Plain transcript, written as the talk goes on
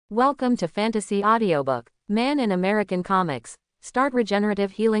Welcome to Fantasy Audiobook, Man in American Comics. Start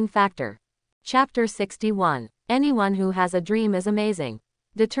Regenerative Healing Factor. Chapter 61. Anyone who has a dream is amazing.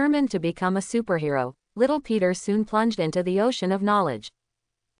 Determined to become a superhero, little Peter soon plunged into the ocean of knowledge.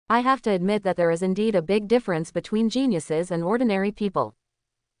 I have to admit that there is indeed a big difference between geniuses and ordinary people.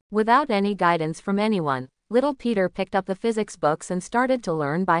 Without any guidance from anyone, little Peter picked up the physics books and started to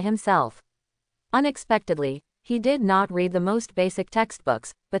learn by himself. Unexpectedly, he did not read the most basic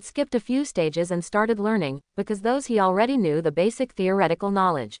textbooks, but skipped a few stages and started learning, because those he already knew the basic theoretical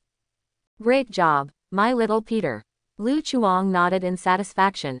knowledge. Great job, my little Peter. Lu Chuang nodded in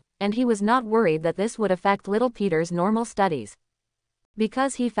satisfaction, and he was not worried that this would affect little Peter's normal studies.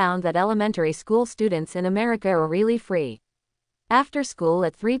 Because he found that elementary school students in America are really free. After school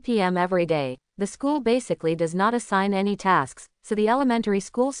at 3 p.m. every day, the school basically does not assign any tasks, so the elementary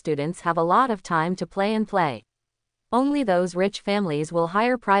school students have a lot of time to play and play. Only those rich families will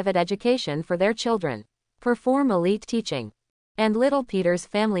hire private education for their children. Perform elite teaching. And little Peter's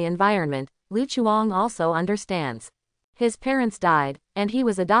family environment, Lu Chuang also understands. His parents died, and he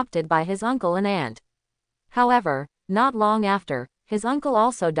was adopted by his uncle and aunt. However, not long after, his uncle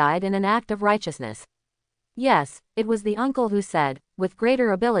also died in an act of righteousness. Yes, it was the uncle who said, "With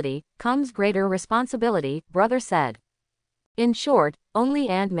greater ability, comes greater responsibility," brother said. In short, only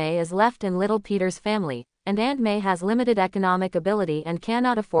Aunt May is left in little Peter's family, and Aunt May has limited economic ability and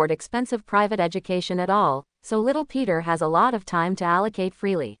cannot afford expensive private education at all, so little Peter has a lot of time to allocate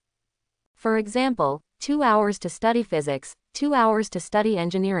freely. For example, 2 hours to study physics, 2 hours to study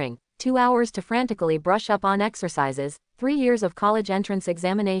engineering, 2 hours to frantically brush up on exercises, 3 years of college entrance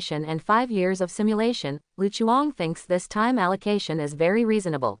examination and 5 years of simulation. Lu Chuang thinks this time allocation is very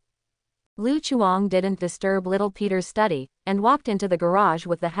reasonable. Lu Chuang didn't disturb little Peter's study, and walked into the garage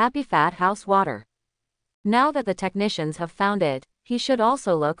with the happy fat house water. Now that the technicians have found it, he should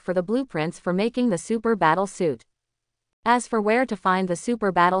also look for the blueprints for making the super battle suit. As for where to find the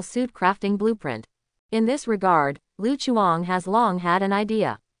super battle suit crafting blueprint, in this regard, Lu Chuang has long had an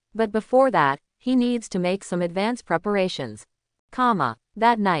idea. But before that, he needs to make some advance preparations.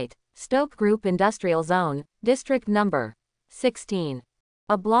 That night, Stoke Group Industrial Zone, District Number 16.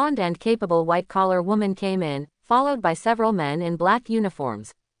 A blonde and capable white-collar woman came in, followed by several men in black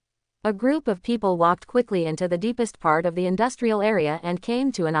uniforms. A group of people walked quickly into the deepest part of the industrial area and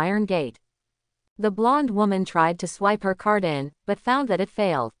came to an iron gate. The blonde woman tried to swipe her card in, but found that it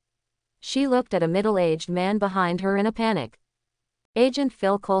failed. She looked at a middle-aged man behind her in a panic. "Agent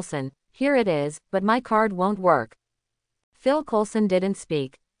Phil Coulson, here it is, but my card won't work." Phil Coulson didn't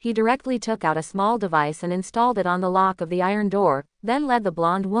speak. He directly took out a small device and installed it on the lock of the iron door, then led the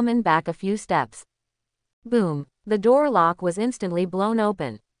blonde woman back a few steps. Boom! The door lock was instantly blown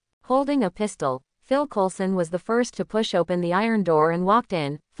open. Holding a pistol, Phil Coulson was the first to push open the iron door and walked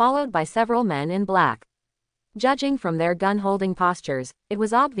in, followed by several men in black. Judging from their gun-holding postures, it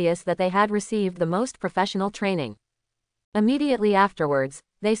was obvious that they had received the most professional training. Immediately afterwards,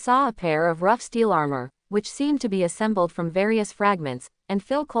 they saw a pair of rough steel armor, which seemed to be assembled from various fragments, and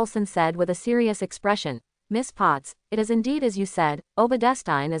Phil Coulson said with a serious expression, "Miss Potts, it is indeed as you said,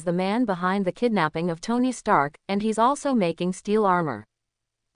 Obadiah is the man behind the kidnapping of Tony Stark, and he's also making steel armor."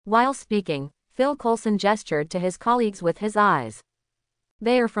 While speaking, Phil Coulson gestured to his colleagues with his eyes.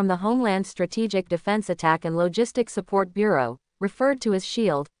 They are from the Homeland Strategic Defense Attack and Logistics Support Bureau, referred to as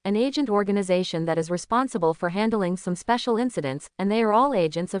SHIELD, an agent organization that is responsible for handling some special incidents, and they are all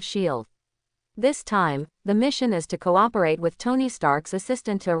agents of SHIELD. This time, the mission is to cooperate with Tony Stark's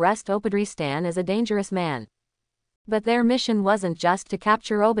assistant to arrest Obadiah as a dangerous man. But their mission wasn't just to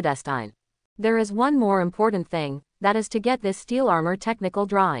capture Obadiah. There is one more important thing, that is to get this steel armor technical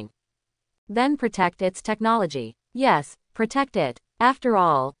drawing. Then protect its technology. Yes, protect it. After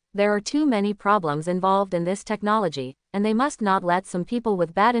all, there are too many problems involved in this technology, and they must not let some people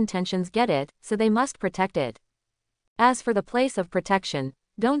with bad intentions get it, so they must protect it. As for the place of protection,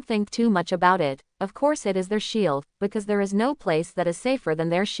 don't think too much about it. Of course it is their shield, because there is no place that is safer than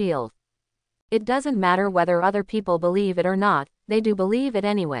their shield. It doesn't matter whether other people believe it or not, they do believe it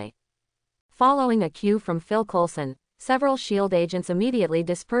anyway. Following a cue from Phil Coulson, several SHIELD agents immediately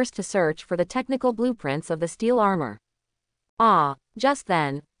dispersed to search for the technical blueprints of the steel armor. Just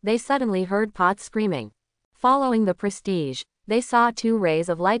then, they suddenly heard Potts screaming. Following the prestige, they saw 2 rays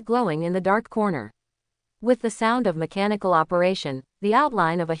of light glowing in the dark corner. With the sound of mechanical operation, the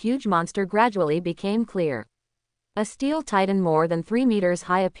outline of a huge monster gradually became clear. A steel titan more than 3 meters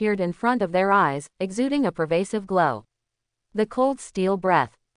high appeared in front of their eyes, exuding a pervasive glow. The cold steel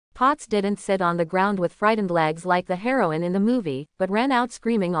breath. Potts didn't sit on the ground with frightened legs like the heroine in the movie, but ran out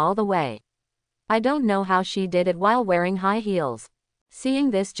screaming all the way. I don't know how she did it while wearing high heels.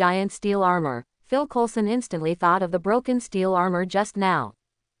 Seeing this giant steel armor, Phil Coulson instantly thought of the broken steel armor just now.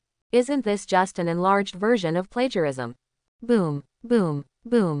 Isn't this just an enlarged version of plagiarism? Boom, boom,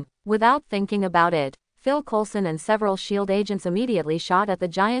 boom. Without thinking about it, Phil Coulson and several SHIELD agents immediately shot at the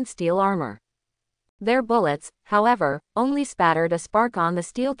giant steel armor. Their bullets, however, only spattered a spark on the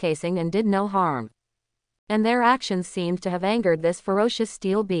steel casing and did no harm. And their actions seemed to have angered this ferocious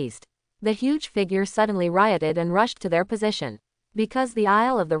steel beast. The huge figure suddenly rioted and rushed to their position. Because the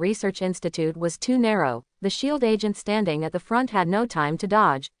aisle of the research institute was too narrow, the SHIELD agent standing at the front had no time to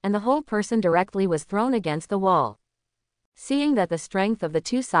dodge, and the whole person directly was thrown against the wall. Seeing that the strength of the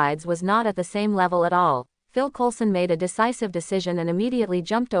two sides was not at the same level at all, Phil Coulson made a decisive decision and immediately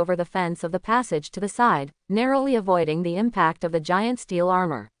jumped over the fence of the passage to the side, narrowly avoiding the impact of the giant steel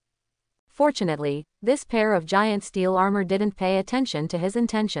armor. Fortunately, this pair of giant steel armor didn't pay attention to his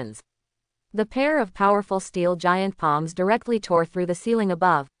intentions. The pair of powerful steel giant palms directly tore through the ceiling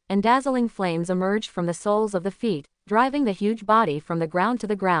above, and dazzling flames emerged from the soles of the feet, driving the huge body from the ground to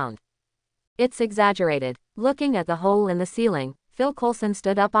the ground. It's exaggerated. Looking at the hole in the ceiling, Phil Coulson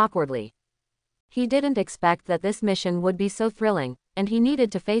stood up awkwardly. He didn't expect that this mission would be so thrilling, and he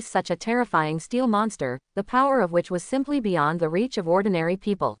needed to face such a terrifying steel monster, the power of which was simply beyond the reach of ordinary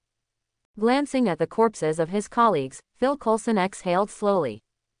people. Glancing at the corpses of his colleagues, Phil Coulson exhaled slowly.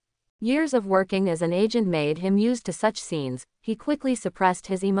 Years of working as an agent made him used to such scenes. He quickly suppressed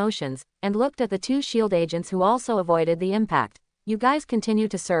his emotions, and looked at the two SHIELD agents who also avoided the impact. You guys continue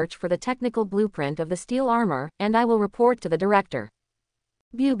to search for the technical blueprint of the steel armor, and I will report to the director.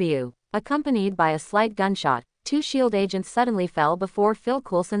 Bew. Accompanied by a slight gunshot, two SHIELD agents suddenly fell before Phil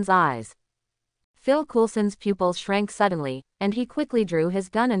Coulson's eyes. Phil Coulson's pupils shrank suddenly, and he quickly drew his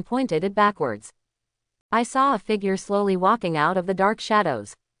gun and pointed it backwards. I saw a figure slowly walking out of the dark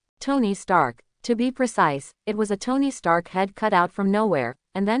shadows. Tony Stark. To be precise, it was a Tony Stark head cut out from nowhere,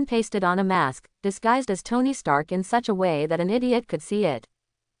 and then pasted on a mask, disguised as Tony Stark in such a way that an idiot could see it.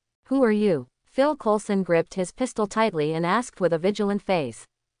 Who are you? Phil Coulson gripped his pistol tightly and asked with a vigilant face.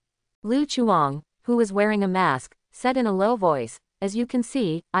 Lu Chuang, who was wearing a mask, said in a low voice, as you can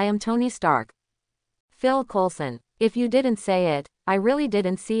see, I am Tony Stark. Phil Coulson. If you didn't say it, I really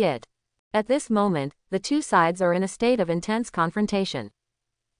didn't see it. At this moment, the two sides are in a state of intense confrontation.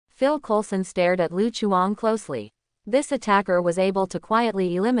 Phil Coulson stared at Lu Chuang closely. This attacker was able to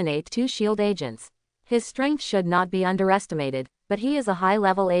quietly eliminate two SHIELD agents. His strength should not be underestimated, but he is a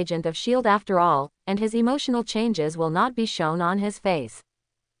high-level agent of SHIELD after all, and his emotional changes will not be shown on his face.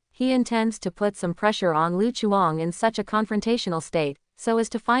 He intends to put some pressure on Lu Chuang in such a confrontational state, so as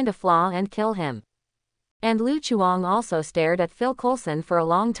to find a flaw and kill him. And Lu Chuang also stared at Phil Coulson for a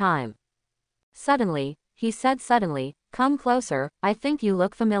long time. Suddenly, he said suddenly, come closer, I think you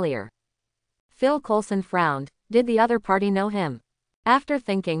look familiar. Phil Coulson frowned. Did the other party know him? After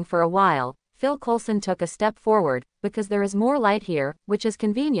thinking for a while, Phil Coulson took a step forward, because there is more light here, which is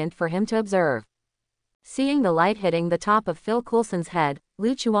convenient for him to observe. Seeing the light hitting the top of Phil Coulson's head,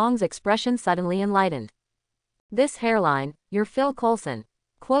 Lu Chuang's expression suddenly enlightened. This hairline, you're Phil Coulson.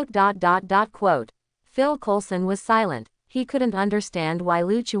 Quote. Phil Coulson was silent. He couldn't understand why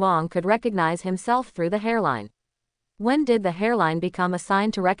Lu Chuang could recognize himself through the hairline. When did the hairline become a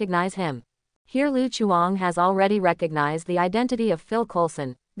sign to recognize him? Here Lu Chuang has already recognized the identity of Phil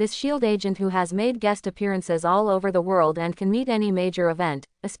Coulson, this SHIELD agent who has made guest appearances all over the world and can meet any major event,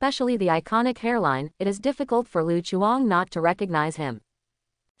 especially the iconic hairline. It is difficult for Lu Chuang not to recognize him.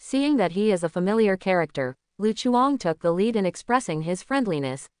 Seeing that he is a familiar character, Lu Chuang took the lead in expressing his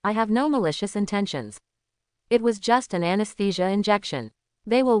friendliness. I have no malicious intentions. It was just an anesthesia injection.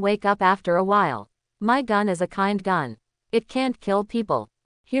 They will wake up after a while. My gun is a kind gun. It can't kill people.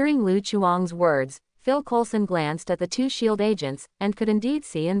 Hearing Lu Chuang's words, Phil Coulson glanced at the two SHIELD agents, and could indeed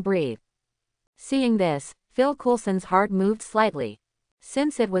see and breathe. Seeing this, Phil Coulson's heart moved slightly.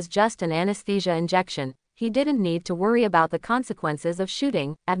 Since it was just an anesthesia injection, he didn't need to worry about the consequences of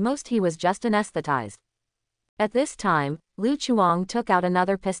shooting. At most he was just anesthetized. At this time, Lu Chuang took out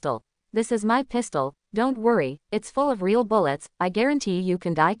another pistol. This is my pistol, don't worry, it's full of real bullets, I guarantee you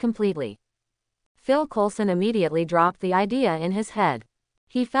can die completely. Phil Coulson immediately dropped the idea in his head.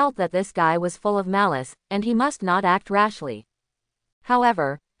 He felt that this guy was full of malice, and he must not act rashly.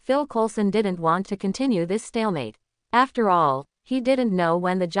 However, Phil Coulson didn't want to continue this stalemate. After all, he didn't know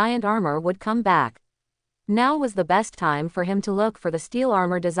when the giant armor would come back. Now was the best time for him to look for the steel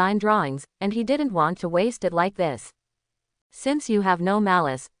armor design drawings, and he didn't want to waste it like this. Since you have no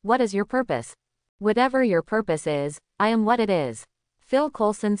malice, what is your purpose? Whatever your purpose is, I am what it is. Phil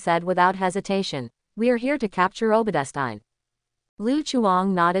Coulson said without hesitation. We are here to capture Obadestein. Lu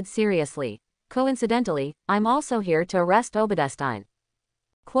Chuang nodded seriously. Coincidentally, I'm also here to arrest Obadestein.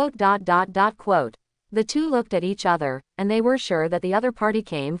 Quote. The two looked at each other, and they were sure that the other party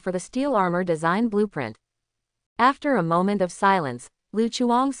came for the steel armor design blueprint. After a moment of silence, Lu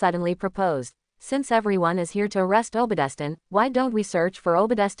Chuang suddenly proposed, "Since everyone is here to arrest Obadestin, why don't we search for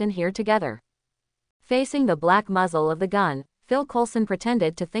Obadestin here together?" Facing the black muzzle of the gun, Phil Coulson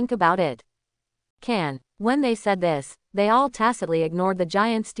pretended to think about it. When they said this, they all tacitly ignored the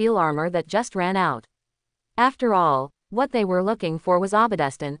giant steel armor that just ran out. After all, what they were looking for was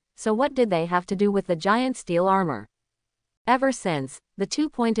Obadestin, so what did they have to do with the giant steel armor? Ever since, the two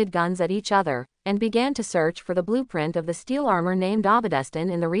pointed guns at each other, and began to search for the blueprint of the steel armor named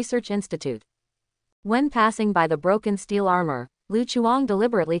Obadestin in the Research Institute. When passing by the broken steel armor, Lu Chuang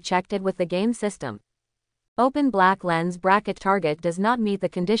deliberately checked it with the game system. Open black lens bracket target does not meet the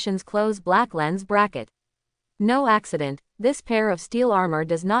conditions. Close black lens bracket. No accident, this pair of steel armor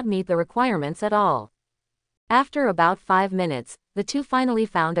does not meet the requirements at all. After about 5 minutes, the two finally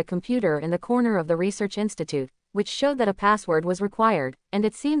found a computer in the corner of the Research Institute, which showed that a password was required, and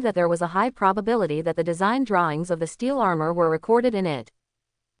it seemed that there was a high probability that the design drawings of the steel armor were recorded in it.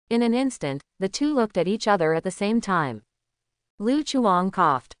 In an instant, the two looked at each other at the same time. Lu Chuang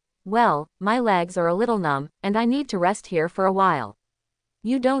coughed. "Well, my legs are a little numb, and I need to rest here for a while.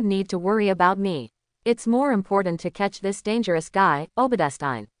 You don't need to worry about me. It's more important to catch this dangerous guy,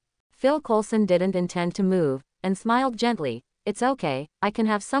 Obadestin." Phil Coulson didn't intend to move, and smiled gently. "It's okay, I can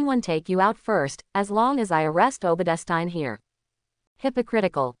have someone take you out first, as long as I arrest Obadestin here."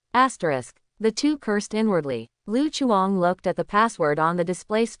 Hypocritical. The two cursed inwardly. Lu Chuang looked at the password on the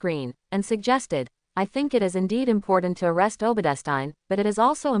display screen, and suggested, "I think it is indeed important to arrest Obadestin, but it is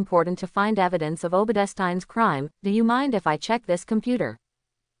also important to find evidence of Obadestin's crime. Do you mind if I check this computer?"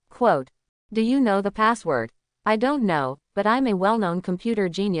 Quote. "Do you know the password?" "I don't know, but I'm a well-known computer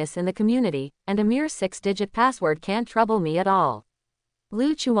genius in the community, and a mere 6-digit password can't trouble me at all."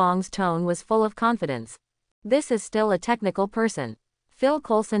 Lu Chuang's tone was full of confidence. This is still a technical person. Phil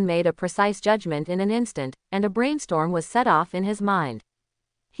Coulson made a precise judgment in an instant, and a brainstorm was set off in his mind.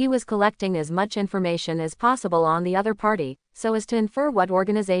 He was collecting as much information as possible on the other party, so as to infer what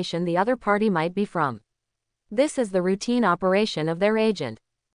organization the other party might be from. This is the routine operation of their agent.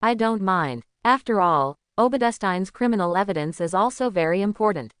 I don't mind. After all, Obadestin's criminal evidence is also very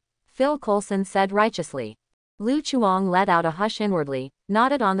important, Phil Coulson said righteously. Lu Chuang let out a hush inwardly,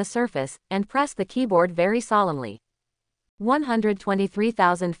 nodded on the surface, and pressed the keyboard very solemnly.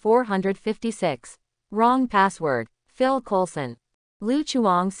 123,456. Wrong password. Phil Coulson. Lu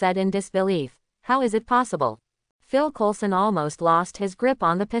Chuang said in disbelief. "How is it possible?" Phil Coulson almost lost his grip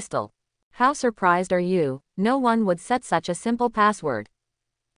on the pistol. "How surprised are you? No one would set such a simple password."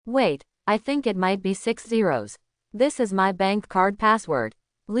 "Wait, I think it might be 6 zeros. This is my bank card password."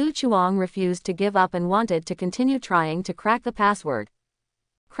 Lu Chuang refused to give up and wanted to continue trying to crack the password.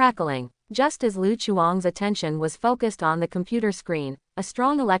 Crackling. Just as Lu Chuang's attention was focused on the computer screen, a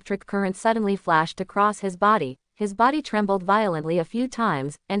strong electric current suddenly flashed across his body trembled violently a few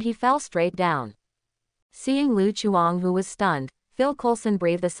times, and he fell straight down. Seeing Lu Chuang, who was stunned, Phil Coulson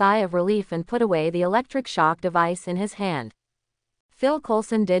breathed a sigh of relief and put away the electric shock device in his hand. Phil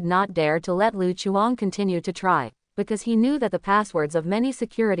Coulson did not dare to let Lu Chuang continue to try, because he knew that the passwords of many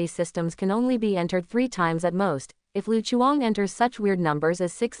security systems can only be entered 3 times at most. If Lu Chuang enters such weird numbers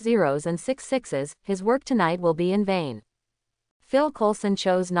as 6 zeros and 6 sixes, his work tonight will be in vain. Phil Coulson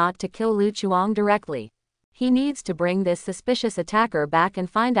chose not to kill Lu Chuang directly. He needs to bring this suspicious attacker back and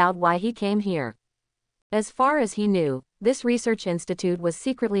find out why he came here. As far as he knew, this research institute was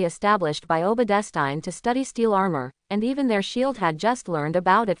secretly established by Obadestin to study steel armor, and even their shield had just learned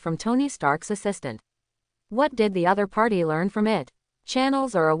about it from Tony Stark's assistant. What did the other party learn from it?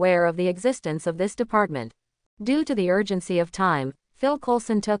 Channels are aware of the existence of this department. Due to the urgency of time, Phil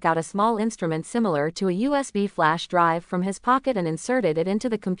Coulson took out a small instrument similar to a USB flash drive from his pocket and inserted it into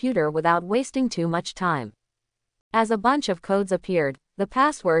the computer without wasting too much time. As a bunch of codes appeared, the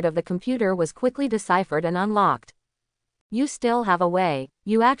password of the computer was quickly deciphered and unlocked. "You still have a way,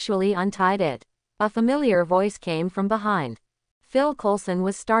 you actually untied it." A familiar voice came from behind. Phil Coulson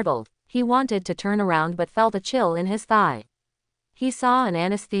was startled. He wanted to turn around but felt a chill in his thigh. He saw an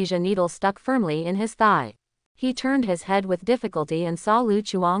anesthesia needle stuck firmly in his thigh. He turned his head with difficulty and saw Lu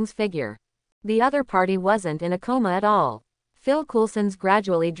Chuang's figure. The other party wasn't in a coma at all. Phil Coulson's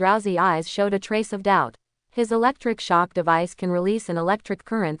gradually drowsy eyes showed a trace of doubt. His electric shock device can release an electric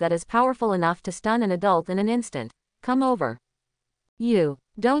current that is powerful enough to stun an adult in an instant. "Come over." "You.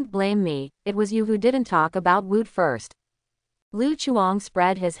 Don't blame me, it was you who didn't talk about Wood first." Lu Chuang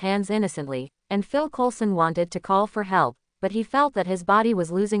spread his hands innocently, and Phil Coulson wanted to call for help, but he felt that his body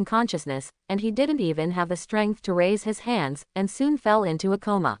was losing consciousness, and he didn't even have the strength to raise his hands, and soon fell into a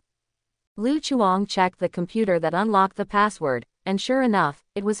coma. Lu Chuang checked the computer that unlocked the password, and sure enough,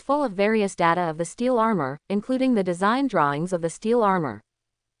 it was full of various data of the steel armor, including the design drawings of the steel armor.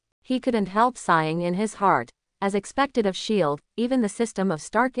 He couldn't help sighing in his heart. As expected of S.H.I.E.L.D., even the system of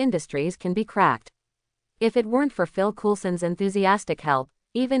Stark Industries can be cracked. If it weren't for Phil Coulson's enthusiastic help,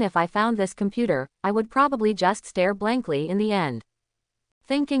 even if I found this computer, I would probably just stare blankly in the end.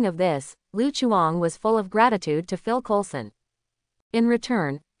 Thinking of this, Lu Chuang was full of gratitude to Phil Coulson. In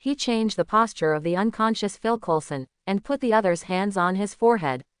return, he changed the posture of the unconscious Phil Coulson, and put the other's hands on his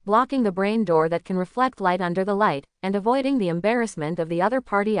forehead, blocking the brain door that can reflect light under the light, and avoiding the embarrassment of the other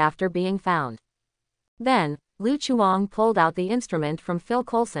party after being found. Then, Lu Chuang pulled out the instrument from Phil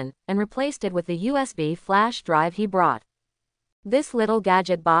Coulson, and replaced it with the USB flash drive he brought. This little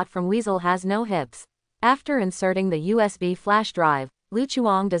gadget bought from Weasel has no hips. After inserting the USB flash drive, Lu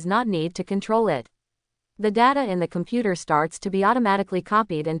Chuang does not need to control it. The data in the computer starts to be automatically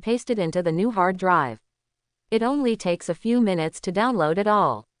copied and pasted into the new hard drive. It only takes a few minutes to download it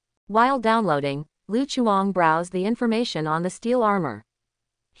all. While downloading, Lu Chuang browsed the information on the steel armor.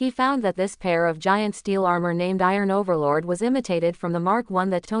 He found that this pair of giant steel armor named Iron Overlord was imitated from the Mark I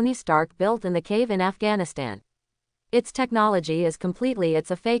that Tony Stark built in the cave in Afghanistan. Its technology is completely a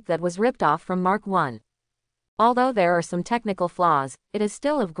fake that was ripped off from Mark I. Although there are some technical flaws, it is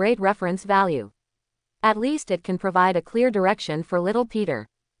still of great reference value. At least it can provide a clear direction for little Peter.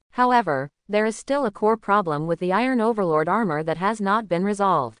 However, there is still a core problem with the Iron Overlord armor that has not been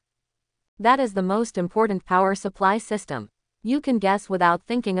resolved. That is the most important power supply system. You can guess without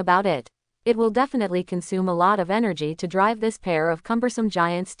thinking about it. It will definitely consume a lot of energy to drive this pair of cumbersome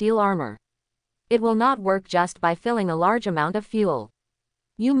giant steel armor. It will not work just by filling a large amount of fuel.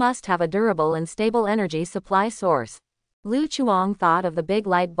 You must have a durable and stable energy supply source. Lu Chuang thought of the big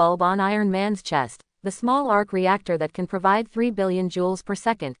light bulb on Iron Man's chest, the small arc reactor that can provide 3 billion joules per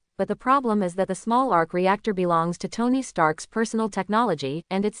second, but the problem is that the small arc reactor belongs to Tony Stark's personal technology,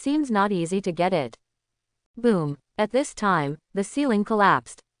 and it seems not easy to get it. Boom. At this time, the ceiling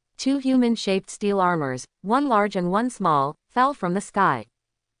collapsed. 2 human-shaped steel armors, one large and one small, fell from the sky.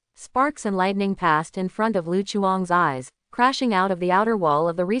 Sparks and lightning passed in front of Lu Chuang's eyes, crashing out of the outer wall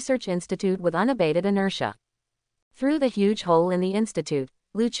of the research institute with unabated inertia. Through the huge hole in the institute,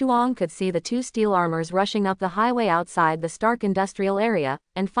 Lu Chuang could see the 2 steel armors rushing up the highway outside the Stark industrial area,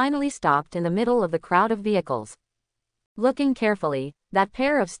 and finally stopped in the middle of the crowd of vehicles. Looking carefully, that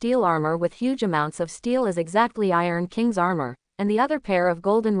pair of steel armor with huge amounts of steel is exactly Iron King's armor, and the other pair of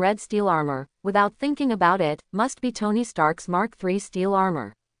golden red steel armor, without thinking about it, must be Tony Stark's Mark III steel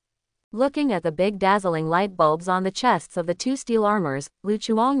armor. Looking at the big dazzling light bulbs on the chests of the 2 steel armors, Lu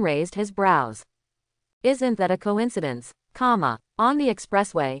Chuang raised his brows. Isn't that a coincidence? On the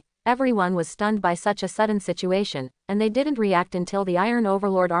expressway, everyone was stunned by such a sudden situation, and they didn't react until the Iron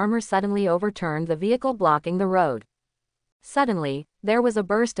Overlord armor suddenly overturned the vehicle blocking the road. Suddenly, there was a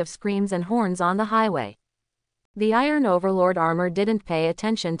burst of screams and horns on the highway. The Iron Overlord armor didn't pay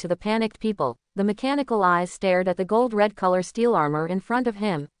attention to the panicked people. The mechanical eyes stared at the gold-red color steel armor in front of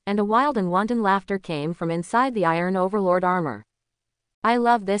him, and a wild and wanton laughter came from inside the Iron Overlord armor. I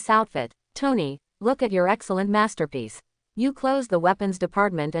love this outfit. Tony, look at your excellent masterpiece. You closed the weapons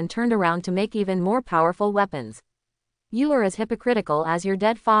department and turned around to make even more powerful weapons. You are as hypocritical as your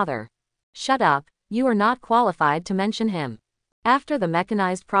dead father. Shut up, you are not qualified to mention him. After the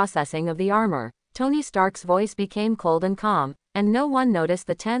mechanized processing of the armor, Tony Stark's voice became cold and calm, and no one noticed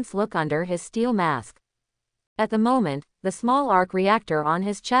the tense look under his steel mask. At the moment, the small arc reactor on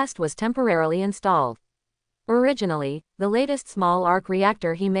his chest was temporarily installed. Originally, the latest small arc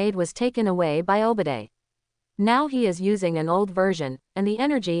reactor he made was taken away by Obade. Now he is using an old version, and the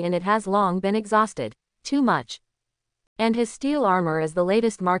energy in it has long been exhausted. Too much. And his steel armor is the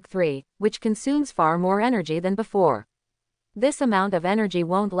latest Mark III, which consumes far more energy than before. This amount of energy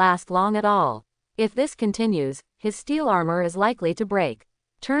won't last long at all. If this continues, his steel armor is likely to break.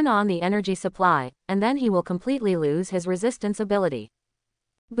 Turn on the energy supply, and then he will completely lose his resistance ability.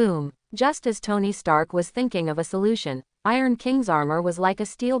 Boom. Just as Tony Stark was thinking of a solution, Iron King's armor was like a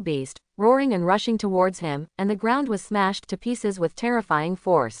steel beast, roaring and rushing towards him, and the ground was smashed to pieces with terrifying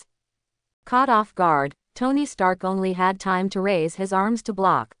force. Caught off guard, Tony Stark only had time to raise his arms to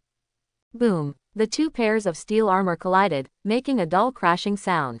block. Boom. The 2 pairs of steel armor collided, making a dull crashing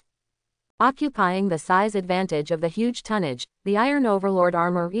sound. Occupying the size advantage of the huge tonnage, the Iron Overlord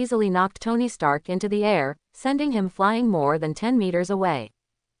armor easily knocked Tony Stark into the air, sending him flying more than 10 meters away.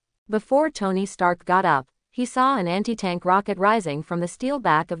 Before Tony Stark got up, he saw an anti-tank rocket rising from the steel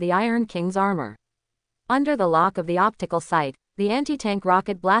back of the Iron King's armor. Under the lock of the optical sight, the anti-tank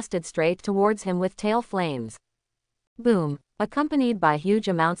rocket blasted straight towards him with tail flames. Boom! Accompanied by huge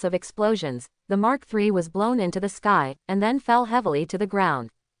amounts of explosions, the Mark III was blown into the sky, and then fell heavily to the ground.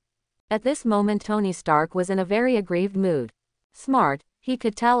 At this moment Tony Stark was in a very aggrieved mood. Smart, he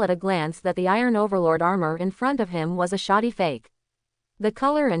could tell at a glance that the Iron Overlord armor in front of him was a shoddy fake. The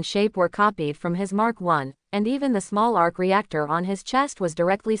color and shape were copied from his Mark I, and even the small arc reactor on his chest was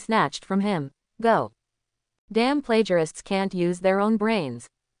directly snatched from him. Go! Damn plagiarists can't use their own brains.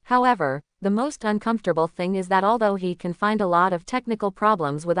 However, the most uncomfortable thing is that although he can find a lot of technical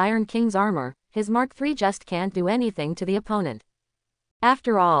problems with Iron King's armor, his Mark III just can't do anything to the opponent.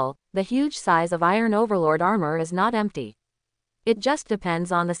 After all, the huge size of Iron Overlord armor is not empty. It just depends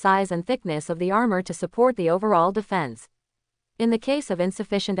on the size and thickness of the armor to support the overall defense. In the case of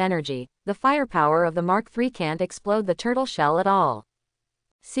insufficient energy, the firepower of the Mark III can't explode the turtle shell at all.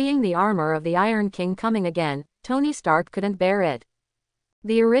 Seeing the armor of the Iron King coming again, Tony Stark couldn't bear it.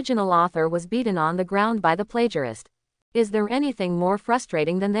 The original author was beaten on the ground by the plagiarist. Is there anything more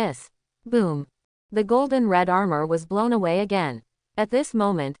frustrating than this? Boom! The golden red armor was blown away again. At this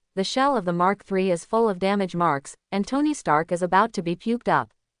moment, the shell of the Mark III is full of damage marks, and Tony Stark is about to be puked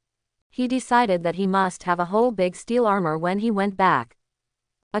up. He decided that he must have a whole big steel armor when he went back.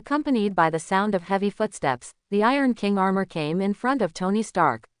 Accompanied by the sound of heavy footsteps, the Iron King armor came in front of Tony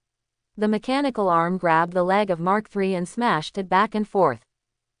Stark. The mechanical arm grabbed the leg of Mark III and smashed it back and forth.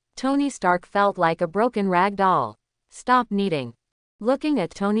 Tony Stark felt like a broken rag doll. Stop kneading. Looking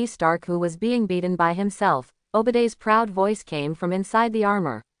at Tony Stark, who was being beaten by himself, Obaday's proud voice came from inside the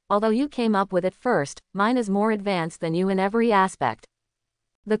armor. Although you came up with it first, mine is more advanced than you in every aspect.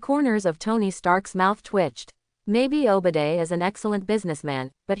 The corners of Tony Stark's mouth twitched. Maybe Obaday is an excellent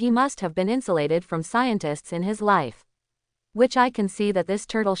businessman, but he must have been insulated from scientists in his life. Which I can see that this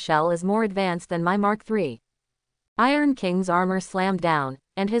turtle shell is more advanced than my Mark III. Iron King's armor slammed down,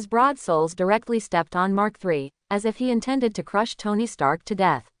 and his broad soles directly stepped on Mark III, as if he intended to crush Tony Stark to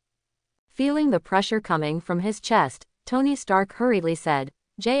death. Feeling the pressure coming from his chest, Tony Stark hurriedly said,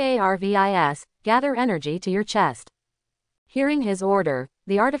 "JARVIS, gather energy to your chest." Hearing his order,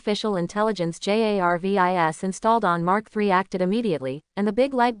 the artificial intelligence JARVIS installed on Mark III acted immediately, and the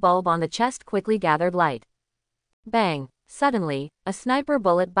big light bulb on the chest quickly gathered light. Bang! Suddenly, a sniper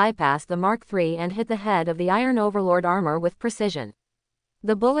bullet bypassed the Mark III and hit the head of the Iron Overlord armor with precision.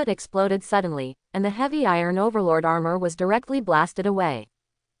 The bullet exploded suddenly, and the heavy Iron Overlord armor was directly blasted away.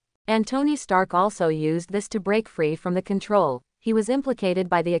 And Tony Stark also used this to break free from the control. He was implicated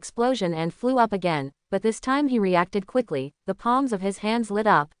by the explosion and flew up again, but this time he reacted quickly, the palms of his hands lit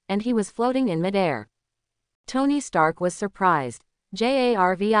up, and he was floating in midair. Tony Stark was surprised.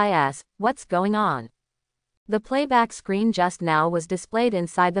 JARVIS, what's going on? The playback screen just now was displayed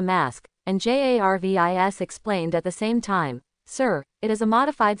inside the mask, and JARVIS explained at the same time, "Sir, it is a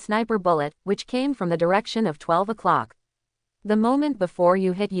modified sniper bullet, which came from the direction of 12 o'clock. The moment before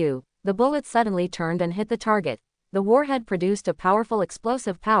you hit you, the bullet suddenly turned and hit the target. The warhead produced a powerful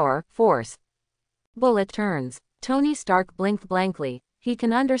explosive power, force. Bullet turns." Tony Stark blinked blankly. He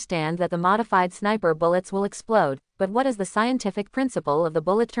can understand that the modified sniper bullets will explode, but what is the scientific principle of the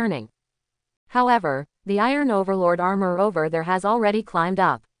bullet turning? However, the Iron Overlord armor over there has already climbed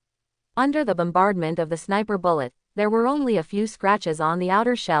up. Under the bombardment of the sniper bullet, there were only a few scratches on the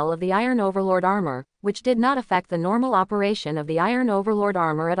outer shell of the Iron Overlord armor, which did not affect the normal operation of the Iron Overlord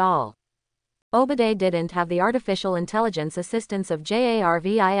armor at all. Obaday didn't have the artificial intelligence assistance of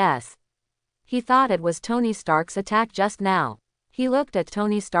JARVIS. He thought it was Tony Stark's attack just now. He looked at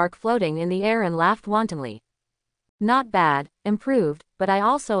Tony Stark floating in the air and laughed wantonly. "Not bad, improved, but I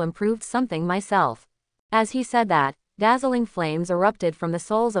also improved something myself." As he said that, dazzling flames erupted from the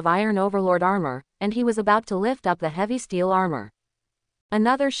soles of Iron Overlord armor, and he was about to lift up the heavy steel armor.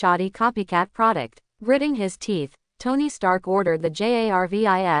 Another shoddy copycat product. Gritting his teeth, Tony Stark ordered the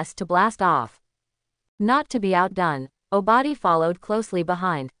JARVIS to blast off. Not to be outdone, Obadi followed closely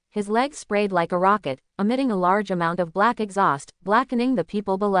behind, his legs sprayed like a rocket, emitting a large amount of black exhaust, blackening the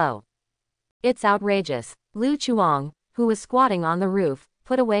people below. "It's outrageous." Lu Chuang, who was squatting on the roof,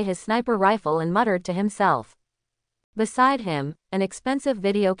 put away his sniper rifle and muttered to himself. Beside him, an expensive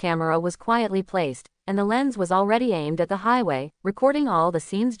video camera was quietly placed, and the lens was already aimed at the highway, recording all the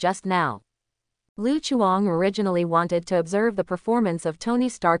scenes just now. Lu Chuang originally wanted to observe the performance of Tony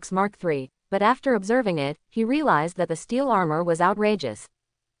Stark's Mark III, but after observing it, he realized that the steel armor was outrageous.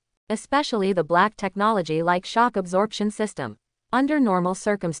 Especially the black technology like shock absorption system. Under normal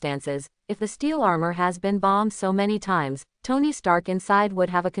circumstances, if the steel armor has been bombed so many times, Tony Stark inside would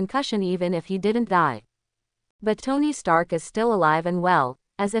have a concussion even if he didn't die. But Tony Stark is still alive and well,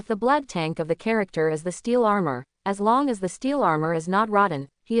 as if the blood tank of the character is the steel armor. As long as the steel armor is not rotten,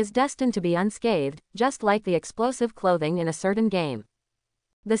 he is destined to be unscathed, just like the explosive clothing in a certain game.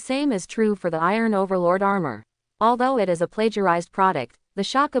 The same is true for the Iron Overlord armor. Although it is a plagiarized product, the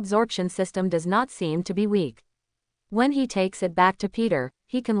shock absorption system does not seem to be weak. When he takes it back to Peter,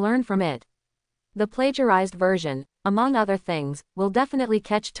 he can learn from it. The plagiarized version, among other things, will definitely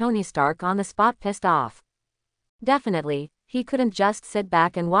catch Tony Stark on the spot pissed off. Definitely, he couldn't just sit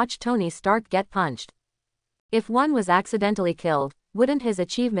back and watch Tony Stark get punched. If one was accidentally killed, wouldn't his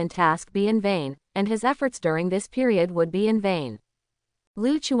achievement task be in vain, and his efforts during this period would be in vain.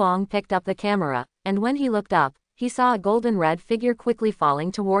 Lu Chuang picked up the camera, and when he looked up, he saw a golden red figure quickly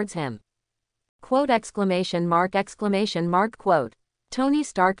falling towards him. Quote exclamation mark. Quote. Tony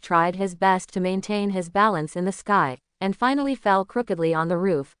Stark tried his best to maintain his balance in the sky, and finally fell crookedly on the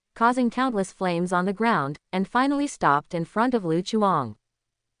roof, causing countless flames on the ground, and finally stopped in front of Lu Chuang.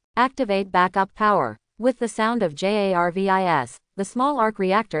 Activate backup power. With the sound of JARVIS, the small arc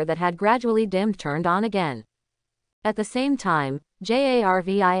reactor that had gradually dimmed turned on again. At the same time,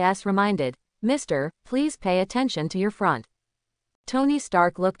 JARVIS reminded, "Mister, please pay attention to your front." Tony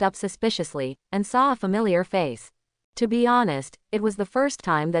Stark looked up suspiciously, and saw a familiar face. To be honest, it was the first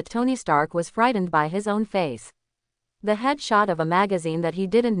time that Tony Stark was frightened by his own face. The headshot of a magazine that he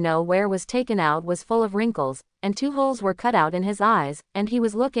didn't know where was taken out was full of wrinkles, and 2 holes were cut out in his eyes, and he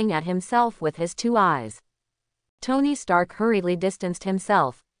was looking at himself with his 2 eyes. Tony Stark hurriedly distanced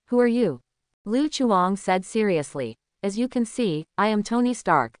himself. "Who are you?" Lu Chuang said seriously. "As you can see, I am Tony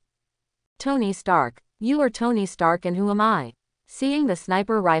Stark." "Tony Stark? You are Tony Stark, and who am I?" Seeing the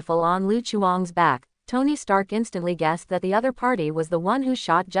sniper rifle on Lu Chuang's back, Tony Stark instantly guessed that the other party was the one who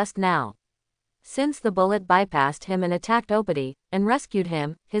shot just now. Since the bullet bypassed him and attacked Opity, and rescued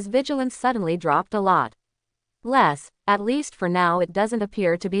him, his vigilance suddenly dropped a lot. Less, at least for now. It doesn't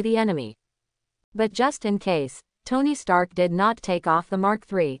appear to be the enemy. But just in case, Tony Stark did not take off the Mark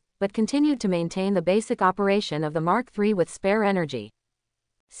III, but continued to maintain the basic operation of the Mark III with spare energy.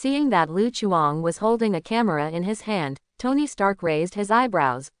 Seeing that Lu Chuang was holding a camera in his hand, Tony Stark raised his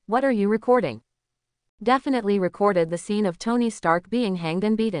eyebrows. "What are you recording?" "Definitely recorded the scene of Tony Stark being hanged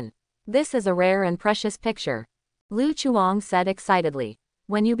and beaten. This is a rare and precious picture," Lu Chuang said excitedly.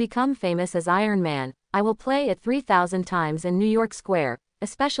 "When you become famous as Iron Man, I will play it 3,000 times in New York Square,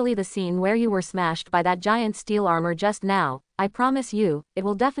 especially the scene where you were smashed by that giant steel armor just now. I promise you, it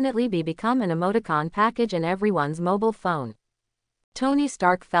will definitely become an emoticon package in everyone's mobile phone." Tony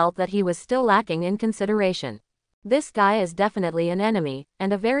Stark felt that he was still lacking in consideration. This guy is definitely an enemy,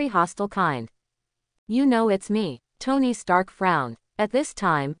 and a very hostile kind. "You know it's me." Tony Stark frowned. At this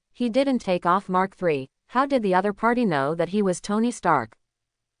time, he didn't take off Mark III. How did the other party know that he was Tony Stark?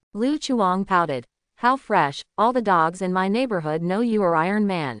 Lu Chuang pouted. "How fresh, all the dogs in my neighborhood know you are Iron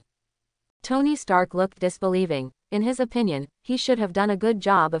Man." Tony Stark looked disbelieving. In his opinion, he should have done a good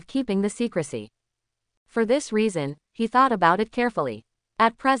job of keeping the secrecy. For this reason, he thought about it carefully.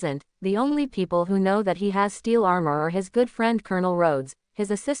 At present, the only people who know that he has steel armor are his good friend Colonel Rhodes,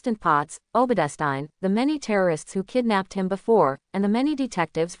 his assistant Potts, Obadestein, the many terrorists who kidnapped him before, and the many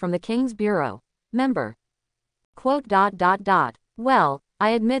detectives from the King's Bureau. Member. Quote. "Well, I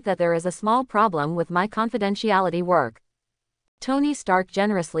admit that there is a small problem with my confidentiality work." Tony Stark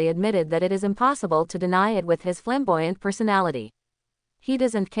generously admitted that it is impossible to deny it with his flamboyant personality. He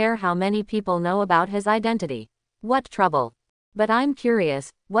doesn't care how many people know about his identity. What trouble? "But I'm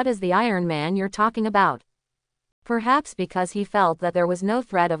curious, what is the Iron Man you're talking about?" Perhaps because he felt that there was no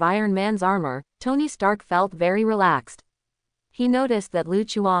threat of Iron Man's armor, Tony Stark felt very relaxed. He noticed that Lu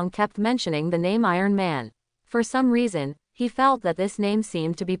Chuang kept mentioning the name Iron Man. For some reason, he felt that this name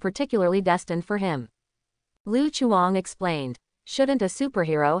seemed to be particularly destined for him. Lu Chuang explained, "Shouldn't a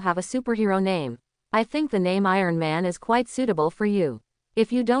superhero have a superhero name? I think the name Iron Man is quite suitable for you.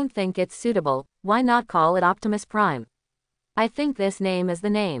 If you don't think it's suitable, why not call it Optimus Prime? I think this name is the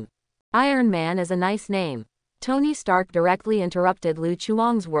name. Iron Man is a nice name." Tony Stark directly interrupted Lu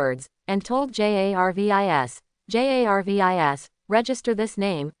Chuang's words, and told JARVIS, "Register this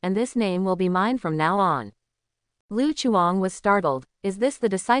name, and this name will be mine from now on." Lu Chuang was startled. Is this the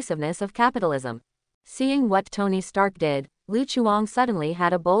decisiveness of capitalism? Seeing what Tony Stark did, Lu Chuang suddenly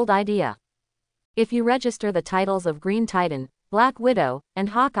had a bold idea. If you register the titles of Green Titan, Black Widow, and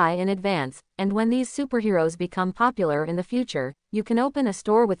Hawkeye in advance, and when these superheroes become popular in the future, you can open a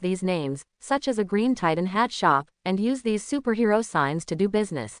store with these names, such as a Green Titan hat shop, and use these superhero signs to do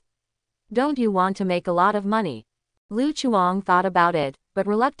business. Don't you want to make a lot of money? Lu Chuang thought about it, but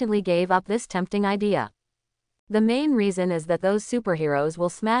reluctantly gave up this tempting idea. The main reason is that those superheroes will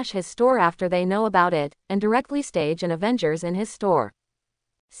smash his store after they know about it, and directly stage an Avengers in his store.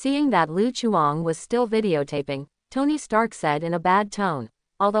 Seeing that Lu Chuang was still videotaping, Tony Stark said in a bad tone,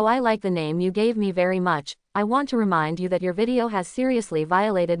 "Although I like the name you gave me very much, I want to remind you that your video has seriously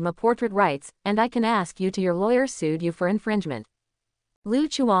violated my portrait rights, and I can ask you to your lawyer sued you for infringement." Lu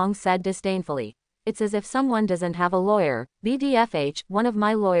Chuang said disdainfully, "It's as if someone doesn't have a lawyer. BDFH, one of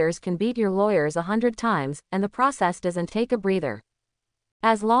my lawyers can beat your lawyers 100 times, and the process doesn't take a breather.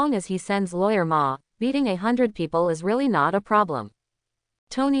 As long as he sends lawyer Ma, beating 100 people is really not a problem."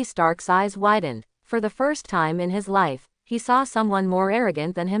 Tony Stark's eyes widened. For the first time in his life, he saw someone more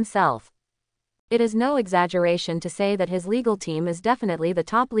arrogant than himself. It is no exaggeration to say that his legal team is definitely the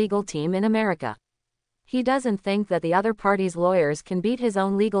top legal team in America. He doesn't think that the other party's lawyers can beat his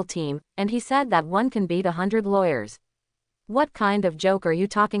own legal team, and he said that one can beat 100 lawyers. What kind of joke are you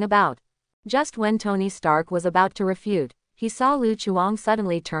talking about? Just when Tony Stark was about to refute, he saw Lu Chuang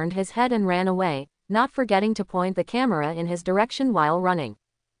suddenly turned his head and ran away, not forgetting to point the camera in his direction while running.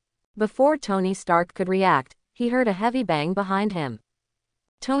 Before Tony Stark could react, he heard a heavy bang behind him.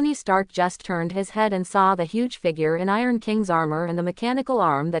 Tony Stark just turned his head and saw the huge figure in Iron King's armor and the mechanical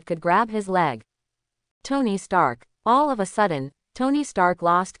arm that could grab his leg. Tony Stark. All of a sudden, Tony Stark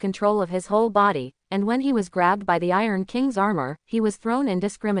lost control of his whole body, and when he was grabbed by the Iron King's armor, he was thrown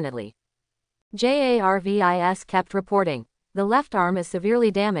indiscriminately. JARVIS kept reporting. The left arm is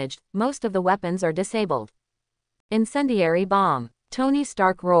severely damaged, most of the weapons are disabled. Incendiary bomb. Tony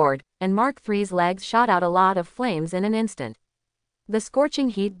Stark roared, and Mark III's legs shot out a lot of flames in an instant. The scorching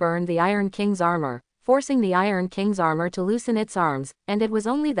heat burned the Iron King's armor, forcing the Iron King's armor to loosen its arms, and it was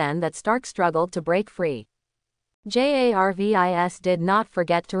only then that Stark struggled to break free. JARVIS did not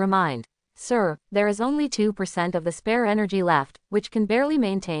forget to remind, "Sir, there is only 2% of the spare energy left, which can barely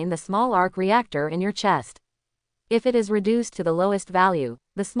maintain the small arc reactor in your chest. If it is reduced to the lowest value,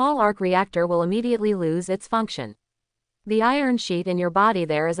 the small arc reactor will immediately lose its function. The iron sheet in your body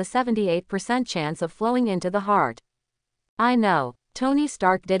there is a 78% chance of flowing into the heart." I know. Tony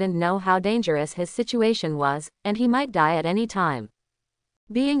Stark didn't know how dangerous his situation was, and he might die at any time.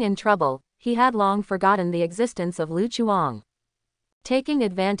 Being in trouble, he had long forgotten the existence of Lu Chuang. Taking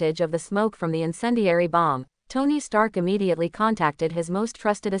advantage of the smoke from the incendiary bomb, Tony Stark immediately contacted his most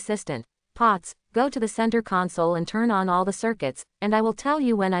trusted assistant, "Potts, go to the center console and turn on all the circuits, and I will tell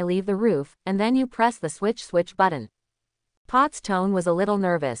you when I leave the roof, and then you press the switch button." Potts' tone was a little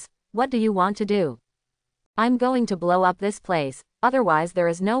nervous. "What do you want to do?" "I'm going to blow up this place, otherwise there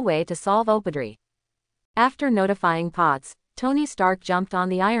is no way to solve Opodry." After notifying Potts, Tony Stark jumped on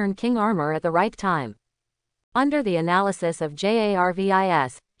the Iron King armor at the right time. Under the analysis of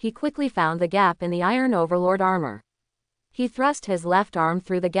JARVIS, he quickly found the gap in the Iron Overlord armor. He thrust his left arm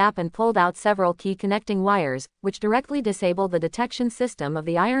through the gap and pulled out several key connecting wires, which directly disabled the detection system of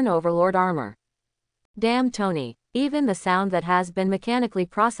the Iron Overlord armor. Damn Tony. Even the sound that has been mechanically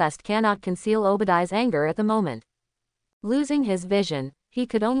processed cannot conceal Obadiah's anger at the moment. Losing his vision, he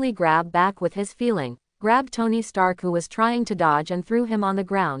could only grab back with his feeling, grabbed Tony Stark who was trying to dodge and threw him on the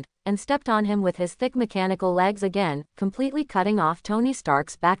ground, and stepped on him with his thick mechanical legs again, completely cutting off Tony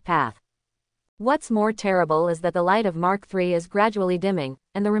Stark's back path. What's more terrible is that the light of Mark III is gradually dimming,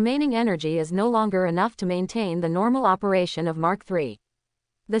 and the remaining energy is no longer enough to maintain the normal operation of Mark III.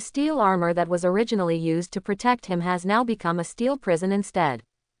 The steel armor that was originally used to protect him has now become a steel prison instead.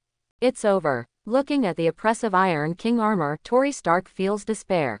 It's over. Looking at the oppressive Iron King armor, Tony Stark feels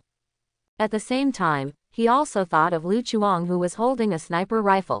despair. At the same time, he also thought of Lu Chuang who was holding a sniper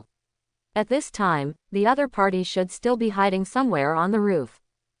rifle. At this time, the other party should still be hiding somewhere on the roof.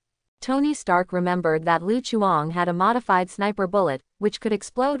 Tony Stark remembered that Lu Chuang had a modified sniper bullet, which could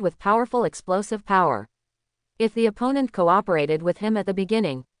explode with powerful explosive power. If the opponent cooperated with him at the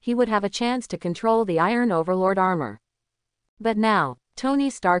beginning, he would have a chance to control the Iron Overlord armor. But now, Tony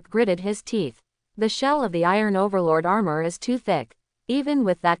Stark gritted his teeth. The shell of the Iron Overlord armor is too thick. Even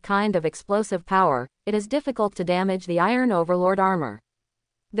with that kind of explosive power, it is difficult to damage the Iron Overlord armor.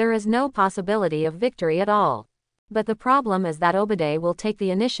 There is no possibility of victory at all. But the problem is that Obadiah will take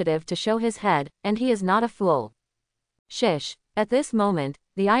the initiative to show his head, and he is not a fool. Shish. At this moment,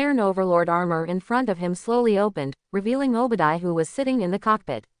 the Iron Overlord armor in front of him slowly opened, revealing Obadiah who was sitting in the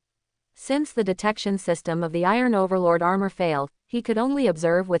cockpit. Since the detection system of the Iron Overlord armor failed, he could only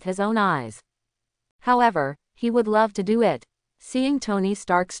observe with his own eyes. However, he would love to do it. Seeing Tony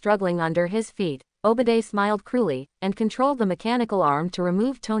Stark struggling under his feet, Obadiah smiled cruelly, and controlled the mechanical arm to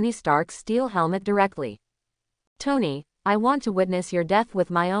remove Tony Stark's steel helmet directly. "Tony, I want to witness your death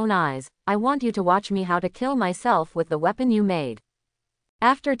with my own eyes. I want you to watch me how to kill myself with the weapon you made."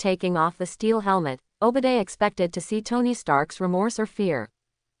 After taking off the steel helmet, Obadiah expected to see Tony Stark's remorse or fear.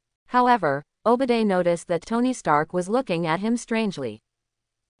 However, Obadiah noticed that Tony Stark was looking at him strangely.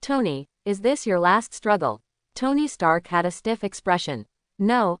 Tony, is this your last struggle? Tony Stark had a stiff expression.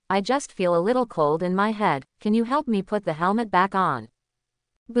 No, I just feel a little cold in my head, can you help me put the helmet back on?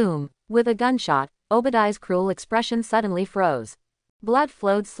 Boom. With a gunshot, Obadiah's cruel expression suddenly froze. Blood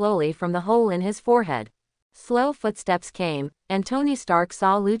flowed slowly from the hole in his forehead. Slow footsteps came, and Tony Stark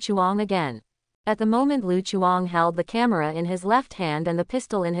saw Lu Chuang again. At the moment Lu Chuang held the camera in his left hand and the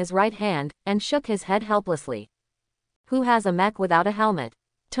pistol in his right hand, and shook his head helplessly. Who has a mech without a helmet?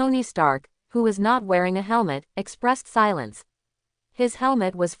 Tony Stark, who was not wearing a helmet, expressed silence. His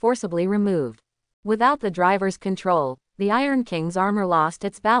helmet was forcibly removed. Without the driver's control, the Iron King's armor lost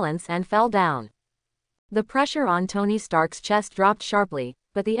its balance and fell down. The pressure on Tony Stark's chest dropped sharply,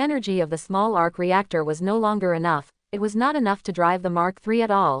 but the energy of the small arc reactor was no longer enough. It was not enough to drive the Mark III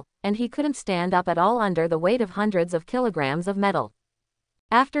at all, and he couldn't stand up at all under the weight of hundreds of kilograms of metal.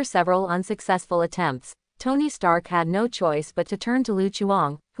 After several unsuccessful attempts, Tony Stark had no choice but to turn to Lu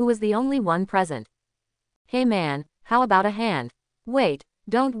Chuang, who was the only one present. Hey man, how about a hand? Wait,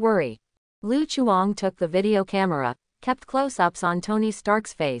 don't worry. Lu Chuang took the video camera, kept close-ups on Tony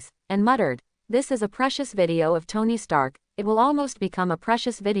Stark's face, and muttered, "This is a precious video of Tony Stark. It will almost become a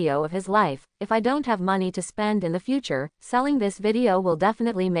precious video of his life. If I don't have money to spend in the future, selling this video will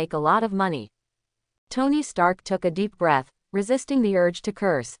definitely make a lot of money." Tony Stark took a deep breath, resisting the urge to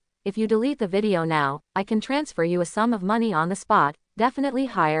curse. "If you delete the video now, I can transfer you a sum of money on the spot, definitely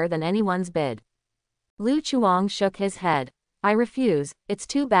higher than anyone's bid." Lu Chuang shook his head. "I refuse, it's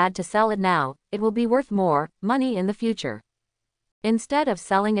too bad to sell it now, it will be worth more money in the future." Instead of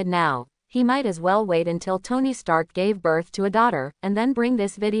selling it now, he might as well wait until Tony Stark gave birth to a daughter, and then bring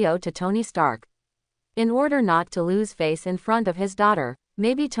this video to Tony Stark. In order not to lose face in front of his daughter,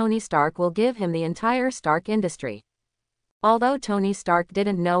 maybe Tony Stark will give him the entire Stark industry. Although Tony Stark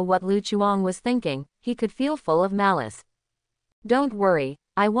didn't know what Lu Chuang was thinking, he could feel full of malice. "Don't worry,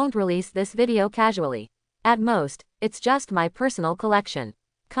 I won't release this video casually. At most, it's just my personal collection.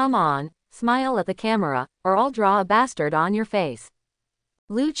 Come on, smile at the camera, or I'll draw a bastard on your face."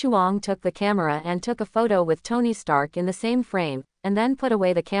 Lu Chuang took the camera and took a photo with Tony Stark in the same frame, and then put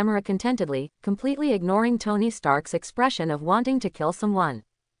away the camera contentedly, completely ignoring Tony Stark's expression of wanting to kill someone.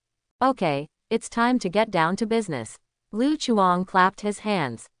 "Okay, it's time to get down to business." Lu Chuang clapped his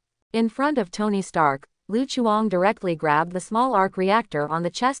hands. In front of Tony Stark, Lu Chuang directly grabbed the small arc reactor on the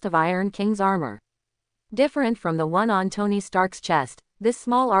chest of Iron King's armor. Different from the one on Tony Stark's chest, this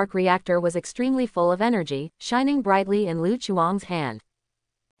small arc reactor was extremely full of energy, shining brightly in Lu Chuang's hand.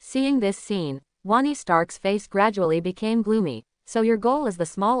 Seeing this scene, Tony Stark's face gradually became gloomy. "So your goal is the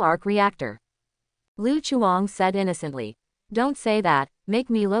small arc reactor?" Lu Chuang said innocently. "Don't say that, make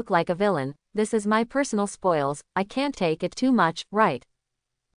me look like a villain. This is my personal spoils, I can't take it too much, right?"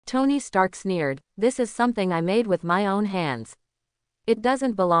 Tony Stark sneered. "This is something I made with my own hands. It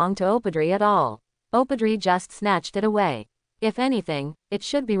doesn't belong to Obadiah at all. Obadiah just snatched it away. If anything, it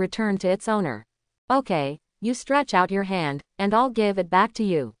should be returned to its owner." "Okay, you stretch out your hand, and I'll give it back to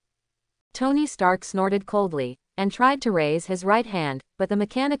you." Tony Stark snorted coldly, and tried to raise his right hand, but the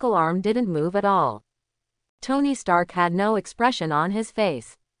mechanical arm didn't move at all. Tony Stark had no expression on his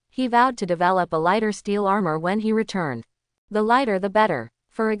face. He vowed to develop a lighter steel armor when he returned. The lighter the better.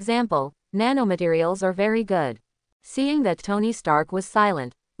 For example, nanomaterials are very good. Seeing that Tony Stark was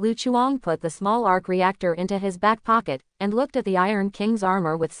silent, Lu Chuang put the small arc reactor into his back pocket, and looked at the Iron King's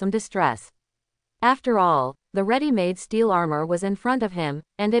armor with some distress. After all, the ready-made steel armor was in front of him,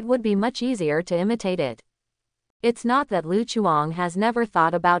 and it would be much easier to imitate it. It's not that Lu Chuang has never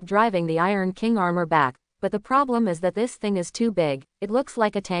thought about driving the Iron King armor back, but the problem is that this thing is too big, it looks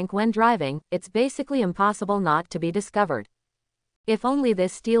like a tank when driving, it's basically impossible not to be discovered. If only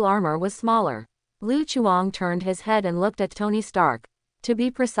this steel armor was smaller. Lu Chuang turned his head and looked at Tony Stark. To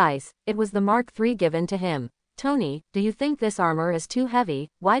be precise, it was the Mark III given to him. "Tony, do you think this armor is too heavy?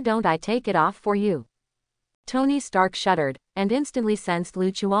 Why don't I take it off for you?" Tony Stark shuddered, and instantly sensed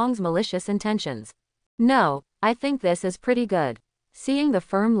Lu Chuang's malicious intentions. "No, I think this is pretty good." Seeing the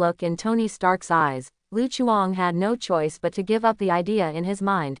firm look in Tony Stark's eyes, Lu Chuang had no choice but to give up the idea in his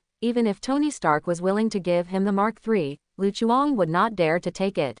mind. Even if Tony Stark was willing to give him the Mark III, Lu Chuang would not dare to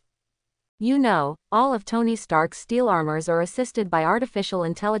take it. You know, all of Tony Stark's steel armors are assisted by artificial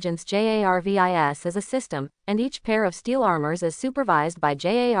intelligence JARVIS as a system, and each pair of steel armors is supervised by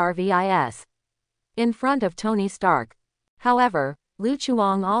JARVIS. In front of Tony Stark. However, Lu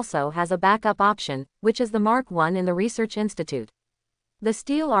Chuang also has a backup option, which is the Mark I in the Research Institute. The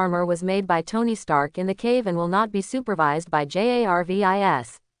steel armor was made by Tony Stark in the cave and will not be supervised by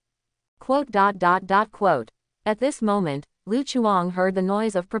JARVIS. Quote. At this moment, Lu Chuang heard the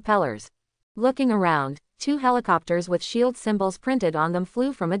noise of propellers. Looking around, 2 helicopters with shield symbols printed on them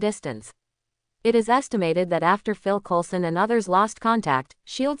flew from a distance. It is estimated that after Phil Coulson and others lost contact,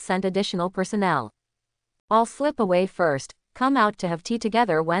 SHIELD sent additional personnel. I'll slip away first, come out to have tea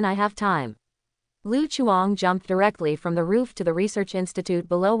together when I have time. Lu Chuang jumped directly from the roof to the research institute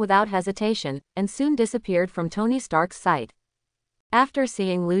below without hesitation, and soon disappeared from Tony Stark's sight. After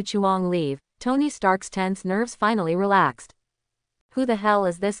seeing Lu Chuang leave, Tony Stark's tense nerves finally relaxed. Who the hell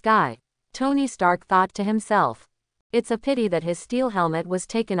is this guy? Tony Stark thought to himself. It's a pity that his steel helmet was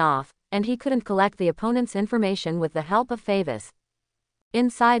taken off, and he couldn't collect the opponent's information with the help of Favis.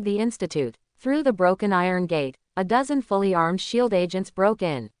 Inside the institute, through the broken iron gate, a dozen fully armed SHIELD agents broke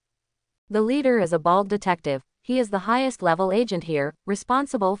in. The leader is a bald detective. He is the highest level agent here,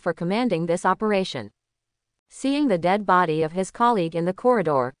 responsible for commanding this operation. Seeing the dead body of his colleague in the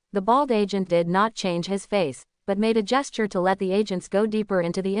corridor, the bald agent did not change his face, but made a gesture to let the agents go deeper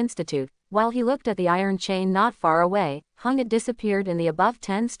into the institute. While he looked at the iron chain not far away, it disappeared in the above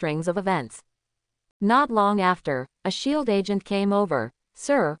 10 strings of events. Not long after, a SHIELD agent came over.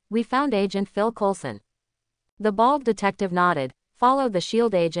 Sir, we found Agent Phil Coulson. The bald detective nodded, followed the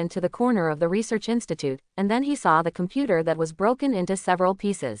SHIELD agent to the corner of the research institute, and then he saw the computer that was broken into several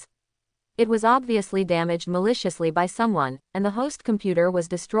pieces. It was obviously damaged maliciously by someone, and the host computer was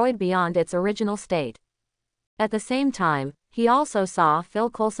destroyed beyond its original state. At the same time, he also saw Phil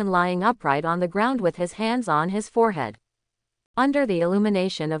Coulson lying upright on the ground with his hands on his forehead. Under the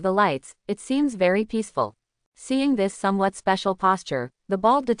illumination of the lights, it seems very peaceful. Seeing this somewhat special posture, the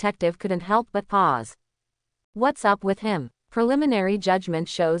bald detective couldn't help but pause. What's up with him? Preliminary judgment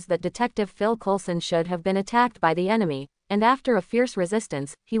shows that Detective Phil Coulson should have been attacked by the enemy, and after a fierce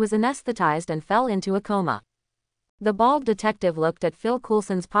resistance, he was anesthetized and fell into a coma. The bald detective looked at Phil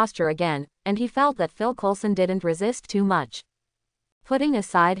Coulson's posture again, and he felt that Phil Coulson didn't resist too much. Putting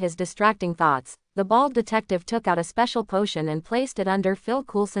aside his distracting thoughts, the bald detective took out a special potion and placed it under Phil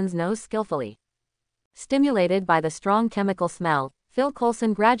Coulson's nose skillfully. Stimulated by the strong chemical smell, Phil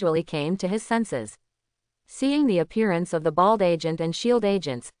Coulson gradually came to his senses. Seeing the appearance of the bald agent and SHIELD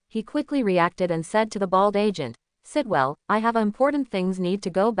agents, he quickly reacted and said to the bald agent, "Sidwell, I have important things need to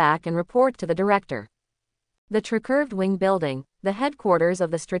go back and report to the director." The Tricurved Wing Building, the headquarters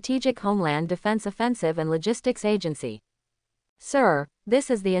of the Strategic Homeland Defense Offensive and Logistics Agency. Sir, this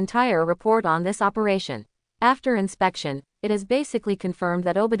is the entire report on this operation. After inspection, it is basically confirmed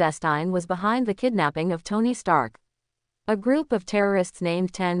that Obadestein was behind the kidnapping of Tony Stark. A group of terrorists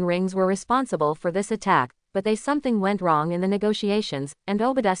named 10 Rings were responsible for this attack, but something went wrong in the negotiations, and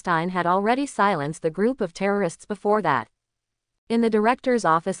Obadestein had already silenced the group of terrorists before that. In the director's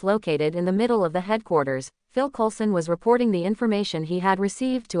office located in the middle of the headquarters, Phil Coulson was reporting the information he had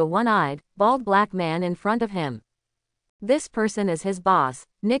received to a one-eyed, bald black man in front of him. This person is his boss,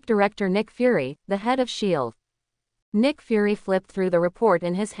 Director Nick Fury, the head of SHIELD. Nick Fury flipped through the report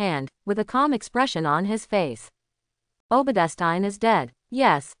in his hand, with a calm expression on his face. Obadestein is dead.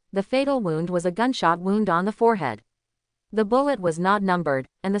 Yes, the fatal wound was a gunshot wound on the forehead. The bullet was not numbered,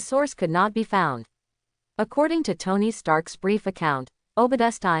 and the source could not be found. According to Tony Stark's brief account,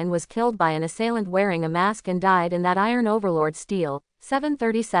 Obadestein was killed by an assailant wearing a mask and died in that Iron Overlord Steel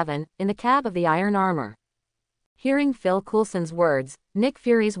 737, in the cab of the iron armor. Hearing Phil Coulson's words, Nick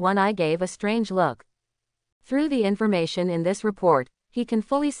Fury's one eye gave a strange look. Through the information in this report, he can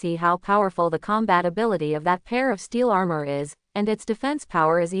fully see how powerful the combat ability of that pair of steel armor is, and its defense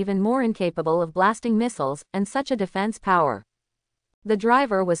power is even more incapable of blasting missiles, and such a defense power. The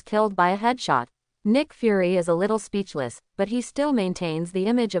driver was killed by a headshot. Nick Fury is a little speechless, but he still maintains the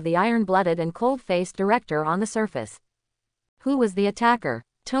image of the iron-blooded and cold-faced director on the surface. Who was the attacker?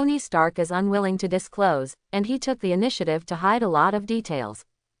 Tony Stark is unwilling to disclose, and he took the initiative to hide a lot of details.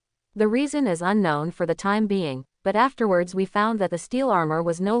 The reason is unknown for the time being, but afterwards we found that the steel armor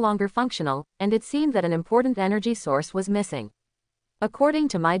was no longer functional, and it seemed that an important energy source was missing. According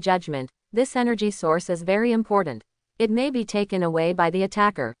to my judgment, this energy source is very important. It may be taken away by the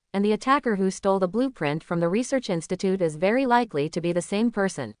attacker, and the attacker who stole the blueprint from the Research Institute is very likely to be the same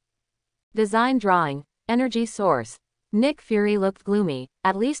person. Design drawing, energy source. Nick Fury looked gloomy,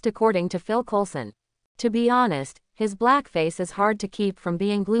 at least according to Phil Coulson. To be honest, his black face is hard to keep from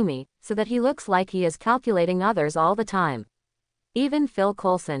being gloomy, so that he looks like he is calculating others all the time. Even Phil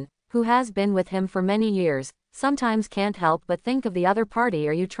Coulson, who has been with him for many years, sometimes can't help but think of the other party.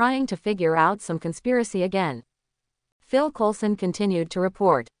 Are you trying to figure out some conspiracy again? Phil Coulson continued to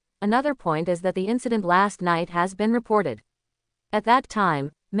report. Another point is that the incident last night has been reported. At that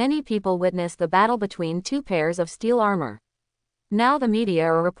time, many people witnessed the battle between 2 pairs of steel armor. Now the media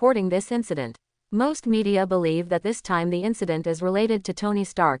are reporting this incident. Most media believe that this time the incident is related to Tony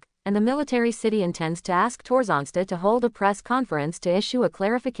Stark, and the military city intends to ask Torzonsta to hold a press conference to issue a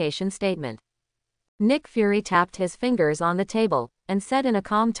clarification statement. Nick Fury tapped his fingers on the table, and said in a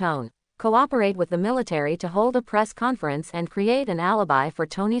calm tone, "Cooperate with the military to hold a press conference and create an alibi for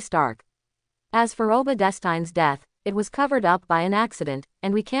Tony Stark. As for Obadiah's death, it was covered up by an accident,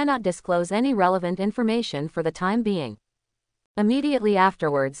 and we cannot disclose any relevant information for the time being." Immediately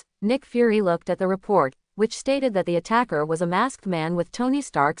afterwards, Nick Fury looked at the report, which stated that the attacker was a masked man with Tony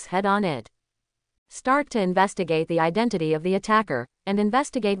Stark's head on it. Start to investigate the identity of the attacker, and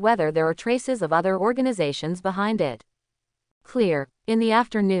investigate whether there are traces of other organizations behind it. Clear. In the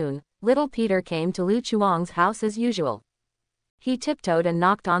afternoon, little Peter came to Lu Chuang's house as usual. He tiptoed and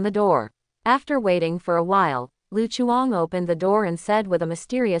knocked on the door. After waiting for a while, Lu Chuang opened the door and said with a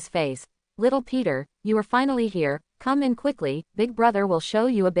mysterious face, "Little Peter, you are finally here, come in quickly, Big Brother will show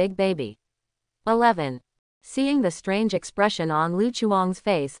you a big baby." 11. Seeing the strange expression on Lu Chuang's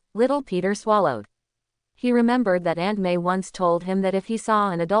face, little Peter swallowed. He remembered that Aunt May once told him that if he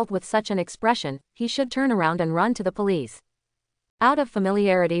saw an adult with such an expression, he should turn around and run to the police. Out of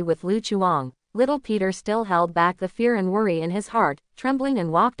familiarity with Lu Chuang, little Peter still held back the fear and worry in his heart, trembling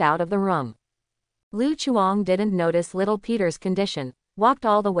and walked out of the room. Lu Chuang didn't notice little Peter's condition, walked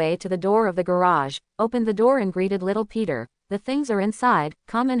all the way to the door of the garage, opened the door and greeted little Peter, "The things are inside,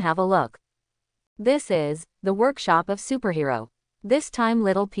 come and have a look." This is the workshop of superhero. This time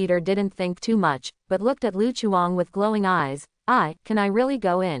little Peter didn't think too much, but looked at Lu Chuang with glowing eyes. Can I really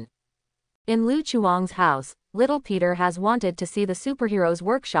go in?" In Lu Chuang's house, little Peter has wanted to see the superhero's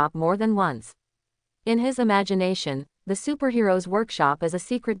workshop more than once. In his imagination, the superhero's workshop is a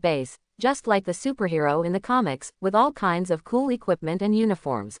secret base, just like the superhero in the comics, with all kinds of cool equipment and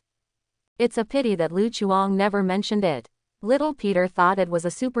uniforms. It's a pity that Lu Chuang never mentioned it. Little Peter thought it was a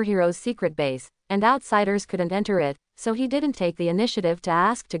superhero's secret base, and outsiders couldn't enter it, so he didn't take the initiative to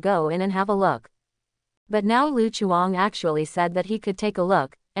ask to go in and have a look. But now Lu Chuang actually said that he could take a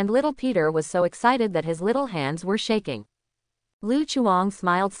look, and little Peter was so excited that his little hands were shaking. Lu Chuang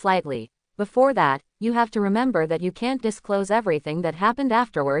smiled slightly. "Before that, you have to remember that you can't disclose everything that happened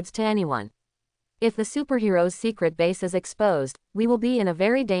afterwards to anyone. If the superhero's secret base is exposed, we will be in a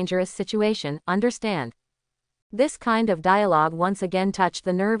very dangerous situation, understand?" This kind of dialogue once again touched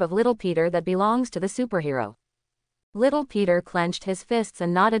the nerve of little Peter that belongs to the superhero. Little Peter clenched his fists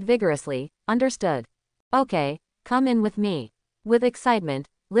and nodded vigorously, "Understood. Okay, come in with me." With excitement,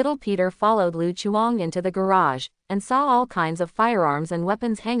 little Peter followed Lu Chuang into the garage, and saw all kinds of firearms and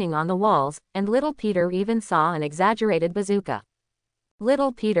weapons hanging on the walls, and little Peter even saw an exaggerated bazooka.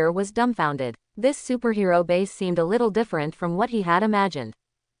 Little Peter was dumbfounded. This superhero base seemed a little different from what he had imagined.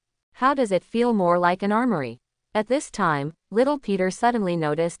 How does it feel more like an armory? At this time, little Peter suddenly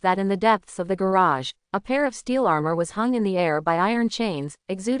noticed that in the depths of the garage, a pair of steel armor was hung in the air by iron chains,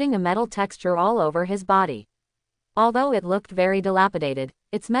 exuding a metal texture all over his body. Although it looked very dilapidated,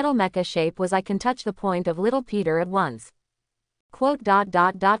 its metal mecha shape was I can touch the point of little Peter at once. Quote.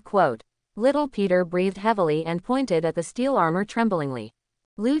 Little Peter breathed heavily and pointed at the steel armor tremblingly.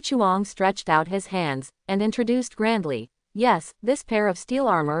 Lu Chuang stretched out his hands, and introduced grandly, "Yes, this pair of steel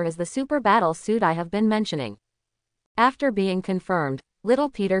armor is the super battle suit I have been mentioning." After being confirmed, little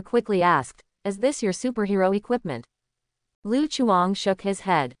Peter quickly asked, "Is this your superhero equipment?" Lu Chuang shook his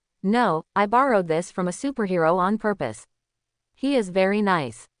head. "No, I borrowed this from a superhero on purpose. He is very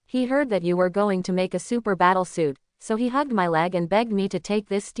nice. He heard that you were going to make a super battle suit, so he hugged my leg and begged me to take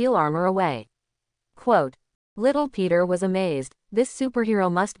this steel armor away." Quote. Little Peter was amazed. This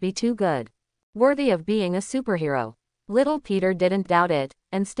superhero must be too good. Worthy of being a superhero. Little Peter didn't doubt it,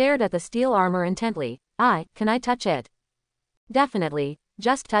 and stared at the steel armor intently. Can I touch it?" "Definitely,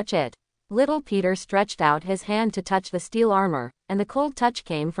 just touch it." Little Peter stretched out his hand to touch the steel armor, and the cold touch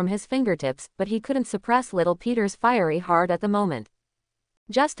came from his fingertips, but he couldn't suppress little Peter's fiery heart at the moment.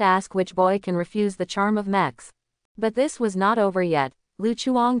 Just ask which boy can refuse the charm of mechs. But this was not over yet. Lu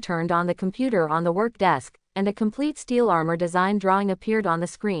Chuang turned on the computer on the work desk, and a complete steel armor design drawing appeared on the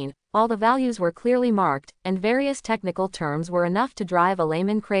screen. All the values were clearly marked, and various technical terms were enough to drive a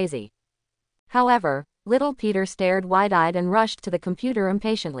layman crazy. However, little Peter stared wide-eyed and rushed to the computer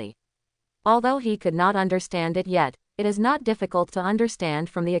impatiently. Although he could not understand it yet, it is not difficult to understand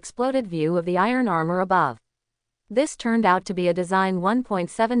from the exploded view of the iron armor above. This turned out to be a Design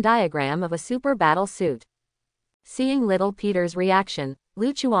 1.7 diagram of a super battle suit. Seeing little Peter's reaction,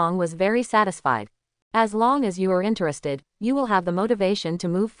 Lu Chuang was very satisfied. As long as you are interested, you will have the motivation to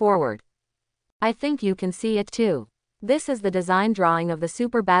move forward. I think you can see it too. This is the design drawing of the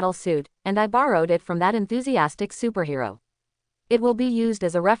super battle suit, and I borrowed it from that enthusiastic superhero. It will be used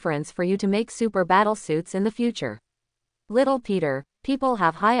as a reference for you to make super battle suits in the future. Little Peter, people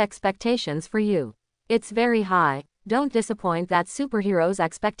have high expectations for you. It's very high, don't disappoint that superhero's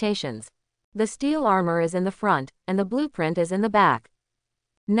expectations. The steel armor is in the front, and the blueprint is in the back.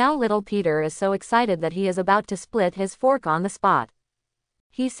 Now little Peter is so excited that he is about to split his fork on the spot.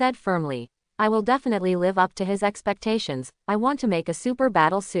 He said firmly, I will definitely live up to his expectations, I want to make a super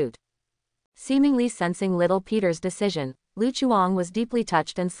battle suit. Seemingly sensing little Peter's decision, Lu Chuang was deeply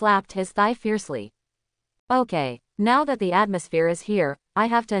touched and slapped his thigh fiercely. Okay, now that the atmosphere is here, I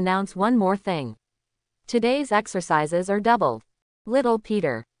have to announce one more thing. Today's exercises are doubled. Little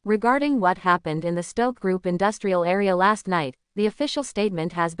Peter, regarding what happened in the Stoke Group industrial area last night, the official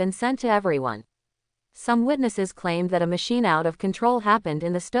statement has been sent to everyone. Some witnesses claimed that a machine out of control happened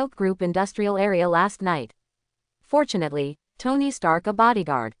in the Stoke Group industrial area last night. Fortunately, Tony Stark, a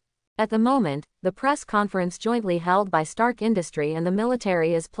bodyguard. At the moment, the press conference jointly held by Stark Industry and the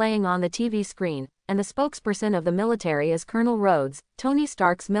military is playing on the TV screen, and the spokesperson of the military is Colonel Rhodes, Tony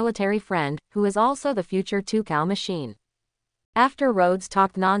Stark's military friend, who is also the future two-cow machine. After Rhodes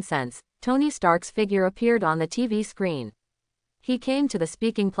talked nonsense, Tony Stark's figure appeared on the TV screen. He came to the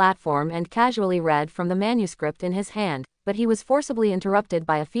speaking platform and casually read from the manuscript in his hand, but he was forcibly interrupted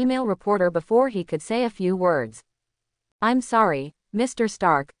by a female reporter before he could say a few words. I'm sorry, Mr.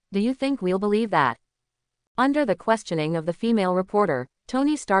 Stark, do you think we'll believe that? Under the questioning of the female reporter,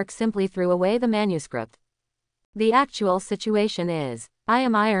 Tony Stark simply threw away the manuscript. The actual situation is, I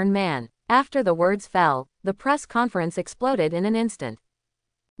am Iron Man. After the words fell, the press conference exploded in an instant.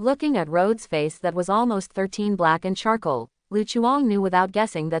 Looking at Rhodes' face that was almost 13 black and charcoal, Lu Chuang knew without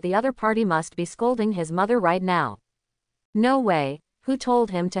guessing that the other party must be scolding his mother right now. No way, who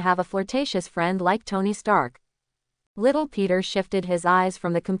told him to have a flirtatious friend like Tony Stark? Little Peter shifted his eyes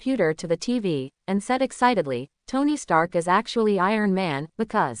from the computer to the TV, and said excitedly, Tony Stark is actually Iron Man,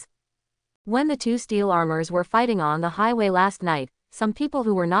 because when the two steel armors were fighting on the highway last night, some people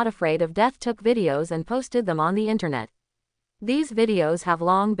who were not afraid of death took videos and posted them on the internet. These videos have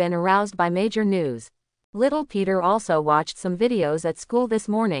long been aroused by major news. Little Peter also watched some videos at school this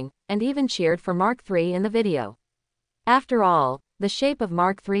morning, and even cheered for Mark III in the video. After all, the shape of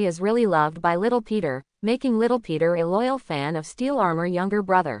Mark III is really loved by Little Peter, making Little Peter a loyal fan of steel armor younger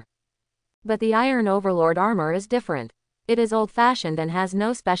brother. But the Iron Overlord armor is different. It is old-fashioned and has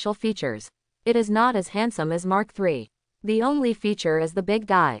no special features. It is not as handsome as Mark III. The only feature is the big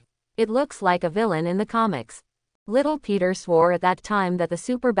guy. It looks like a villain in the comics. Little Peter swore at that time that the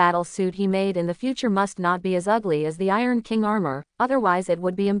super battle suit he made in the future must not be as ugly as the Iron King armor, otherwise it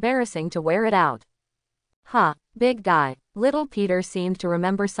would be embarrassing to wear it out. Big guy. Little Peter seemed to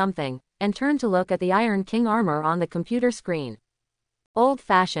remember something, and turned to look at the Iron King armor on the computer screen.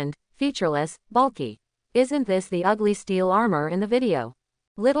 Old-fashioned, featureless, bulky. Isn't this the ugly steel armor in the video?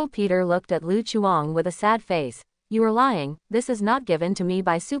 Little Peter looked at Lu Chuang with a sad face. You are lying, this is not given to me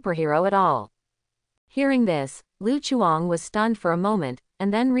by superhero at all. Hearing this, Lu Chuang was stunned for a moment,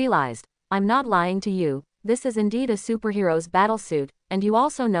 and then realized, I'm not lying to you, this is indeed a superhero's battlesuit, and you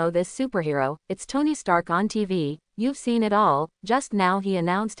also know this superhero, it's Tony Stark on TV, you've seen it all, just now he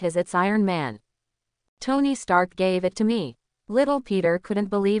announced it's Iron Man. Tony Stark gave it to me. Little Peter couldn't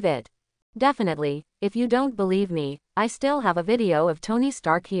believe it. Definitely, if you don't believe me, I still have a video of Tony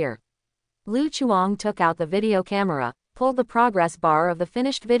Stark here. Lu Chuang took out the video camera, pulled the progress bar of the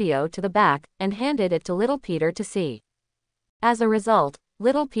finished video to the back, and handed it to Little Peter to see. As a result,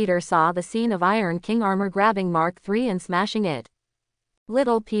 Little Peter saw the scene of Iron King armor grabbing Mark III and smashing it.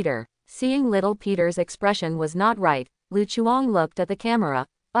 Little Peter. Seeing Little Peter's expression was not right, Lu Chuang looked at the camera.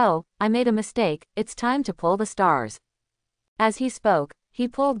 Oh, I made a mistake, it's time to pull the stars. As he spoke, he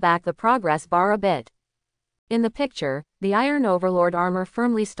pulled back the progress bar a bit. In the picture, the Iron Overlord armor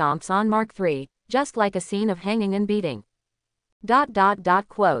firmly stomps on Mark III, just like a scene of hanging and beating.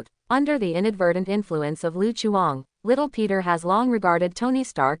 Quote. Under the inadvertent influence of Lu Chuang, Little Peter has long regarded Tony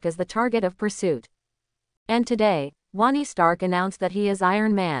Stark as the target of pursuit. And today, Tony Stark announced that he is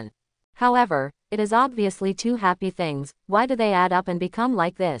Iron Man. However, it is obviously two happy things, why do they add up and become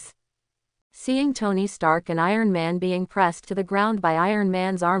like this? Seeing Tony Stark and Iron Man being pressed to the ground by Iron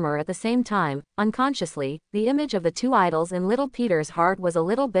Man's armor at the same time, unconsciously, the image of the two idols in Little Peter's heart was a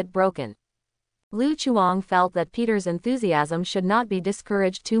little bit broken. Lu Chuang felt that Peter's enthusiasm should not be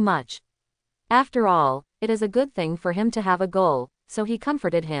discouraged too much. After all, it is a good thing for him to have a goal, so he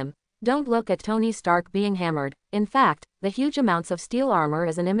comforted him. Don't look at Tony Stark being hammered, in fact, the huge amounts of steel armor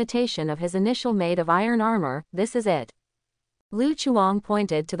is an imitation of his initial made of iron armor, this is it. Lu Chuang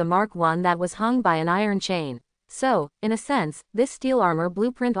pointed to the Mark I that was hung by an iron chain. So, in a sense, this steel armor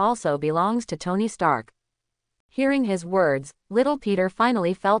blueprint also belongs to Tony Stark. Hearing his words, little Peter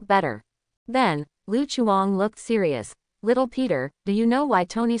finally felt better. Then, Lu Chuang looked serious. Little Peter, do you know why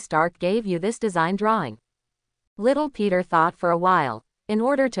Tony Stark gave you this design drawing? Little Peter thought for a while. In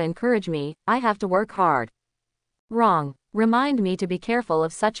order to encourage me, I have to work hard. Wrong. Remind me to be careful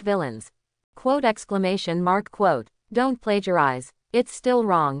of such villains. Quote exclamation mark quote. Don't plagiarize. It's still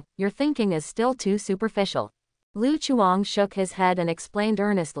wrong, your thinking is still too superficial. Lu Chuang shook his head and explained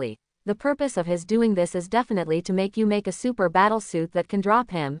earnestly. The purpose of his doing this is definitely to make you make a super battle suit that can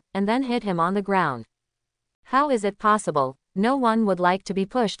drop him, and then hit him on the ground. How is it possible? No one would like to be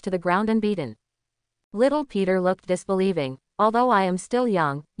pushed to the ground and beaten. Little Peter looked disbelieving. Although I am still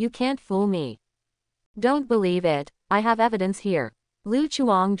young, you can't fool me. Don't believe it, I have evidence here. Lu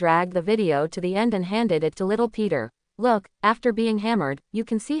Chuang dragged the video to the end and handed it to little Peter. Look, after being hammered, you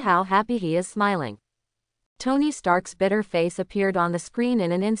can see how happy he is smiling. Tony Stark's bitter face appeared on the screen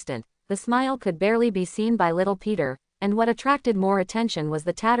in an instant. The smile could barely be seen by little Peter, and what attracted more attention was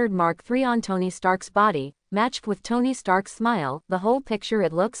the tattered Mark III on Tony Stark's body, matched with Tony Stark's smile. The whole picture,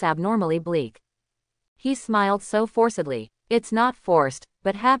 it looks abnormally bleak. He smiled so forcedly. It's not forced,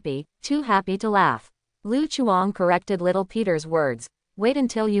 but happy, too happy to laugh. Lu Chuang corrected little Peter's words. Wait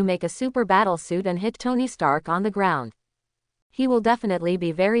until you make a super battle suit and hit Tony Stark on the ground. He will definitely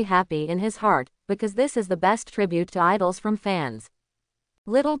be very happy in his heart, because this is the best tribute to idols from fans.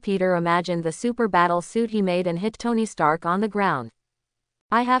 Little Peter imagined the super battle suit he made and hit Tony Stark on the ground.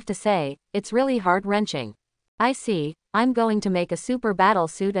 I have to say, it's really heart-wrenching. I see, I'm going to make a super battle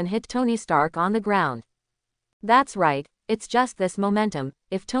suit and hit Tony Stark on the ground. That's right, it's just this momentum.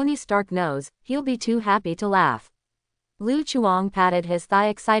 If Tony Stark knows, he'll be too happy to laugh. Lu Chuang patted his thigh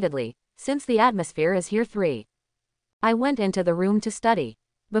excitedly. Since the atmosphere is here 3. I went into the room to study.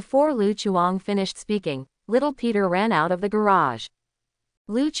 Before Lu Chuang finished speaking, little Peter ran out of the garage.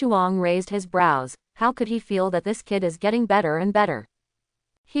 Lu Chuang raised his brows. How could he feel that this kid is getting better and better?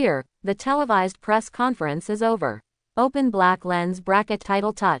 Here, the televised press conference is over. Open black lens bracket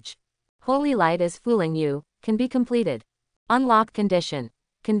title touch. Holy light is fooling you, can be completed. Unlock condition.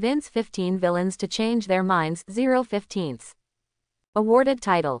 Convince 15 villains to change their minds 0/15. Awarded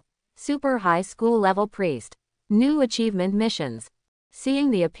title. Super High School Level Priest. New achievement missions.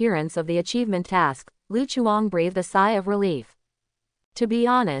 Seeing the appearance of the achievement task, Lu Chuang breathed a sigh of relief. To be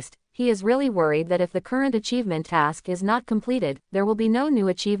honest, he is really worried that if the current achievement task is not completed, there will be no new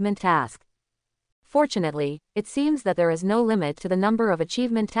achievement task. Fortunately, it seems that there is no limit to the number of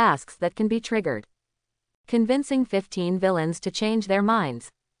achievement tasks that can be triggered. Convincing 15 villains to change their minds.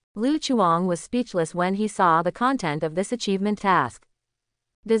 Lu Chuang was speechless when he saw the content of this achievement task.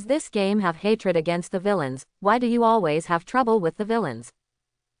 Does this game have hatred against the villains? Why do you always have trouble with the villains?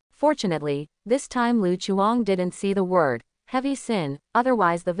 Fortunately, this time Lu Chuang didn't see the word heavy sin,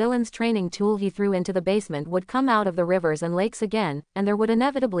 otherwise the villain's training tool he threw into the basement would come out of the rivers and lakes again, and there would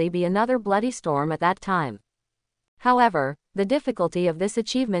inevitably be another bloody storm at that time. However, the difficulty of this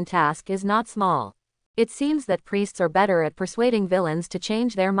achievement task is not small. It seems that priests are better at persuading villains to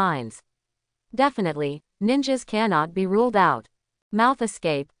change their minds. Definitely, ninjas cannot be ruled out. Mouth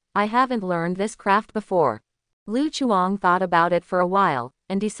escape, I haven't learned this craft before. Lu Chuang thought about it for a while,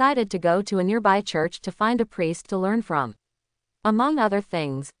 and decided to go to a nearby church to find a priest to learn from. Among other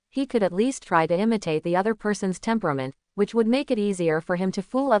things, he could at least try to imitate the other person's temperament, which would make it easier for him to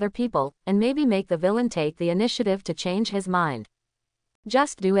fool other people, and maybe make the villain take the initiative to change his mind.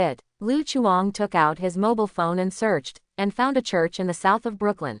 Just do it. Lu Chuang took out his mobile phone and searched, and found a church in the south of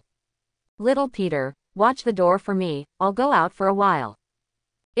Brooklyn. Little Peter, watch the door for me, I'll go out for a while.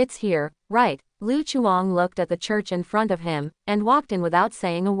 It's here, right? Lu Chuang looked at the church in front of him, and walked in without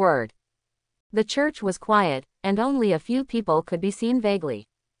saying a word. The church was quiet, and only a few people could be seen vaguely.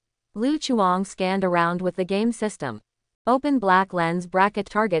 Lu Chuang scanned around with the game system. Open black lens bracket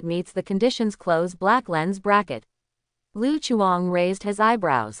target meets the conditions close black lens bracket. Lu Chuang raised his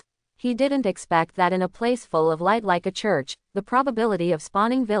eyebrows. He didn't expect that in a place full of light like a church, the probability of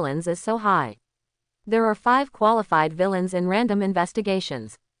spawning villains is so high. There are 5 qualified villains in random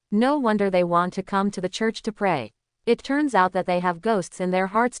investigations. No wonder they want to come to the church to pray. It turns out that they have ghosts in their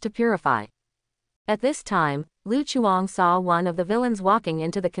hearts to purify. At this time, Lu Chuang saw one of the villains walking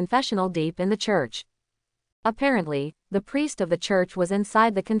into the confessional deep in the church. Apparently, the priest of the church was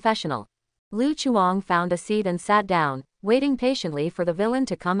inside the confessional. Lu Chuang found a seat and sat down, waiting patiently for the villain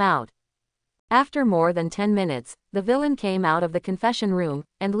to come out. After more than 10 minutes, the villain came out of the confession room,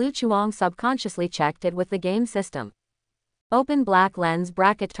 and Lu Chuang subconsciously checked it with the game system. Open black lens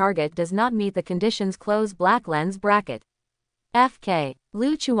bracket target does not meet the conditions close black lens bracket. FK.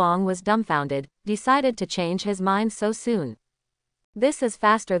 Lu Chuang was dumbfounded, decided to change his mind so soon. This is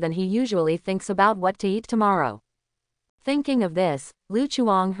faster than he usually thinks about what to eat tomorrow. Thinking of this, Lu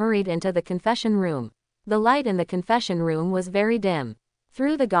Chuang hurried into the confession room. The light in the confession room was very dim.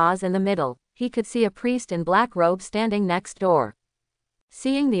 Through the gauze in the middle, he could see a priest in black robe standing next door.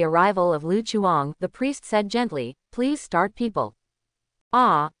 Seeing the arrival of Lu Chuang, the priest said gently, "Please start, people."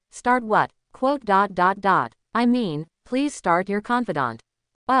 "Ah, start what? I mean, please start your confidant."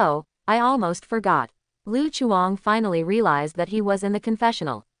 "Oh, I almost forgot." Lu Chuang finally realized that he was in the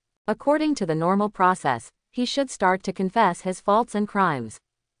confessional. According to the normal process, he should start to confess his faults and crimes.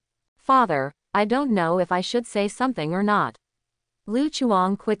 "Father, I don't know if I should say something or not." Lu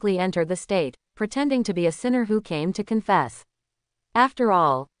Chuang quickly entered the state, pretending to be a sinner who came to confess. After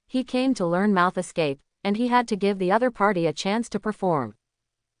all, he came to learn mouth escape, and he had to give the other party a chance to perform.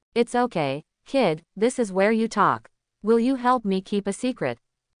 "It's okay, kid, this is where you talk. Will you help me keep a secret?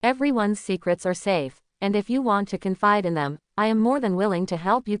 Everyone's secrets are safe, and if you want to confide in them, I am more than willing to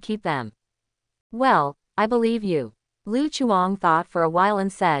help you keep them." "Well, I believe you." Lu Chuang thought for a while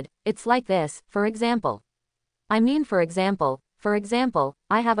and said, "It's like this, for example. For example,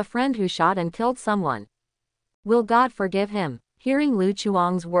 I have a friend who shot and killed someone. Will God forgive him?" Hearing Lu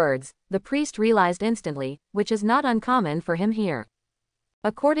Chuang's words, the priest realized instantly, which is not uncommon for him here.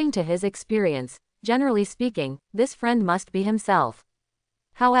 According to his experience, generally speaking, this friend must be himself.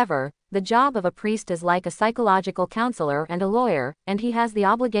 However, the job of a priest is like a psychological counselor and a lawyer, and he has the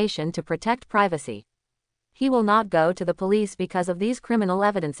obligation to protect privacy. He will not go to the police because of these criminal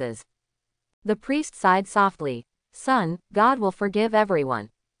evidences. The priest sighed softly. "Son, God will forgive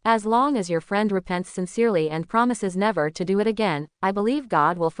everyone. As long as your friend repents sincerely and promises never to do it again, I believe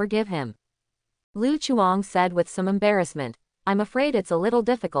God will forgive him." Lu Chuang said with some embarrassment, "I'm afraid it's a little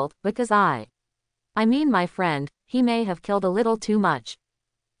difficult, because my friend, he may have killed a little too much."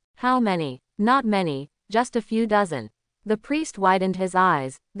 "How many?" "Not many, just a few dozen." The priest widened his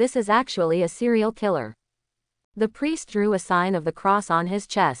eyes. "This is actually a serial killer." The priest drew a sign of the cross on his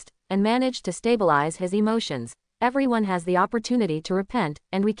chest, and managed to stabilize his emotions. Everyone has the opportunity to repent,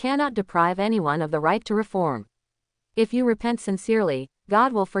 and we cannot deprive anyone of the right to reform. If you repent sincerely,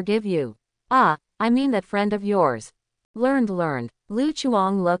 God will forgive you. That friend of yours. Learned. Lu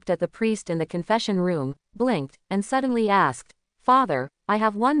Chuang looked at the priest in the confession room, blinked, and suddenly asked, "Father, I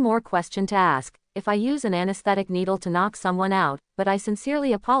have one more question to ask. If I use an anesthetic needle to knock someone out, but I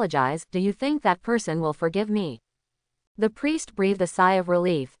sincerely apologize, do you think that person will forgive me?" The priest breathed a sigh of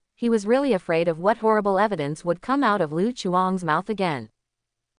relief. He was really afraid of what horrible evidence would come out of Lu Chuang's mouth again.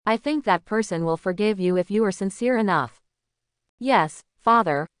 "I think that person will forgive you if you are sincere enough." "Yes,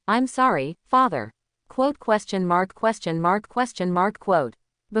 Father, I'm sorry, Father." Quote.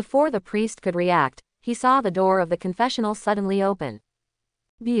 Before the priest could react, he saw the door of the confessional suddenly open.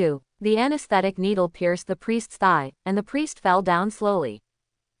 The anesthetic needle pierced the priest's thigh, and the priest fell down slowly.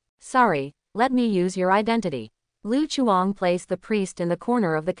 "Sorry, let me use your identity." Lu Chuang placed the priest in the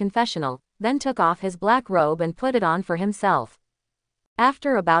corner of the confessional, then took off his black robe and put it on for himself.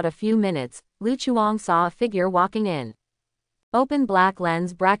 After about a few minutes, Lu Chuang saw a figure walking in. Open black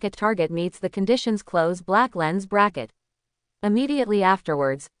lens bracket target meets the conditions close black lens bracket. Immediately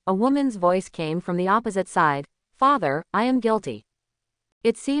afterwards, a woman's voice came from the opposite side. "Father, I am guilty."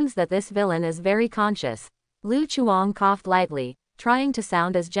 It seems that this villain is very conscious. Lu Chuang coughed lightly, trying to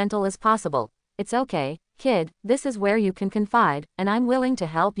sound as gentle as possible. "It's okay, kid, this is where you can confide, and I'm willing to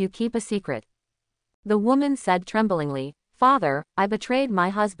help you keep a secret." The woman said tremblingly, "Father, I betrayed my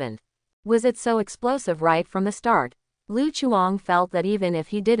husband." Was it so explosive right from the start? Lu Chuang felt that even if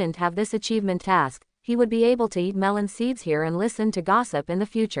he didn't have this achievement task, he would be able to eat melon seeds here and listen to gossip in the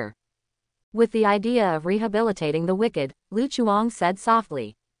future. With the idea of rehabilitating the wicked, Lu Chuang said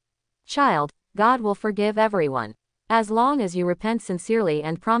softly, "Child, God will forgive everyone. As long as you repent sincerely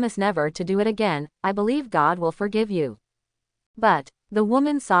and promise never to do it again, I believe God will forgive you." "But," the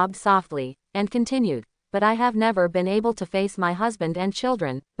woman sobbed softly, and continued, "but I have never been able to face my husband and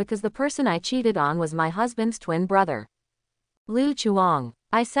children, because the person I cheated on was my husband's twin brother." Lu Chuang,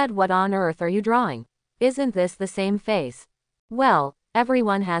 I said, "What on earth are you drawing? Isn't this the same face?" "Well,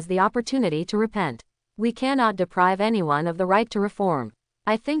 everyone has the opportunity to repent. We cannot deprive anyone of the right to reform.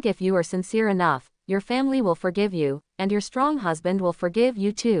 I think if you are sincere enough, your family will forgive you, and your strong husband will forgive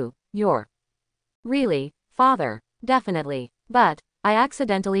you too. Really, Father? Definitely. But I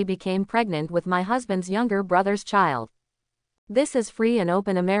accidentally became pregnant with my husband's younger brother's child. This is free and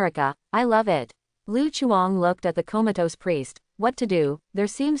open America, I love it." Lu Chuang looked at the comatose priest. What to do? There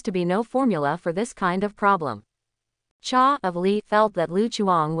seems to be no formula for this kind of problem. Cha of Li felt that Lu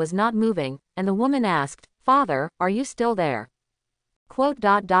Chuang was not moving, and the woman asked, "Father, are you still there?"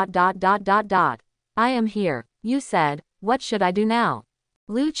 "I am here. You said, What should I do now?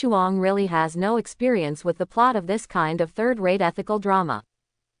 Lu Chuang really has no experience with the plot of this kind of third-rate ethical drama.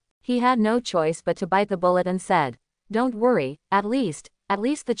 He had no choice but to bite the bullet and said, "Don't worry, at least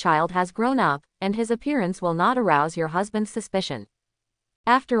the child has grown up, and his appearance will not arouse your husband's suspicion.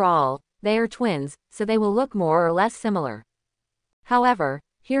 After all, they are twins, so they will look more or less similar." However,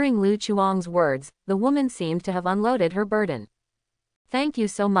 hearing Lu Chuang's words, the woman seemed to have unloaded her burden. "Thank you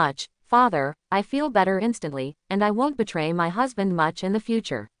so much, Father, I feel better instantly, and I won't betray my husband much in the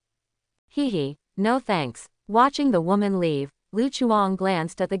future." Hee, no thanks. Watching the woman leave, Lu Chuang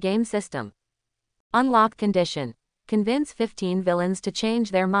glanced at the game system. Unlock condition. Convince 15 villains to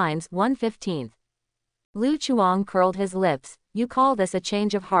change their minds 1/15. Lu Chuang curled his lips. You call this a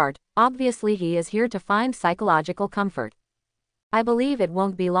change of heart? Obviously he is here to find psychological comfort. I believe it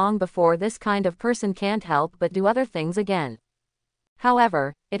won't be long before this kind of person can't help but do other things again.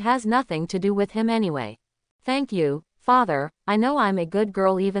 However, it has nothing to do with him anyway. Thank you, Father, I know I'm a good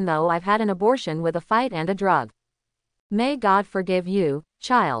girl even though I've had an abortion with a fight and a drug. May God forgive you,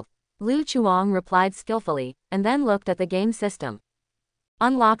 child. Lu Chuang replied skillfully, and then looked at the game system.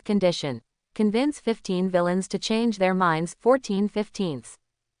 Unlock condition. Convince 15 villains to change their minds 14/15.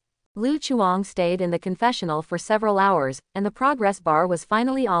 Lu Chuang stayed in the confessional for several hours, and the progress bar was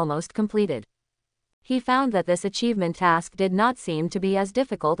finally almost completed. He found that this achievement task did not seem to be as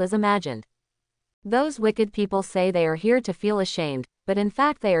difficult as imagined. Those wicked people say they are here to feel ashamed, but in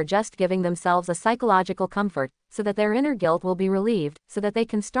fact they are just giving themselves a psychological comfort, so that their inner guilt will be relieved, so that they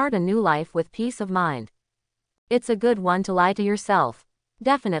can start a new life with peace of mind. It's a good one to lie to yourself.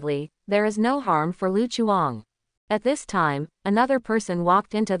 Definitely, there is no harm for Lu Chuang. At this time, another person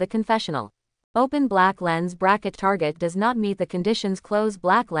walked into the confessional. Open black lens bracket target does not meet the conditions, close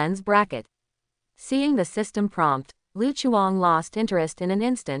black lens bracket. Seeing the system prompt, Lu Chuang lost interest in an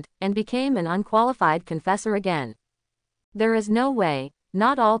instant, and became an unqualified confessor again. There is no way,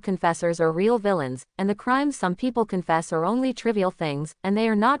 not all confessors are real villains, and the crimes some people confess are only trivial things, and they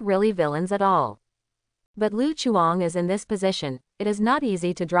are not really villains at all. But Lu Chuang is in this position, it is not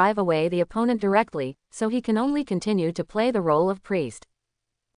easy to drive away the opponent directly, so he can only continue to play the role of priest.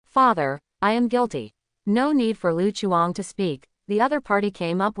 Father, I am guilty. No need for Lu Chuang to speak, the other party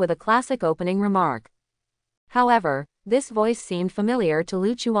came up with a classic opening remark. However, this voice seemed familiar to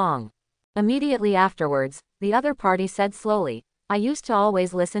Lu Chuang. Immediately afterwards, the other party said slowly, I used to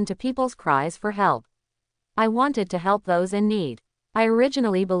always listen to people's cries for help. I wanted to help those in need. I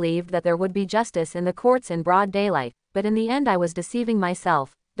originally believed that there would be justice in the courts in broad daylight, but in the end I was deceiving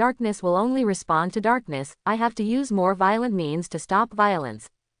myself. Darkness will only respond to darkness, I have to use more violent means to stop violence.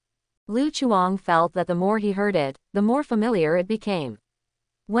 Lu Chuang felt that the more he heard it, the more familiar it became.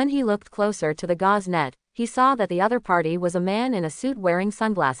 When he looked closer to the gauze net, he saw that the other party was a man in a suit wearing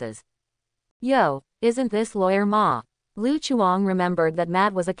sunglasses. Yo, isn't this Lawyer Ma? Lu Chuang remembered that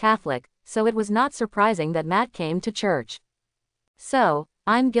Matt was a Catholic, so it was not surprising that Matt came to church. So,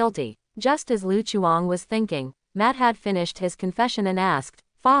 I'm guilty. Just as Lu Chuang was thinking, Matt had finished his confession and asked,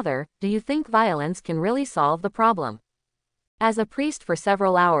 Father, do you think violence can really solve the problem? As a priest for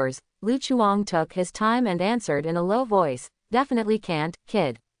several hours, Lu Chuang took his time and answered in a low voice, definitely can't,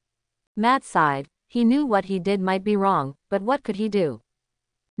 kid. Matt sighed. He knew what he did might be wrong, but what could he do?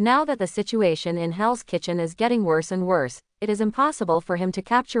 Now that the situation in Hell's Kitchen is getting worse and worse, it is impossible for him to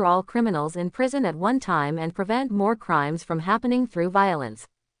capture all criminals in prison at one time and prevent more crimes from happening through violence.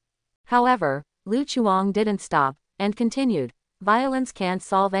 However, Lu Chuang didn't stop, and continued, violence can't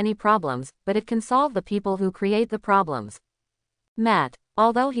solve any problems, but it can solve the people who create the problems. Matt,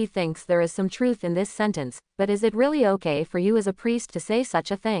 although he thinks there is some truth in this sentence, but is it really okay for you as a priest to say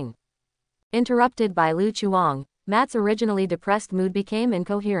such a thing? Interrupted by Lu Chuang, Matt's originally depressed mood became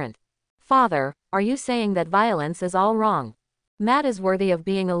incoherent. Father, are you saying that violence is all wrong? Matt is worthy of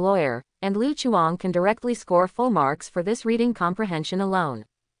being a lawyer, and Lu Chuang can directly score full marks for this reading comprehension alone.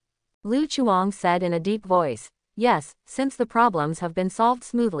 Lu Chuang said in a deep voice, yes, since the problems have been solved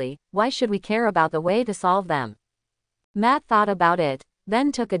smoothly, why should we care about the way to solve them? Matt thought about it,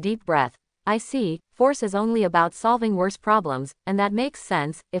 then took a deep breath. I see, force is only about solving worse problems, and that makes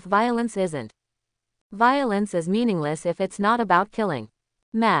sense, if violence isn't. Violence is meaningless if it's not about killing.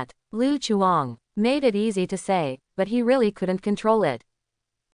 Matt, Lu Chuang, made it easy to say, but he really couldn't control it.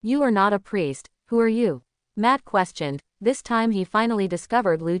 You are not a priest, who are you? Matt questioned, this time he finally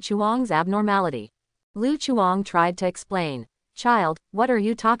discovered Lu Chuang's abnormality. Lu Chuang tried to explain. Child, what are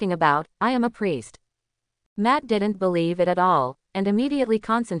you talking about? I am a priest. Matt didn't believe it at all, and immediately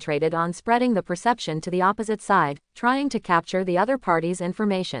concentrated on spreading the perception to the opposite side, trying to capture the other party's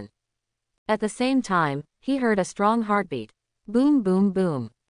information. At the same time, he heard a strong heartbeat. Boom boom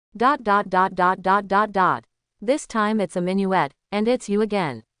boom. ... This time it's a minuet, and it's you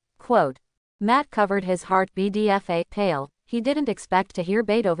again. Quote. Matt covered his heart BDFA pale, he didn't expect to hear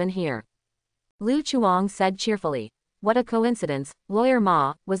Beethoven here. Lu Chuang said cheerfully. What a coincidence, Lawyer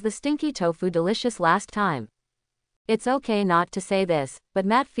Ma, was the stinky tofu delicious last time? It's okay not to say this, but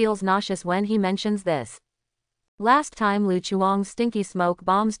Matt feels nauseous when he mentions this. Last time Lu Chuang's stinky smoke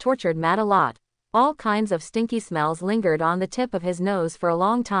bombs tortured Matt a lot. All kinds of stinky smells lingered on the tip of his nose for a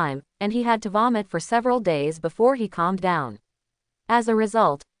long time, and he had to vomit for several days before he calmed down. As a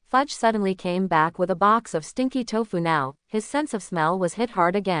result, Fudge suddenly came back with a box of stinky tofu now, his sense of smell was hit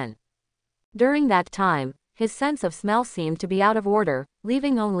hard again. During that time, his sense of smell seemed to be out of order,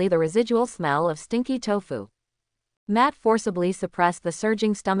 leaving only the residual smell of stinky tofu. Matt forcibly suppressed the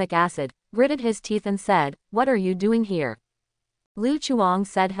surging stomach acid, gritted his teeth and said, "What are you doing here?" Lu Chuang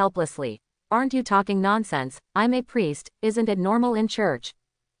said helplessly. "Aren't you talking nonsense? I'm a priest, isn't it normal in church?"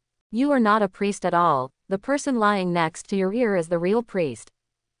 "You are not a priest at all, the person lying next to your ear is the real priest.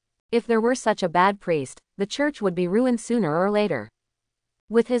 If there were such a bad priest, the church would be ruined sooner or later."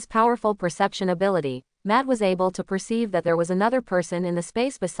 With his powerful perception ability, Matt was able to perceive that there was another person in the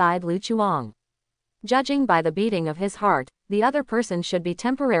space beside Lu Chuang. Judging by the beating of his heart, the other person should be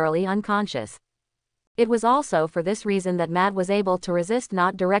temporarily unconscious. It was also for this reason that Matt was able to resist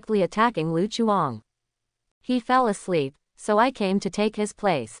not directly attacking Lu Chuang. "He fell asleep, so I came to take his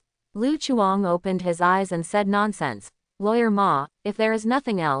place." Lu Chuang opened his eyes and said, "Nonsense. Lawyer Ma, if there is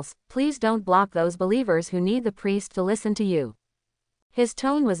nothing else, please don't block those believers who need the priest to listen to you." His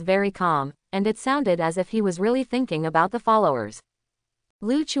tone was very calm, and it sounded as if he was really thinking about the followers.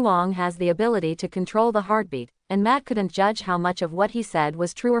 Lu Chuang has the ability to control the heartbeat, and Matt couldn't judge how much of what he said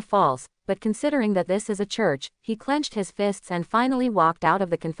was true or false, but considering that this is a church, he clenched his fists and finally walked out of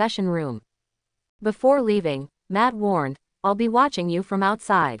the confession room. Before leaving, Matt warned, "I'll be watching you from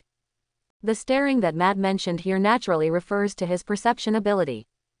outside." The staring that Matt mentioned here naturally refers to his perception ability.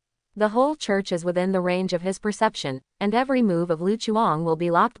 The whole church is within the range of his perception, and every move of Lu Chuang will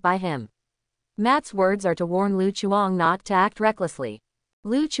be locked by him. Matt's words are to warn Lu Chuang not to act recklessly.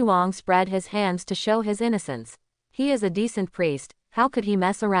 Lu Chuang spread his hands to show his innocence. He is a decent priest, how could he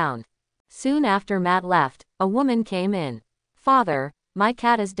mess around? Soon after Matt left, a woman came in. "Father, my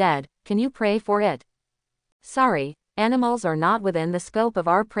cat is dead, can you pray for it?" "Sorry, animals are not within the scope of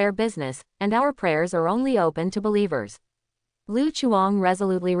our prayer business, and our prayers are only open to believers." Lu Chuang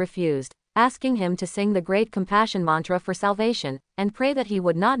resolutely refused, asking him to sing the great compassion mantra for salvation, and pray that he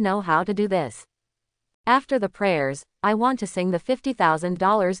would not know how to do this. After the prayers, "I want to sing the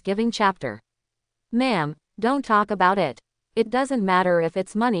 $50,000 giving chapter." "Ma'am, don't talk about it. It doesn't matter if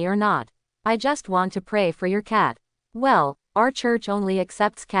it's money or not. I just want to pray for your cat." "Well, our church only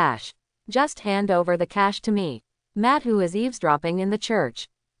accepts cash. Just hand over the cash to me." Matt, who is eavesdropping in the church.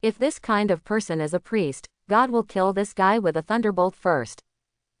 If this kind of person is a priest, God will kill this guy with a thunderbolt first.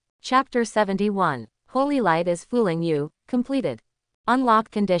 Chapter 71. Holy Light is Fooling You, completed.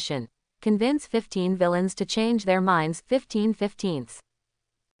 Unlock condition. Convince 15 villains to change their minds 15/15.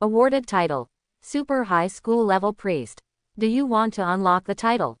 Awarded title. Super High School Level Priest. Do you want to unlock the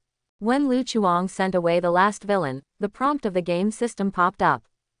title? When Lu Chuang sent away the last villain, the prompt of the game system popped up.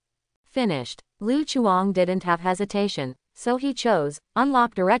 Finished. Lu Chuang didn't have hesitation, so he chose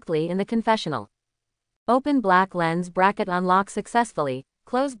Unlock directly in the confessional. Open black lens bracket. Unlock successfully,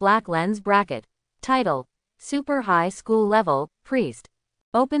 close black lens bracket. Title. Super High School Level, Priest.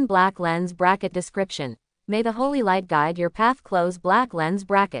 Open black lens bracket. Description. May the holy light guide your path. Close black lens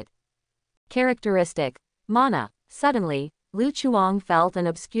bracket. Characteristic. Mana. Suddenly, Lu Chuang felt an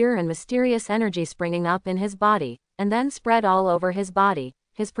obscure and mysterious energy springing up in his body, and then spread all over his body.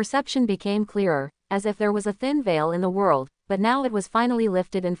 His perception became clearer, as if there was a thin veil in the world, but now it was finally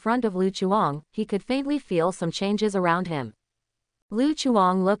lifted in front of Lu Chuang. He could faintly feel some changes around him. Lu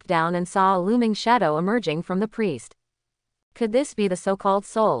Chuang looked down and saw a looming shadow emerging from the priest. Could this be the so-called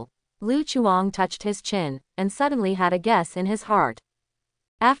soul? Lu Chuang touched his chin, and suddenly had a guess in his heart.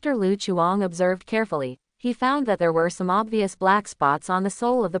 After Lu Chuang observed carefully, he found that there were some obvious black spots on the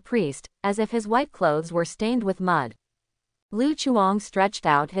soul of the priest, as if his white clothes were stained with mud. Lu Chuang stretched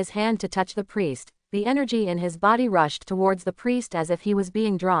out his hand to touch the priest. The energy in his body rushed towards the priest as if he was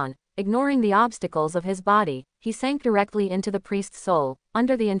being drawn. Ignoring the obstacles of his body, he sank directly into the priest's soul.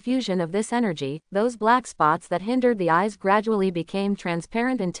 Under the infusion of this energy, those black spots that hindered the eyes gradually became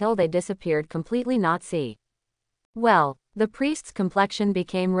transparent until they disappeared completely. Not see. Well, the priest's complexion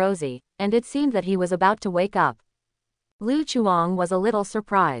became rosy, and it seemed that he was about to wake up. Lu Chuang was a little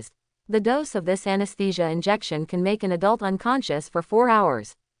surprised. The dose of this anesthesia injection can make an adult unconscious for 4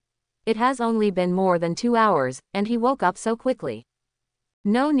 hours. It has only been more than 2 hours, and he woke up so quickly.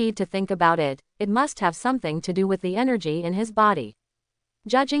 No need to think about it, it must have something to do with the energy in his body.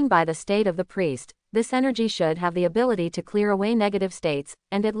 Judging by the state of the priest, this energy should have the ability to clear away negative states,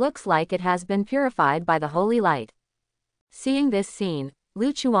 and it looks like it has been purified by the holy light. Seeing this scene,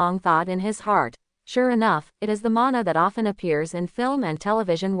 Lu Chuang thought in his heart, sure enough, it is the mana that often appears in film and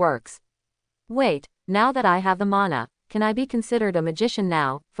television works. Wait, now that I have the mana, can I be considered a magician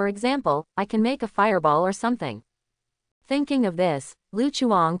now? For example, I can make a fireball or something. Thinking of this, Lu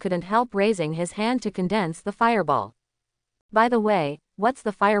Chuang couldn't help raising his hand to condense the fireball. By the way, what's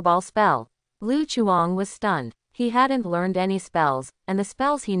the fireball spell? Lu Chuang was stunned. He hadn't learned any spells, and the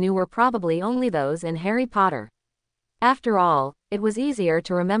spells he knew were probably only those in Harry Potter. After all, it was easier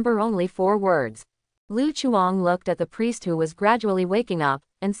to remember only 4 words. Lu Chuang looked at the priest who was gradually waking up,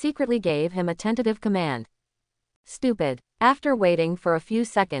 and secretly gave him a tentative command. Stupid. After waiting for a few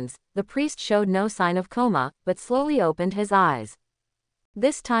seconds, the priest showed no sign of coma, but slowly opened his eyes.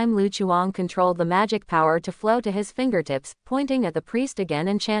 This time Lu Chuang controlled the magic power to flow to his fingertips, pointing at the priest again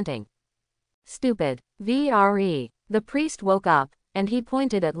and chanting. Stupid. VRE. The priest woke up, and he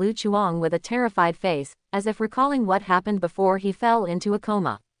pointed at Lu Chuang with a terrified face, as if recalling what happened before he fell into a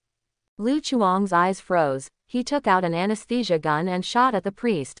coma. Lu Chuang's eyes froze, he took out an anesthesia gun and shot at the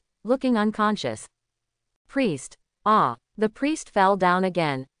priest, looking unconscious. Priest. Ah. The priest fell down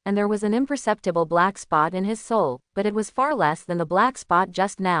again, and there was an imperceptible black spot in his soul, but it was far less than the black spot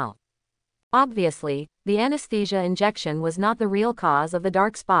just now. Obviously, the anesthesia injection was not the real cause of the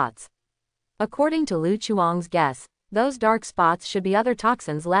dark spots. According to Lu Chuang's guess, those dark spots should be other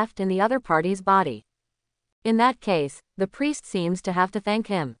toxins left in the other party's body. In that case, the priest seems to have to thank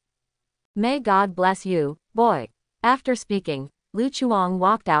him. May God bless you, boy. After speaking, Lu Chuang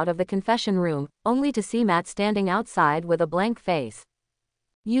walked out of the confession room, only to see Matt standing outside with a blank face.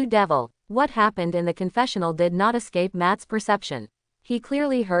 You devil. What happened in the confessional did not escape Matt's perception. He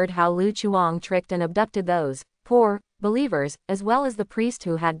clearly heard how Lu Chuang tricked and abducted those poor believers, as well as the priest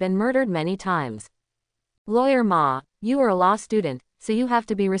who had been murdered many times. Lawyer Ma, you are a law student, so you have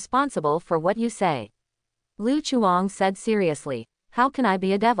to be responsible for what you say. Lu Chuang said seriously. How can I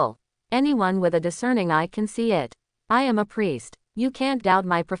be a devil? Anyone with a discerning eye can see it. I am a priest. You can't doubt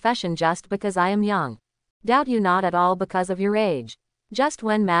my profession just because I am young. Doubt you not at all because of your age. Just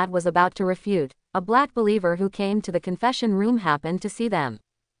when Matt was about to refute, a black believer who came to the confession room happened to see them.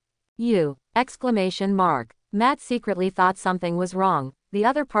 You! Exclamation mark. Matt secretly thought something was wrong, the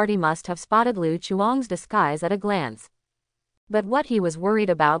other party must have spotted Lu Chuang's disguise at a glance. But what he was worried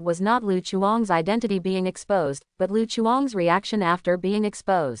about was not Lu Chuang's identity being exposed, but Lu Chuang's reaction after being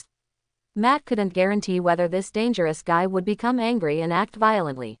exposed. Matt couldn't guarantee whether this dangerous guy would become angry and act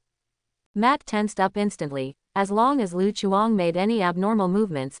violently. Matt tensed up instantly. As long as Lu Chuang made any abnormal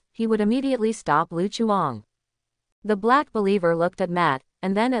movements, he would immediately stop Lu Chuang. The black believer looked at Matt,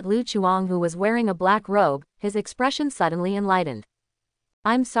 and then at Lu Chuang who was wearing a black robe, his expression suddenly enlightened.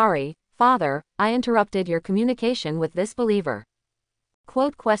 I'm sorry, Father, I interrupted your communication with this believer.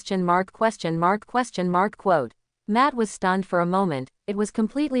 Quote question mark question mark question mark quote. Matt was stunned for a moment, it was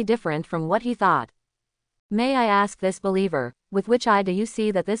completely different from what he thought. May I ask this believer, with which eye do you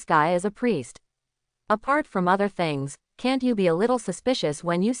see that this guy is a priest? Apart from other things, can't you be a little suspicious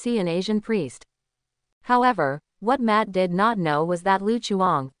when you see an Asian priest? However, what Matt did not know was that Lu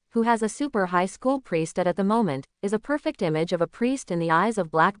Chuang, who has a super high school priest at the moment, is a perfect image of a priest in the eyes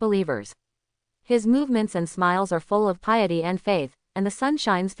of black believers. His movements and smiles are full of piety and faith, and the sun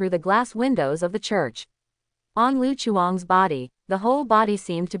shines through the glass windows of the church. On Lu Chuang's body, the whole body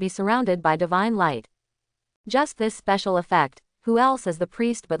seemed to be surrounded by divine light. Just this special effect, who else is the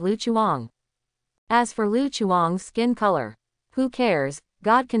priest but Lu Chuang? As for Lu Chuang's skin color, who cares?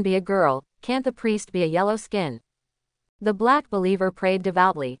 God can be a girl, can't the priest be a yellow skin? The black believer prayed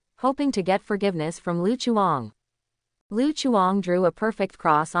devoutly, hoping to get forgiveness from Lu Chuang. Lu Chuang drew a perfect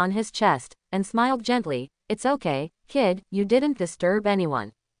cross on his chest, and smiled gently. It's okay, kid, you didn't disturb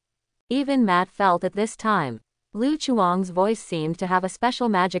anyone. Even Matt felt at this time. Lu Chuang's voice seemed to have a special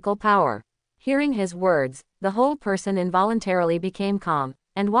magical power. Hearing his words, the whole person involuntarily became calm,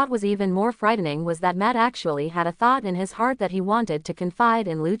 and what was even more frightening was that Matt actually had a thought in his heart that he wanted to confide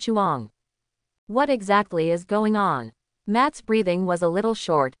in Lu Chuang. What exactly is going on? Matt's breathing was a little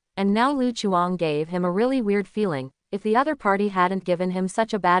short, and now Lu Chuang gave him a really weird feeling. If the other party hadn't given him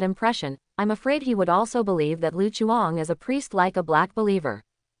such a bad impression, I'm afraid he would also believe that Lu Chuang is a priest like a black believer.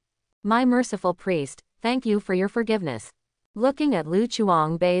 My merciful priest, thank you for your forgiveness. Looking at Lu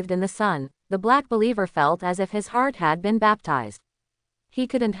Chuang bathed in the sun, the black believer felt as if his heart had been baptized. He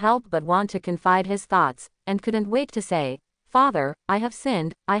couldn't help but want to confide his thoughts, and couldn't wait to say, Father, I have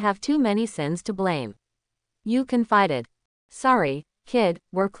sinned, I have too many sins to blame. You confided. Sorry, "Kid,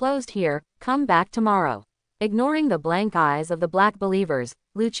 we're closed here, come back tomorrow." Ignoring the blank eyes of the black believers,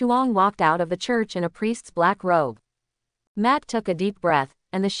 Lu Chuang walked out of the church in a priest's black robe. Matt took a deep breath,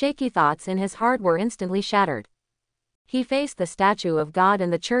 and the shaky thoughts in his heart were instantly shattered. He faced the statue of God in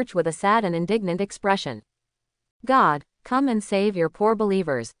the church with a sad and indignant expression. "God, come and save your poor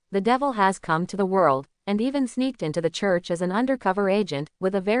believers. The devil has come to the world, and even sneaked into the church as an undercover agent,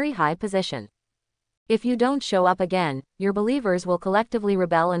 with a very high position. If you don't show up again, your believers will collectively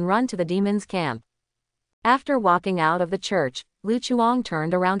rebel and run to the demon's camp." After walking out of the church, Lu Chuang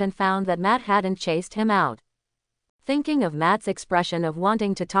turned around and found that Matt hadn't chased him out. Thinking of Matt's expression of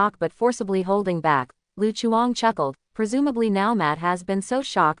wanting to talk but forcibly holding back, Lu Chuang chuckled. Presumably now Matt has been so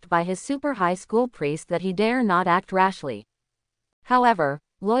shocked by his super high school priest that he dare not act rashly. However,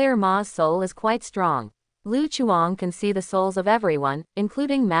 Lawyer Ma's soul is quite strong. Lu Chuang can see the souls of everyone,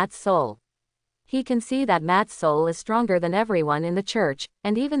 including Matt's soul. He can see that Matt's soul is stronger than everyone in the church,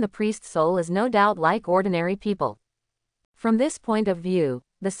 and even the priest's soul is no doubt like ordinary people. From this point of view,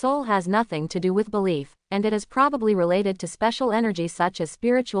 the soul has nothing to do with belief, and it is probably related to special energy such as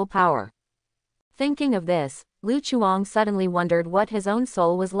spiritual power. Thinking of this, Lu Chuang suddenly wondered what his own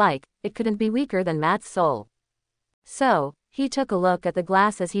soul was like. It couldn't be weaker than Matt's soul. So, he took a look at the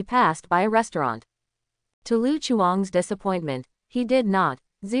glass as he passed by a restaurant. To Lu Chuang's disappointment, he did not,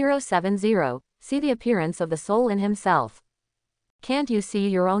 070, see the appearance of the soul in himself. "Can't you see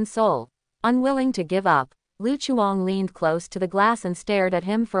your own soul?" Unwilling to give up, Lu Chuang leaned close to the glass and stared at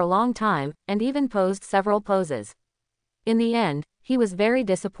him for a long time, and even posed several poses. In the end, he was very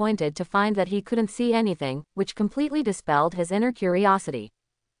disappointed to find that he couldn't see anything, which completely dispelled his inner curiosity.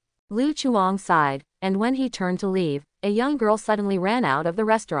 Lu Chuang sighed, and when he turned to leave, a young girl suddenly ran out of the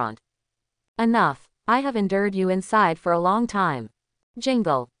restaurant. "Enough, I have endured you inside for a long time."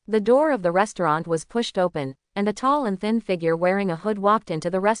 Jingle. The door of the restaurant was pushed open, and a tall and thin figure wearing a hood walked into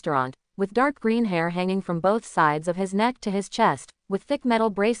the restaurant, with dark green hair hanging from both sides of his neck to his chest, with thick metal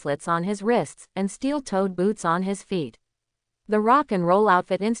bracelets on his wrists, and steel-toed boots on his feet. The rock and roll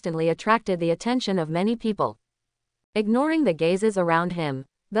outfit instantly attracted the attention of many people. Ignoring the gazes around him,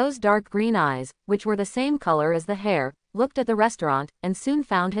 those dark green eyes, which were the same color as the hair, looked at the restaurant, and soon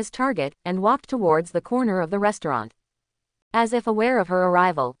found his target, and walked towards the corner of the restaurant. As if aware of her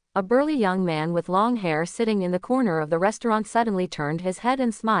arrival, a burly young man with long hair sitting in the corner of the restaurant suddenly turned his head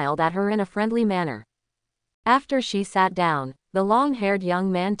and smiled at her in a friendly manner. After she sat down, the long-haired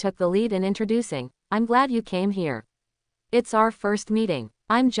young man took the lead in introducing, "I'm glad you came here. It's our first meeting.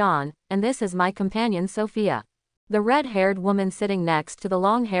 I'm John, and this is my companion Sophia." The red-haired woman sitting next to the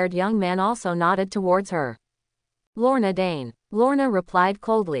long-haired young man also nodded towards her. "Lorna Dane," Lorna replied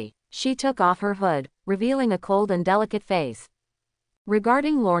coldly. She took off her hood, revealing a cold and delicate face.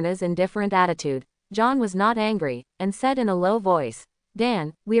 Regarding Lorna's indifferent attitude, John was not angry, and said in a low voice,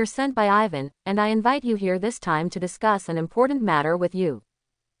 "Dan, we are sent by Ivan, and I invite you here this time to discuss an important matter with you.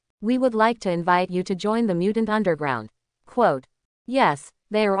 We would like to invite you to join the Mutant Underground." Quote. Yes,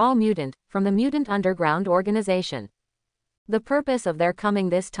 they are all mutant, from the Mutant Underground organization. The purpose of their coming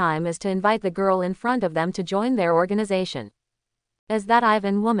this time is to invite the girl in front of them to join their organization. Is that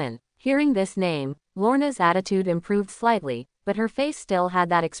Ivan woman? Hearing this name, Lorna's attitude improved slightly, but her face still had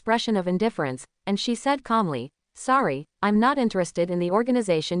that expression of indifference, and she said calmly, "Sorry, I'm not interested in the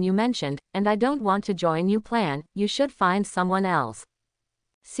organization you mentioned, and I don't want to join you plan, you should find someone else."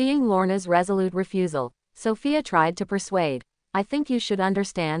 Seeing Lorna's resolute refusal, Sophia tried to persuade, "I think you should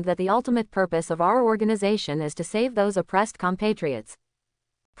understand that the ultimate purpose of our organization is to save those oppressed compatriots.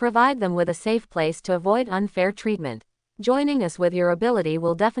 Provide them with a safe place to avoid unfair treatment. Joining us with your ability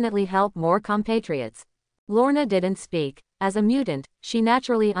will definitely help more compatriots." Lorna didn't speak. As a mutant, she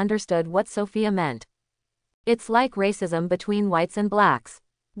naturally understood what Sophia meant. It's like racism between whites and blacks.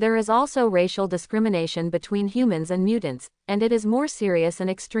 There is also racial discrimination between humans and mutants, and it is more serious and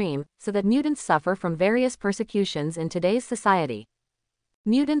extreme, so that mutants suffer from various persecutions in today's society.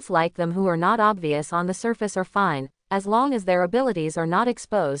 Mutants like them who are not obvious on the surface are fine, as long as their abilities are not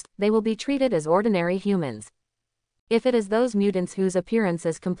exposed, they will be treated as ordinary humans. If it is those mutants whose appearance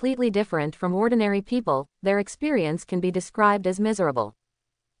is completely different from ordinary people, their experience can be described as miserable.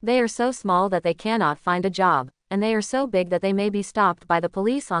 They are so small that they cannot find a job, and they are so big that they may be stopped by the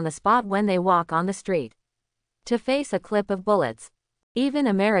police on the spot when they walk on the street to face a clip of bullets. Even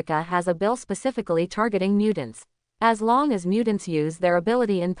America has a bill specifically targeting mutants. As long as mutants use their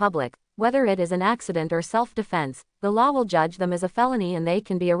ability in public, whether it is an accident or self-defense, the law will judge them as a felony and they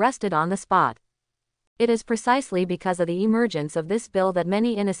can be arrested on the spot. It is precisely because of the emergence of this bill that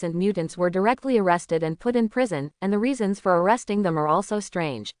many innocent mutants were directly arrested and put in prison, and the reasons for arresting them are also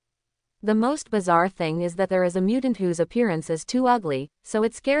strange. The most bizarre thing is that there is a mutant whose appearance is too ugly, so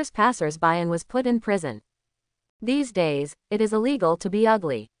it scares passers-by and was put in prison. These days, it is illegal to be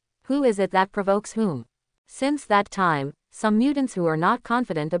ugly. Who is it that provokes whom? Since that time, some mutants who are not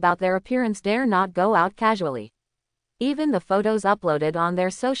confident about their appearance dare not go out casually. Even the photos uploaded on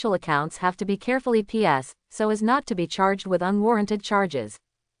their social accounts have to be carefully PS, so as not to be charged with unwarranted charges.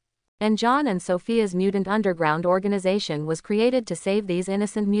 And John and Sophia's mutant underground organization was created to save these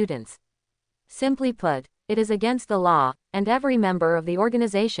innocent mutants. Simply put, it is against the law, and every member of the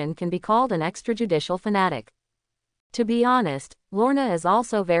organization can be called an extrajudicial fanatic. To be honest, Lorna is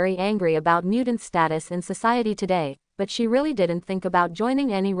also very angry about mutant status in society today, but she really didn't think about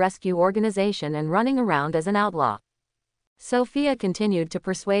joining any rescue organization and running around as an outlaw. Sophia continued to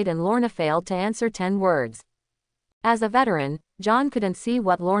persuade and Lorna failed to answer 10 words. As a veteran, John couldn't see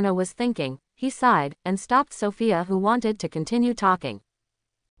what Lorna was thinking. He sighed, and stopped Sophia, who wanted to continue talking.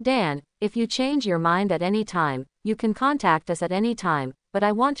 Dan, if you change your mind at any time, you can contact us at any time, but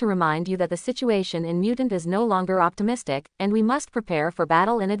I want to remind you that the situation in Mutant is no longer optimistic, and we must prepare for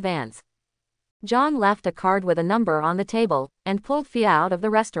battle in advance. John left a card with a number on the table, and pulled Fia out of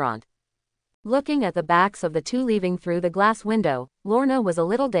the restaurant. Looking at the backs of the two leaving through the glass window, Lorna was a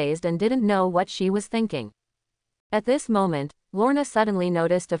little dazed and didn't know what she was thinking. At this moment, Lorna suddenly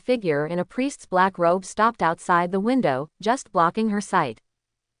noticed a figure in a priest's black robe stopped outside the window, just blocking her sight.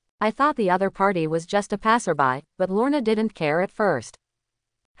 I thought the other party was just a passerby, but Lorna didn't care at first.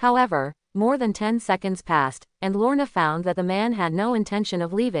 However, more than 10 seconds passed, and Lorna found that the man had no intention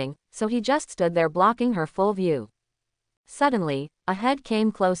of leaving, so he just stood there blocking her full view. Suddenly, a head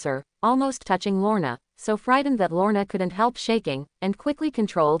came closer, almost touching Lorna, so frightened that Lorna couldn't help shaking, and quickly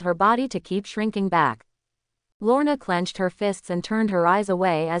controlled her body to keep shrinking back. Lorna clenched her fists and turned her eyes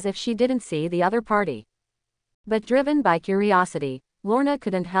away as if she didn't see the other party. But driven by curiosity, Lorna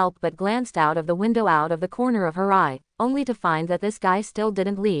couldn't help but glanced out of the window out of the corner of her eye, only to find that this guy still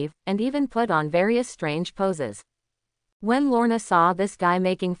didn't leave, and even put on various strange poses. When Lorna saw this guy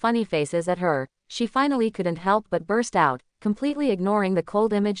making funny faces at her, she finally couldn't help but burst out, completely ignoring the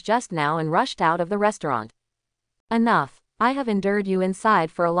cold image just now, and rushed out of the restaurant. Enough. I have endured you inside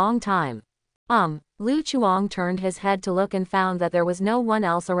for a long time. Lu Chuang turned his head to look and found that there was no one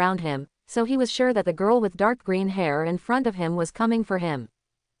else around him, so he was sure that the girl with dark green hair in front of him was coming for him.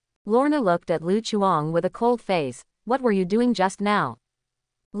 Lorna looked at Lu Chuang with a cold face. What were you doing just now?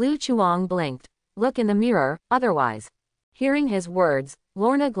 Lu Chuang blinked. Look in the mirror, otherwise. Hearing his words,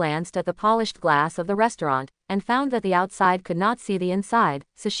 Lorna glanced at the polished glass of the restaurant, and found that the outside could not see the inside,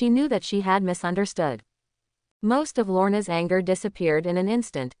 so she knew that she had misunderstood. Most of Lorna's anger disappeared in an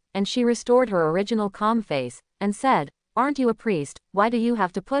instant, and she restored her original calm face, and said, "Aren't you a priest? Why do you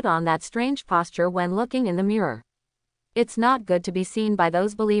have to put on that strange posture when looking in the mirror? It's not good to be seen by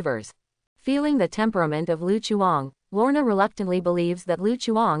those believers." Feeling the temperament of Lu Chuang, Lorna reluctantly believes that Lu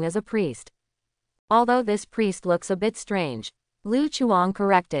Chuang is a priest. Although this priest looks a bit strange. Lu Chuang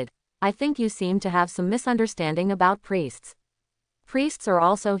corrected. I think you seem to have some misunderstanding about priests. Priests are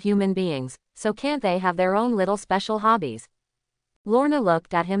also human beings, so can't they have their own little special hobbies? Lorna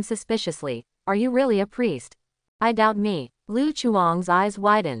looked at him suspiciously. Are you really a priest? I doubt me. Lu Chuang's eyes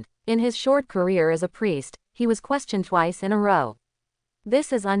widened. In his short career as a priest, he was questioned twice in a row.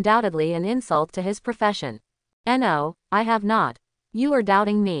 This is undoubtedly an insult to his profession. No, I have not. You are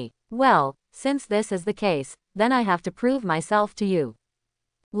doubting me. Well, since this is the case, then I have to prove myself to you.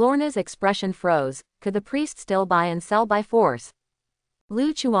 Lorna's expression froze. Could the priest still buy and sell by force?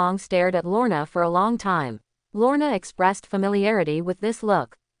 Lu Chuang stared at Lorna for a long time. Lorna expressed familiarity with this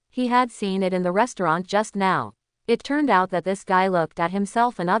look. He had seen it in the restaurant just now. It turned out that this guy looked at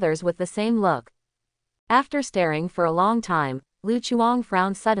himself and others with the same look. After staring for a long time, Lu Chuang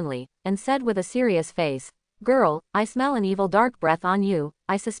frowned suddenly, and said with a serious face, Girl, I smell an evil dark breath on you.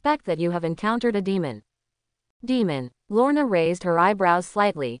 I suspect that you have encountered a demon. Demon? Lorna raised her eyebrows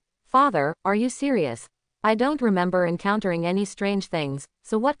slightly. Father, are you serious? I don't remember encountering any strange things,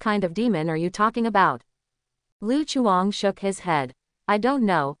 so what kind of demon are you talking about? Lu Chuang shook his head. I don't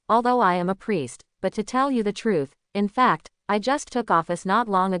know, although I am a priest, but to tell you the truth, in fact, I just took office not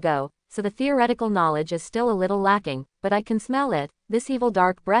long ago, so the theoretical knowledge is still a little lacking, but I can smell it, this evil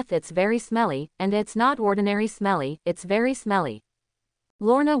dark breath. It's very smelly, and it's not ordinary smelly, it's very smelly.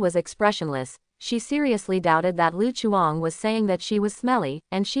 Lorna was expressionless. She seriously doubted that Lu Chuang was saying that she was smelly,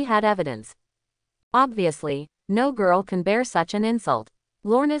 and she had evidence. Obviously, no girl can bear such an insult.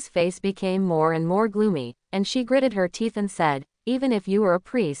 Lorna's face became more and more gloomy, and she gritted her teeth and said, Even if you are a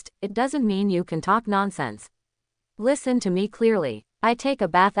priest, it doesn't mean you can talk nonsense. Listen to me clearly. I take a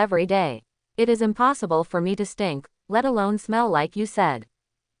bath every day. It is impossible for me to stink, let alone smell like you said.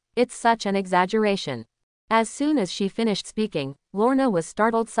 It's such an exaggeration. As soon as she finished speaking, Lorna was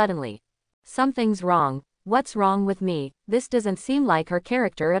startled suddenly. Something's wrong. What's wrong with me? This doesn't seem like her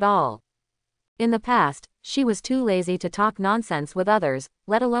character at all. In the past, she was too lazy to talk nonsense with others,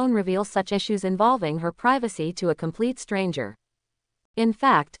 let alone reveal such issues involving her privacy to a complete stranger. In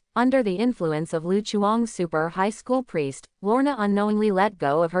fact, under the influence of Lu Chuang's super high school priest, Lorna unknowingly let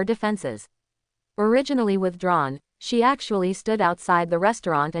go of her defenses. Originally withdrawn, she actually stood outside the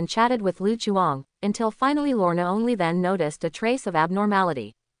restaurant and chatted with Lu Chuang, until finally Lorna only then noticed a trace of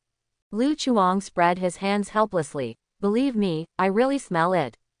abnormality. Lu Chuang spread his hands helplessly. Believe me, I really smell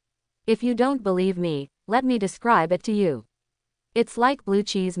it. If you don't believe me, let me describe it to you. It's like blue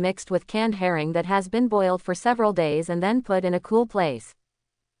cheese mixed with canned herring that has been boiled for several days and then put in a cool place.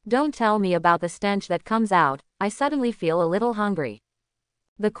 Don't tell me about the stench that comes out, I suddenly feel a little hungry.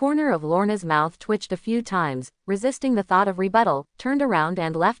 The corner of Lorna's mouth twitched a few times, resisting the thought of rebuttal, turned around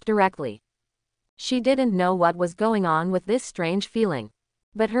and left directly. She didn't know what was going on with this strange feeling.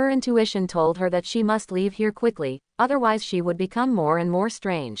 But her intuition told her that she must leave here quickly, otherwise she would become more and more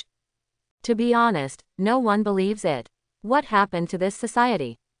strange. To be honest, no one believes it. What happened to this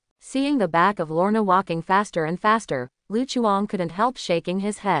society? Seeing the back of Lorna walking faster and faster, Lu Chuang couldn't help shaking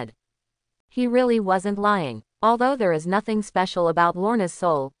his head. He really wasn't lying. Although there is nothing special about Lorna's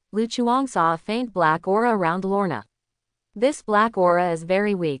soul, Lu Chuang saw a faint black aura around Lorna. This black aura is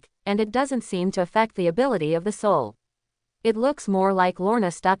very weak, and it doesn't seem to affect the ability of the soul. It looks more like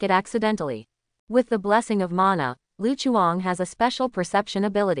Lorna stuck it accidentally. With the blessing of mana, Lu Chuang has a special perception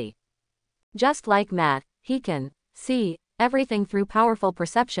ability. Just like Matt, he can see everything through powerful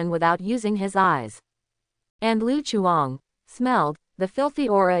perception without using his eyes. And Lu Chuang smelled the filthy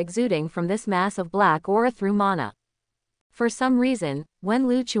aura exuding from this mass of black aura through mana. For some reason, when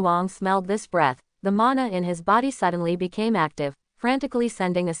Lu Chuang smelled this breath, the mana in his body suddenly became active, frantically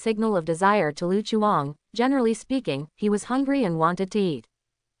sending a signal of desire to Lu Chuang. Generally speaking, he was hungry and wanted to eat.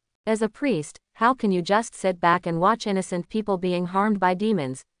 As a priest, how can you just sit back and watch innocent people being harmed by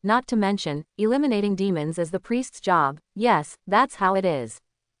demons? Not to mention, eliminating demons is the priest's job. Yes, that's how it is.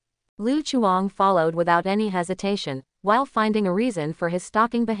 Lu Chuang followed without any hesitation, while finding a reason for his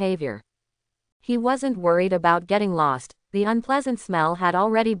stalking behavior. He wasn't worried about getting lost. The unpleasant smell had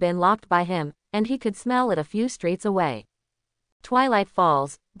already been locked by him, and he could smell it a few streets away. Twilight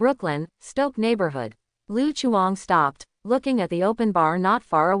Falls, Brooklyn, Stoke neighborhood. Lu Chuang stopped, looking at the open bar not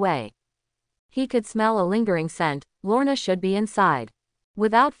far away. He could smell a lingering scent. Lorna should be inside.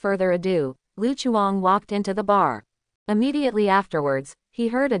 Without further ado, Lu Chuang walked into the bar. Immediately afterwards, he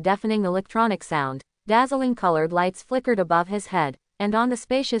heard a deafening electronic sound. Dazzling colored lights flickered above his head, and on the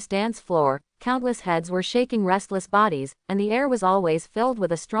spacious dance floor, countless heads were shaking restless bodies, and the air was always filled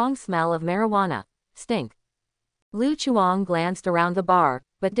with a strong smell of marijuana. Stink. Lu Chuang glanced around the bar,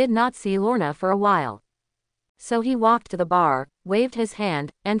 but did not see Lorna for a while. So he walked to the bar, waved his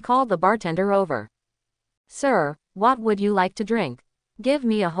hand, and called the bartender over. Sir, what would you like to drink? Give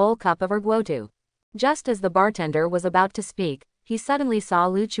me a whole cup of erguotu. Just as the bartender was about to speak, he suddenly saw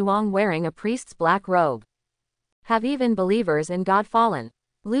Lu Chuang wearing a priest's black robe. Have even believers in God fallen?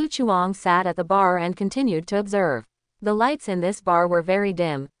 Lu Chuang sat at the bar and continued to observe. The lights in this bar were very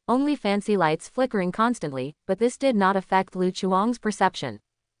dim, only fancy lights flickering constantly, but this did not affect Lu Chuang's perception.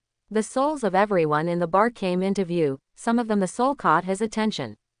 The souls of everyone in the bar came into view, some of them the soul caught his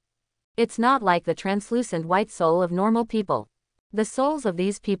attention. It's not like the translucent white soul of normal people. The souls of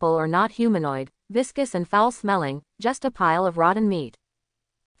these people are not humanoid, viscous and foul-smelling, just a pile of rotten meat.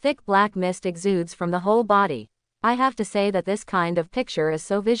 Thick black mist exudes from the whole body. I have to say that this kind of picture is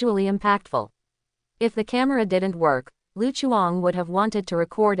so visually impactful. If the camera didn't work, Lu Chuang would have wanted to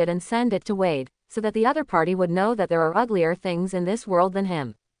record it and send it to Wade, so that the other party would know that there are uglier things in this world than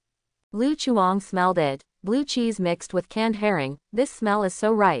him. Lu Chuang smelled it, blue cheese mixed with canned herring. This smell is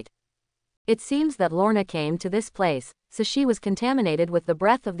so right. It seems that Lorna came to this place, so she was contaminated with the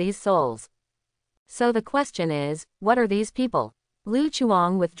breath of these souls. So the question is, what are these people? Lu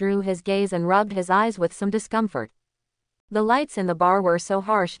Chuang withdrew his gaze and rubbed his eyes with some discomfort. The lights in the bar were so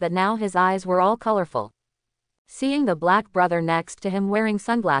harsh that now his eyes were all colorful. Seeing the black brother next to him wearing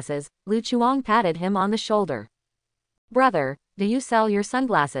sunglasses, Lu Chuang patted him on the shoulder. Brother, do you sell your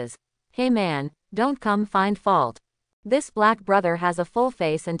sunglasses? Hey man, don't come find fault. This black brother has a full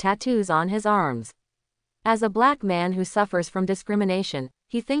face and tattoos on his arms. As a black man who suffers from discrimination,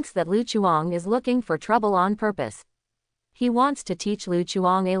 he thinks that Lu Chuang is looking for trouble on purpose. He wants to teach Lu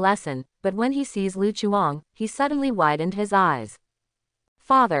Chuang a lesson, but when he sees Lu Chuang, he suddenly widened his eyes.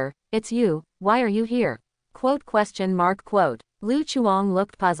 Father, it's you, why are you here? Quote. Lu Chuang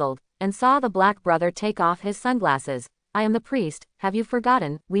looked puzzled, and saw the black brother take off his sunglasses. I am the priest, have you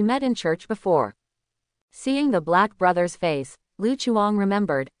forgotten, we met in church before. Seeing the black brother's face, Lu Chuang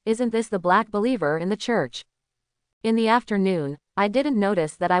remembered, isn't this the black believer in the church? In the afternoon, I didn't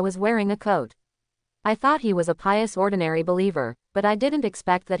notice that I was wearing a coat. I thought he was a pious ordinary believer, but I didn't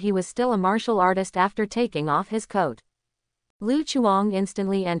expect that he was still a martial artist after taking off his coat. Lu Chuang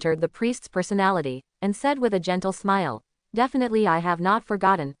instantly entered the priest's personality, and said with a gentle smile, definitely I have not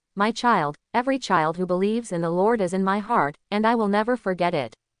forgotten, my child, every child who believes in the Lord is in my heart, and I will never forget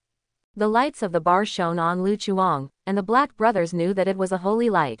it. The lights of the bar shone on Lu Chuang, and the black brothers knew that it was a holy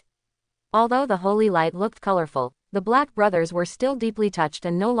light. Although the holy light looked colorful, the black brothers were still deeply touched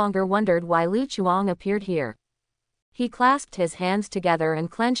and no longer wondered why Lu Chuang appeared here. He clasped his hands together and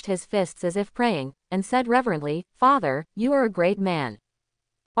clenched his fists as if praying, and said reverently, Father, you are a great man.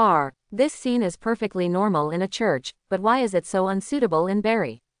 This scene is perfectly normal in a church, but why is it so unsuitable in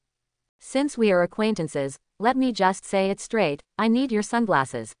Barry? Since we are acquaintances, let me just say it straight, I need your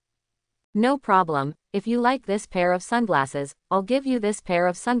sunglasses. No problem, if you like this pair of sunglasses, I'll give you this pair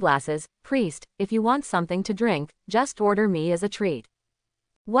of sunglasses. Priest, if you want something to drink, just order me as a treat.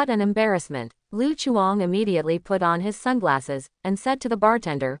 What an embarrassment. Lu Chuang immediately put on his sunglasses, and said to the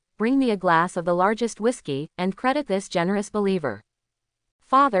bartender, bring me a glass of the largest whiskey, and credit this generous believer.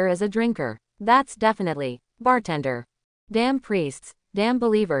 Father is a drinker. That's definitely. Bartender. Damn priests, damn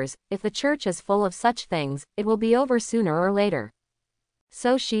believers, if the church is full of such things, it will be over sooner or later.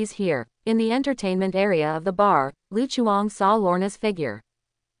 So she's here. In the entertainment area of the bar, Lu Chuang saw Lorna's figure.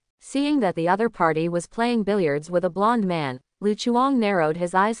 Seeing that the other party was playing billiards with a blonde man, Lu Chuang narrowed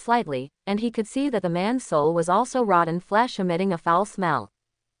his eyes slightly, and he could see that the man's soul was also rotten flesh emitting a foul smell.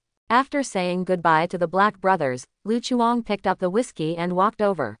 After saying goodbye to the black brothers, Lu Chuang picked up the whiskey and walked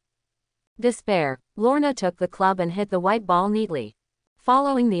over. Despair. Lorna took the club and hit the white ball neatly.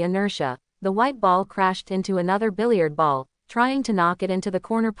 Following the inertia, the white ball crashed into another billiard ball, trying to knock it into the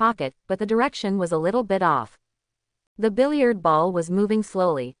corner pocket, but the direction was a little bit off. The billiard ball was moving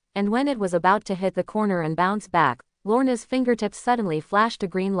slowly, and when it was about to hit the corner and bounce back, Lorna's fingertips suddenly flashed a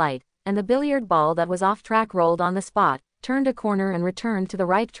green light, and the billiard ball that was off track rolled on the spot, turned a corner and returned to the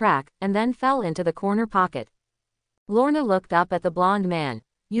right track, and then fell into the corner pocket. Lorna looked up at the blonde man.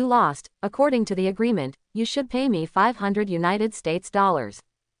 You lost. According to the agreement, you should pay me 500 United States dollars.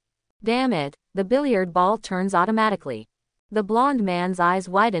 Damn it, the billiard ball turns automatically. The blonde man's eyes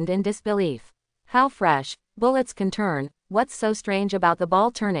widened in disbelief. How fresh. Bullets can turn. What's so strange about the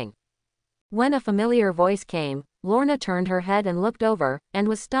ball turning? When a familiar voice came, Lorna turned her head and looked over, and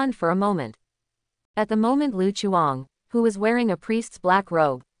was stunned for a moment. At the moment Lu Chuang, who was wearing a priest's black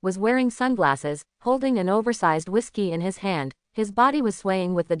robe, was wearing sunglasses, holding an oversized whiskey in his hand, his body was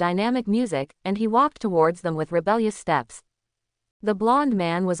swaying with the dynamic music, and he walked towards them with rebellious steps. The blonde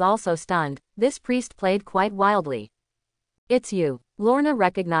man was also stunned. This priest played quite wildly. It's you. Lorna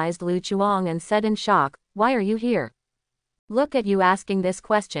recognized Lu Chuang and said in shock, why are you here? Look at you asking this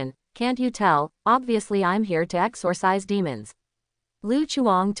question, can't you tell? Obviously I'm here to exorcise demons. Lu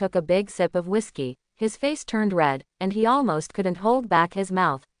Chuang took a big sip of whiskey, his face turned red, and he almost couldn't hold back his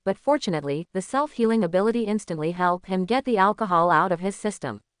mouth, but fortunately, the self-healing ability instantly helped him get the alcohol out of his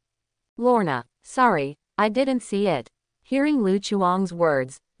system. Lorna, sorry, I didn't see it. Hearing Lu Chuang's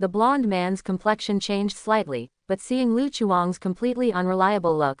words, the blonde man's complexion changed slightly, but seeing Lu Chuang's completely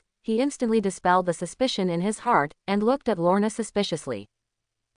unreliable look, he instantly dispelled the suspicion in his heart, and looked at Lorna suspiciously.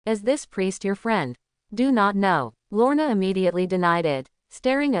 Is this priest your friend? Do not know. Lorna immediately denied it,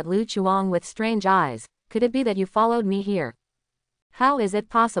 staring at Lu Chuang with strange eyes. Could it be that you followed me here? How is it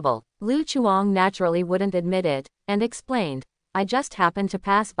possible? Lu Chuang naturally wouldn't admit it, and explained, I just happened to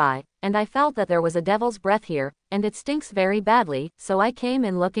pass by, and I felt that there was a devil's breath here, and it stinks very badly, so I came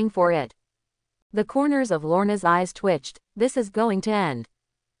in looking for it. The corners of Lorna's eyes twitched. This is going to end.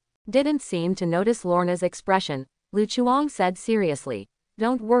 Didn't seem to notice Lorna's expression, Lu Chuang said seriously,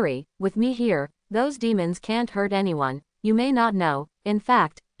 don't worry, with me here, those demons can't hurt anyone. You may not know, in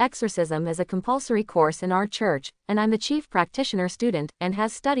fact, exorcism is a compulsory course in our church, and I'm the chief practitioner student, and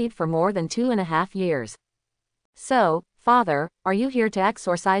has studied for more than 2.5 years. So, Father, are you here to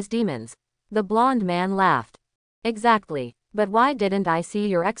exorcise demons? The blonde man laughed. Exactly. But why didn't I see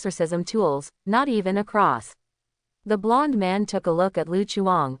your exorcism tools, not even a cross? The blonde man took a look at Lu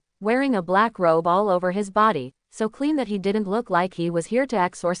Chuang, wearing a black robe all over his body, so clean that he didn't look like he was here to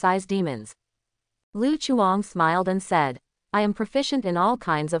exorcise demons. Lu Chuang smiled and said, I am proficient in all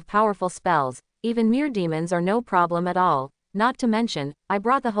kinds of powerful spells, even mere demons are no problem at all, not to mention, I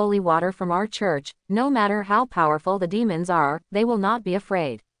brought the holy water from our church, no matter how powerful the demons are, they will not be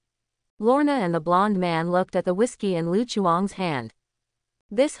afraid. Lorna and the blonde man looked at the whiskey in Lu Chuang's hand.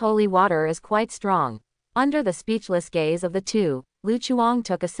 This holy water is quite strong. Under the speechless gaze of the two, Lu Chuang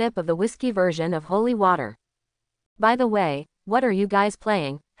took a sip of the whiskey version of holy water. By the way, what are you guys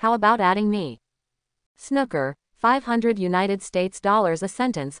playing? How about adding me? Snooker, 500 United States dollars a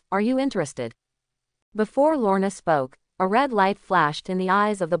sentence, are you interested? Before Lorna spoke, a red light flashed in the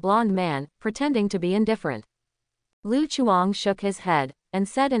eyes of the blonde man, pretending to be indifferent. Lu Chuang shook his head, and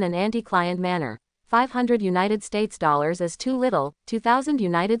said in an anti-client manner, 500 United States dollars is too little, 2,000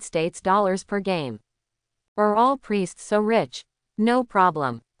 United States dollars per game. Are all priests so rich? No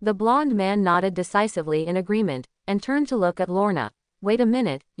problem. The blonde man nodded decisively in agreement, and turned to look at Lorna. Wait a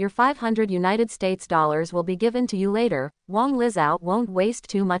minute, your 500 United States dollars will be given to you later, Wang Lizao won't waste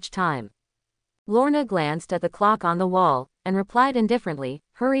too much time. Lorna glanced at the clock on the wall, and replied indifferently,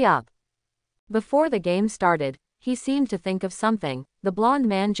 hurry up. Before the game started, he seemed to think of something. The blonde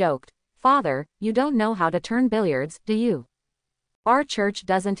man joked, Father, you don't know how to turn billiards, do you? Our church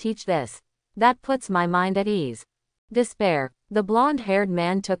doesn't teach this. That puts my mind at ease. Despair. The blonde-haired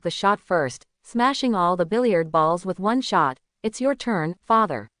man took the shot first, smashing all the billiard balls with one shot. It's your turn,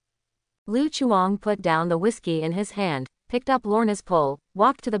 Father. Lu Chuang put down the whiskey in his hand, picked up Lorna's pole,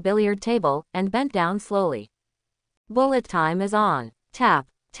 walked to the billiard table, and bent down slowly. Bullet time is on. Tap,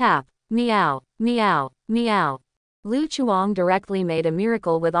 tap, meow, meow, meow. Lu Chuang directly made a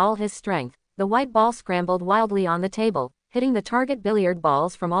miracle with all his strength. The white ball scrambled wildly on the table, hitting the target billiard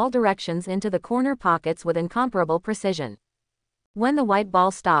balls from all directions into the corner pockets with incomparable precision. When the white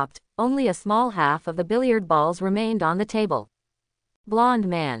ball stopped, only a small half of the billiard balls remained on the table. Blonde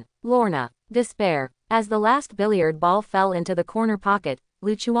man. Lorna. Despair. As the last billiard ball fell into the corner pocket,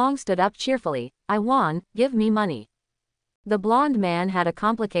 Lu Chuang stood up cheerfully. I won, give me money. The blonde man had a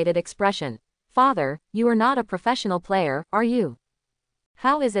complicated expression. Father, you are not a professional player, are you?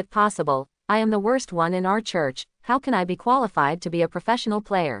 How is it possible? I am the worst one in our church, how can I be qualified to be a professional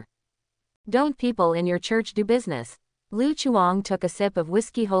player? Don't people in your church do business? Lu Chuang took a sip of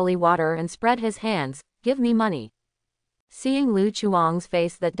whiskey holy water and spread his hands, give me money. Seeing Lu Chuang's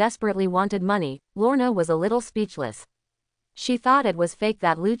face that desperately wanted money, Lorna was a little speechless. She thought it was fake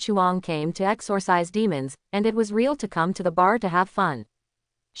that Lu Chuang came to exorcise demons, and it was real to come to the bar to have fun.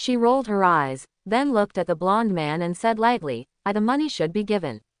 She rolled her eyes, then looked at the blonde man and said lightly, the money should be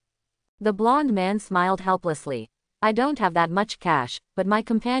given. The blonde man smiled helplessly. I don't have that much cash, but my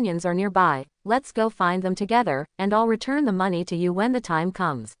companions are nearby, let's go find them together, and I'll return the money to you when the time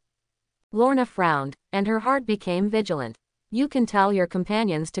comes. Lorna frowned, and her heart became vigilant. You can tell your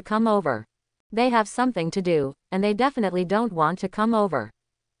companions to come over. They have something to do, and they definitely don't want to come over.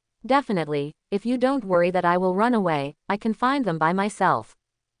 Definitely, if you don't worry that I will run away, I can find them by myself.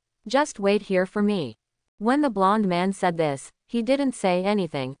 Just wait here for me. When the blonde man said this, he didn't say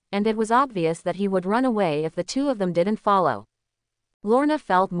anything, and it was obvious that he would run away if the two of them didn't follow. Lorna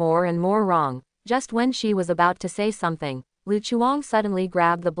felt more and more wrong. Just when she was about to say something, Lu Chuang suddenly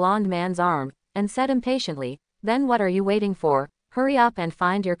grabbed the blonde man's arm, and said impatiently, then what are you waiting for? Hurry up and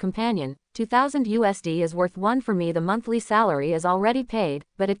find your companion. 2,000 USD is worth one for me. The monthly salary is already paid,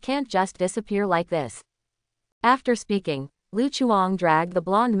 but it can't just disappear like this. After speaking, Lu Chuang dragged the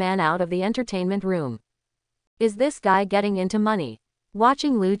blonde man out of the entertainment room. Is this guy getting into money?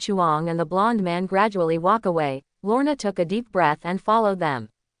 Watching Lu Chuang and the blonde man gradually walk away, Lorna took a deep breath and followed them.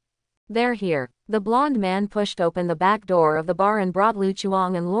 They're here. The blonde man pushed open the back door of the bar and brought Lu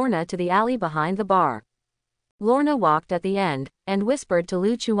Chuang and Lorna to the alley behind the bar. Lorna walked at the end, and whispered to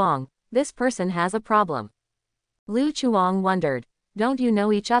Lu Chuang, this person has a problem. Lu Chuang wondered, don't you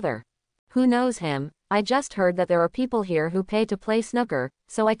know each other? Who knows him? I just heard that there are people here who pay to play snooker,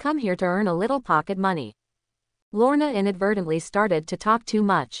 so I come here to earn a little pocket money. Lorna inadvertently started to talk too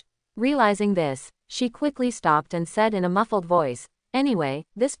much. Realizing this, she quickly stopped and said in a muffled voice, anyway,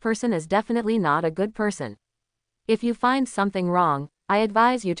 this person is definitely not a good person. If you find something wrong, I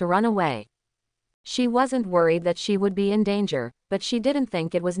advise you to run away. She wasn't worried that she would be in danger, but she didn't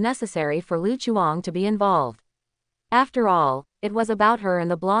think it was necessary for Lu Chuang to be involved. After all, it was about her and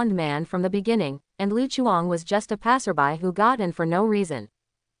the blonde man from the beginning, and Lu Chuang was just a passerby who got in for no reason.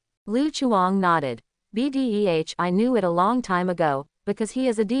 Lu Chuang nodded. Bdeh, I knew it a long time ago, because he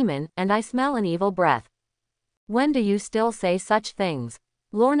is a demon, and I smell an evil breath. When do you still say such things?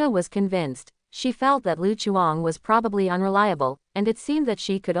 Lorna was convinced. She felt that Lu Chuang was probably unreliable, and it seemed that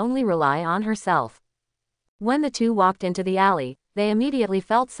she could only rely on herself. When the two walked into the alley, they immediately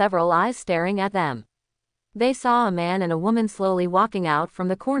felt several eyes staring at them. They saw a man and a woman slowly walking out from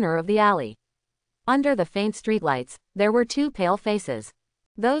the corner of the alley. Under the faint streetlights, there were two pale faces.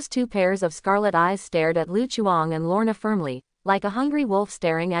 Those two pairs of scarlet eyes stared at Lu Chuang and Lorna firmly, like a hungry wolf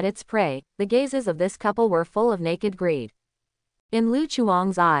staring at its prey. The gazes of this couple were full of naked greed. In Lu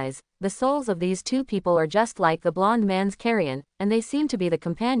Chuang's eyes, the souls of these two people are just like the blonde man's carrion, and they seem to be the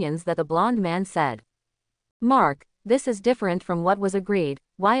companions that the blonde man said. Mark, this is different from what was agreed.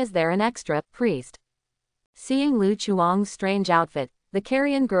 Why is there an extra priest? Seeing Lu Chuang's strange outfit, the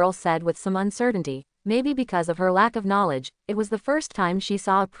carrion girl said with some uncertainty, maybe because of her lack of knowledge, it was the first time she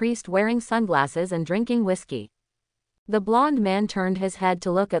saw a priest wearing sunglasses and drinking whiskey. The blonde man turned his head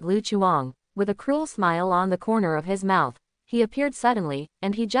to look at Lu Chuang, with a cruel smile on the corner of his mouth. He appeared suddenly,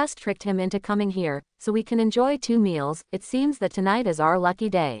 and he just tricked him into coming here, so we can enjoy 2 meals. It seems that tonight is our lucky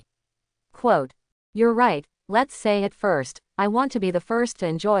day. Quote. You're right, let's say it first, I want to be the first to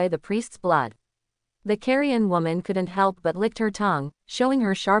enjoy the priest's blood. The carrion woman couldn't help but licked her tongue, showing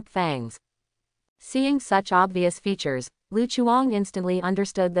her sharp fangs. Seeing such obvious features, Lu Chuang instantly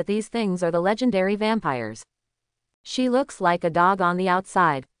understood that these things are the legendary vampires. She looks like a dog on the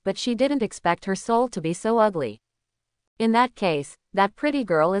outside, but she didn't expect her soul to be so ugly. In that case, that pretty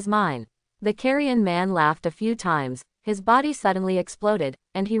girl is mine. The carrion man laughed a few times, his body suddenly exploded,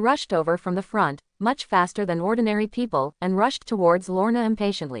 and he rushed over from the front, much faster than ordinary people, and rushed towards Lorna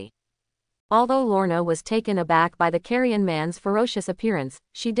impatiently. Although Lorna was taken aback by the carrion man's ferocious appearance,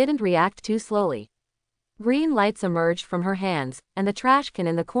 she didn't react too slowly. Green lights emerged from her hands, and the trash can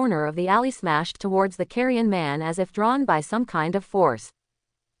in the corner of the alley smashed towards the carrion man as if drawn by some kind of force.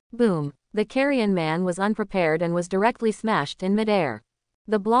 Boom! The carrion man was unprepared and was directly smashed in midair.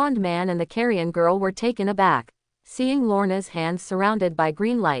 The blonde man and the carrion girl were taken aback. Seeing Lorna's hands surrounded by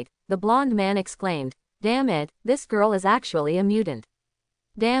green light, the blonde man exclaimed, "Damn it, this girl is actually a mutant.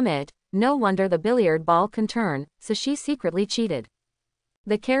 Damn it, no wonder the billiard ball can turn, so she secretly cheated."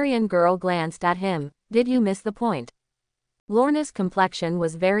 The carrion girl glanced at him. Did you miss the point? Lorna's complexion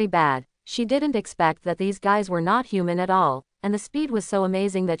was very bad. She didn't expect that these guys were not human at all, and the speed was so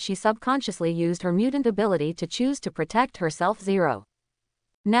amazing that she subconsciously used her mutant ability to choose to protect herself. Zero.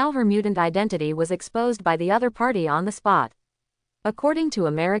 Now her mutant identity was exposed by the other party on the spot. According to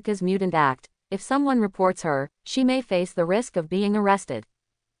America's Mutant Act, if someone reports her, she may face the risk of being arrested.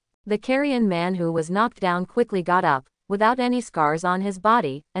 The carrion man who was knocked down quickly got up, without any scars on his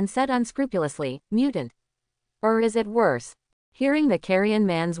body, and said unscrupulously, "Mutant? Or is it worse?" Hearing the carrion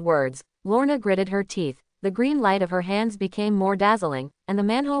man's words, Lorna gritted her teeth, the green light of her hands became more dazzling, and the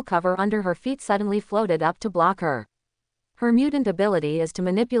manhole cover under her feet suddenly floated up to block her. Her mutant ability is to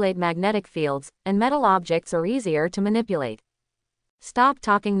manipulate magnetic fields, and metal objects are easier to manipulate. Stop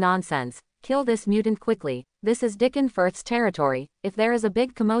talking nonsense, kill this mutant quickly, this is Dickon Firth's territory, if there is a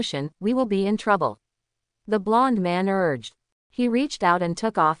big commotion, we will be in trouble. The blonde man urged. He reached out and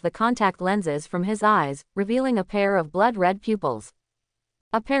took off the contact lenses from his eyes, revealing a pair of blood-red pupils.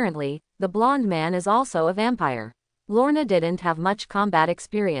 Apparently, the blonde man is also a vampire. Lorna didn't have much combat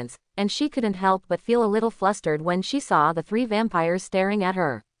experience, and she couldn't help but feel a little flustered when she saw the 3 vampires staring at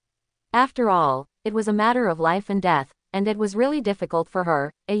her. After all, it was a matter of life and death, and it was really difficult for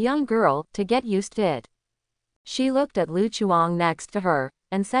her, a young girl, to get used to it. She looked at Lu Chuang next to her,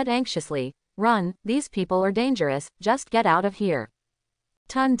 and said anxiously, "Run, these people are dangerous, just get out of here."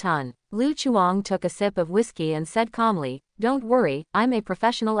 Tun tun. Lu Chuang took a sip of whiskey and said calmly, "Don't worry, I'm a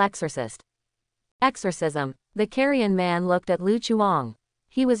professional exorcist." Exorcism. The carrion man looked at Lu Chuang.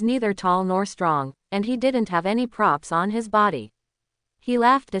 He was neither tall nor strong, and he didn't have any props on his body. He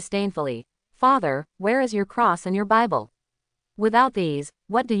laughed disdainfully. "Father, where is your cross and your Bible? Without these,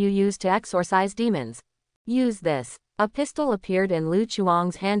 what do you use to exorcise demons? Use this." A pistol appeared in Lu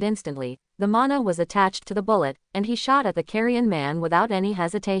Chuang's hand instantly. The mana was attached to the bullet, and he shot at the carrion man without any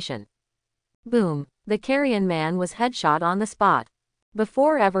hesitation. Boom! The carrion man was headshot on the spot.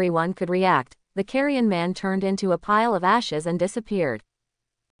 Before everyone could react, the carrion man turned into a pile of ashes and disappeared.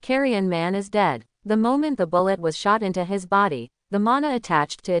 Carrion man is dead. The moment the bullet was shot into his body, the mana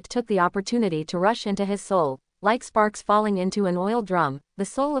attached to it took the opportunity to rush into his soul. Like sparks falling into an oil drum, the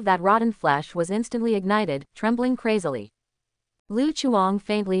soul of that rotten flesh was instantly ignited, trembling crazily. Lu Chuang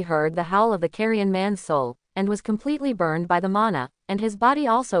faintly heard the howl of the carrion man's soul, and was completely burned by the mana, and his body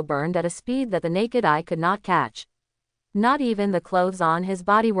also burned at a speed that the naked eye could not catch. Not even the clothes on his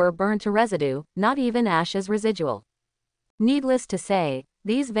body were burned to residue, not even ashes residual. Needless to say,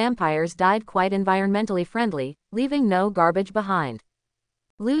 these vampires died quite environmentally friendly, leaving no garbage behind.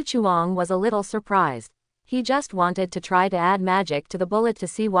 Lu Chuang was a little surprised. He just wanted to try to add magic to the bullet to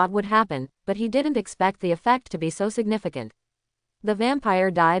see what would happen, but he didn't expect the effect to be so significant. The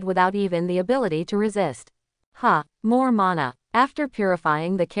vampire died without even the ability to resist. More mana. After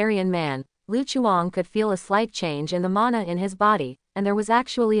purifying the carrion man, Lu Chuang could feel a slight change in the mana in his body, and there was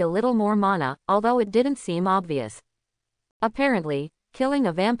actually a little more mana, although it didn't seem obvious. Apparently, killing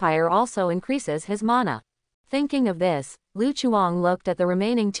a vampire also increases his mana. Thinking of this, Lu Chuang looked at the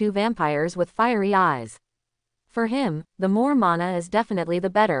remaining two vampires with fiery eyes. For him, the more mana is definitely the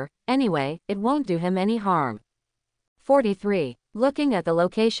better, anyway, it won't do him any harm. 43. Looking at the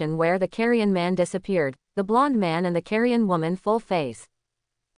location where the carrion man disappeared, the blonde man and the carrion woman full face.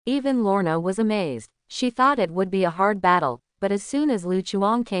 Even Lorna was amazed. She thought it would be a hard battle, but as soon as Lu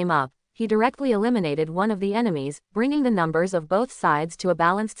Chuang came up, he directly eliminated one of the enemies, bringing the numbers of both sides to a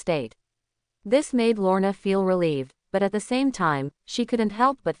balanced state. This made Lorna feel relieved, but at the same time, she couldn't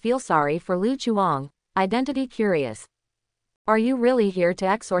help but feel sorry for Lu Chuang, identity curious. Are you really here to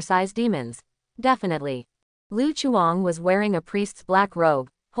exorcise demons? Definitely. Lu Chuang was wearing a priest's black robe,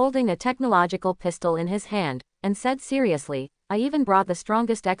 holding a technological pistol in his hand, and said seriously, I even brought the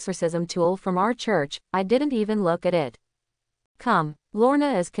strongest exorcism tool from our church, I didn't even look at it. Come,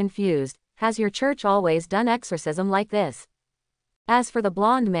 Lorna is confused, has your church always done exorcism like this? As for the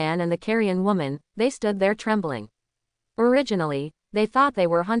blonde man and the carrion woman, they stood there trembling. Originally, they thought they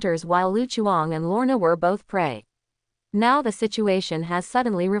were hunters while Lu Chuang and Lorna were both prey. Now the situation has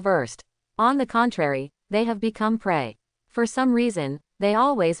suddenly reversed. On the contrary, they have become prey. For some reason, they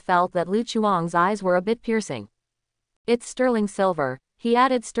always felt that Lu Chuang's eyes were a bit piercing. It's sterling silver, he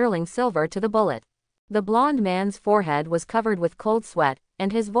added sterling silver to the bullet. The blonde man's forehead was covered with cold sweat,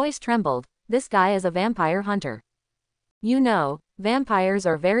 and his voice trembled, this guy is a vampire hunter. You know, vampires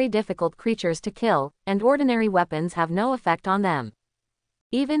are very difficult creatures to kill, and ordinary weapons have no effect on them.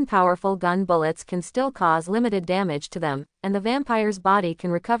 Even powerful gun bullets can still cause limited damage to them, and the vampire's body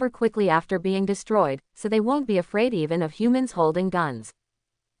can recover quickly after being destroyed, so they won't be afraid even of humans holding guns.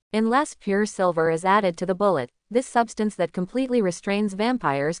 Unless pure silver is added to the bullet, this substance that completely restrains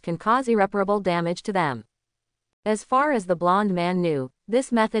vampires can cause irreparable damage to them. As far as the blonde man knew,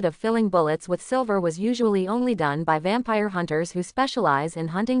 this method of filling bullets with silver was usually only done by vampire hunters who specialize in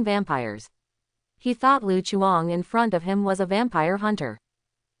hunting vampires. He thought Lu Chuang in front of him was a vampire hunter.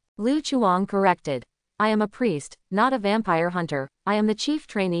 Lu Chuang corrected. I am a priest, not a vampire hunter, I am the chief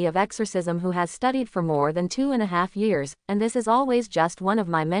trainee of exorcism who has studied for more than 2.5 years, and this is always just one of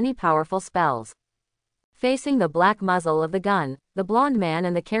my many powerful spells. Facing the black muzzle of the gun, the blonde man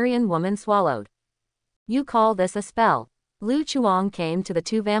and the carrion woman swallowed. You call this a spell? Lu Chuang came to the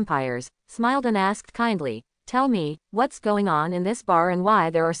two vampires, smiled and asked kindly, tell me, what's going on in this bar and why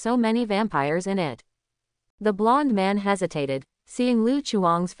there are so many vampires in it? The blonde man hesitated, seeing Lu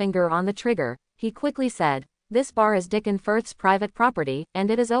Chuang's finger on the trigger, he quickly said, this bar is Dickon Firth's private property,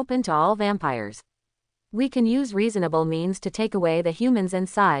 and it is open to all vampires. We can use reasonable means to take away the humans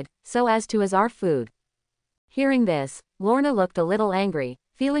inside, so as to as our food. Hearing this, Lorna looked a little angry,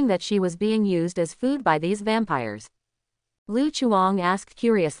 feeling that she was being used as food by these vampires. Lu Chuang asked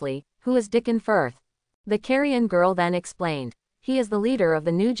curiously, who is Dickon Firth? The carrion girl then explained, he is the leader of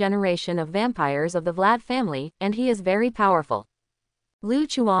the new generation of vampires of the Vlad family, and he is very powerful. Lu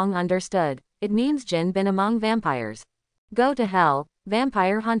Chuang understood, it means Jin bin among vampires. Go to hell,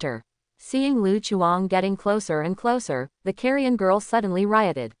 vampire hunter. Seeing Lu Chuang getting closer and closer, the carrion girl suddenly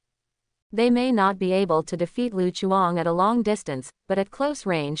rioted. They may not be able to defeat Lu Chuang at a long distance, but at close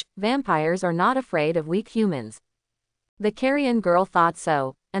range, vampires are not afraid of weak humans. The carrion girl thought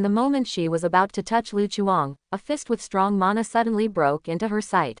so, and the moment she was about to touch Lu Chuang, a fist with strong mana suddenly broke into her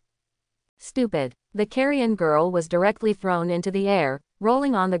sight. Stupid. The carrion girl was directly thrown into the air,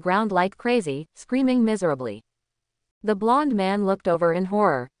 rolling on the ground like crazy, screaming miserably. The blonde man looked over in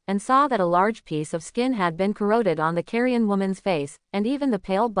horror, and saw that a large piece of skin had been corroded on the carrion woman's face, and even the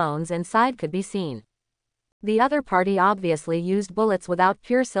pale bones inside could be seen. The other party obviously used bullets without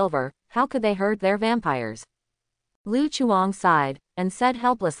pure silver, how could they hurt their vampires? Lu Chuang sighed, and said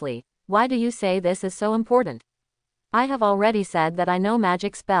helplessly, why do you say this is so important? I have already said that I know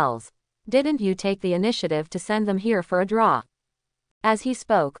magic spells. Didn't you take the initiative to send them here for a draw? As he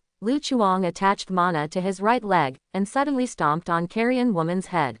spoke, Lu Chuang attached mana to his right leg, and suddenly stomped on carrion woman's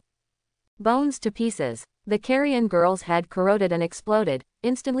head. Bones to pieces. The carrion girl's head corroded and exploded,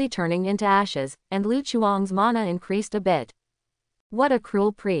 instantly turning into ashes, and Lu Chuang's mana increased a bit. What a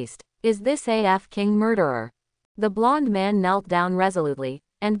cruel priest. Is this AF King murderer? The blonde man knelt down resolutely,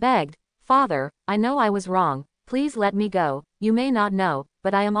 and begged, Father, I know I was wrong, please let me go, you may not know,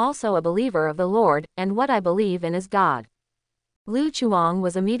 but I am also a believer of the Lord, and what I believe in is God. Lu Chuang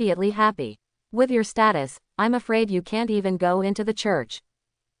was immediately happy. With your status, I'm afraid you can't even go into the church.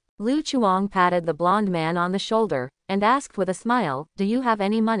 Lu Chuang patted the blonde man on the shoulder, and asked with a smile, do you have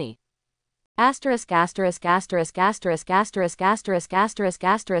any money? Asterisk asterisk asterisk asterisk asterisk asterisk asterisk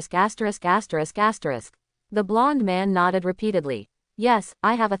asterisk asterisk asterisk asterisk. The blonde man nodded repeatedly. Yes,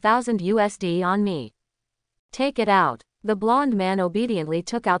 I have $1,000 on me. Take it out. The blonde man obediently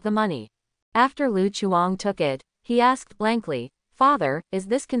took out the money. After Lu Chuang took it, He asked blankly, "Father, is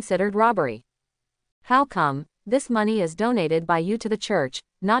this considered robbery?" "How come? This money is donated by you to the church,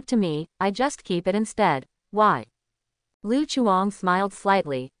 not to me, I just keep it instead. Why?" Lu Chuang smiled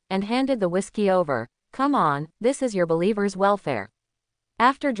slightly, and handed the whiskey over. "Come on, this is your believer's welfare.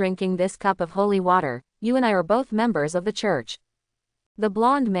 After drinking this cup of holy water, you and I are both members of the church." The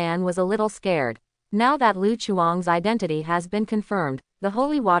blonde man was a little scared. Now that Lu Chuang's identity has been confirmed, the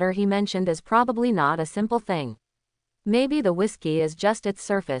holy water he mentioned is probably not a simple thing. Maybe the whiskey is just its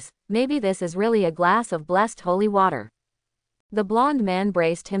surface, maybe this is really a glass of blessed holy water. The blonde man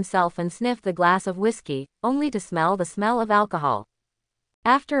braced himself and sniffed the glass of whiskey, only to smell the smell of alcohol.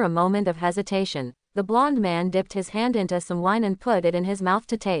 After a moment of hesitation, the blonde man dipped his hand into some wine and put it in his mouth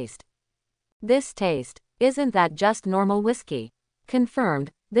to taste. "This taste, isn't that just normal whiskey?"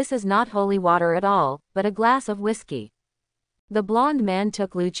 "Confirmed, this is not holy water at all, but a glass of whiskey." The blonde man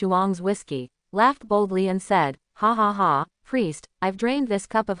took Lu Chuang's whiskey, laughed boldly and said, "Ha ha ha, priest, I've drained this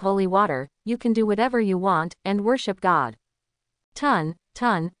cup of holy water, you can do whatever you want, and worship God." Ton.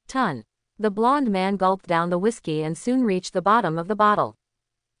 The blonde man gulped down the whiskey and soon reached the bottom of the bottle.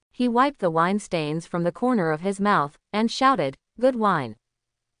 He wiped the wine stains from the corner of his mouth, and shouted, "Good wine."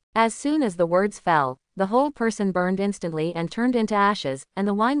 As soon as the words fell, the whole person burned instantly and turned into ashes, and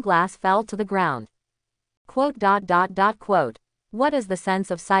the wine glass fell to the ground. Quote. What is the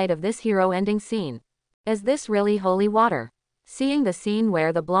sense of sight of this hero-ending scene? Is this really holy water? Seeing the scene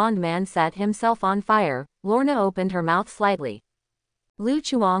where the blonde man set himself on fire, Lorna opened her mouth slightly. Lu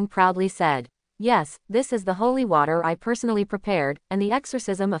Chuang proudly said, "Yes, this is the holy water I personally prepared, and the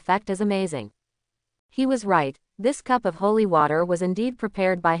exorcism effect is amazing." He was right, this cup of holy water was indeed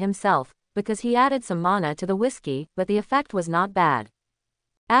prepared by himself, because he added some mana to the whiskey, but the effect was not bad.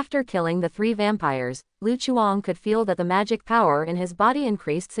 After killing the 3 vampires, Lu Chuang could feel that the magic power in his body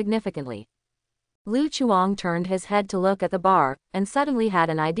increased significantly. Lu Chuang turned his head to look at the bar, and suddenly had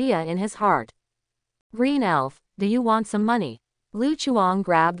an idea in his heart. "Green elf, do you want some money?" Lu Chuang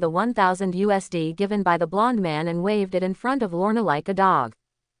grabbed the 1,000 USD given by the blonde man and waved it in front of Lorna like a dog.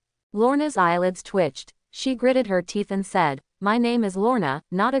 Lorna's eyelids twitched, she gritted her teeth and said, "My name is Lorna,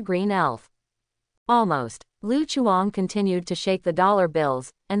 not a green elf." "Almost." Lu Chuang continued to shake the dollar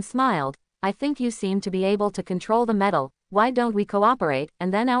bills, and smiled, "I think you seem to be able to control the metal, why don't we cooperate,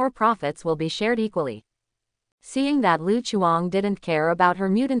 and then our profits will be shared equally." Seeing that Lu Chuang didn't care about her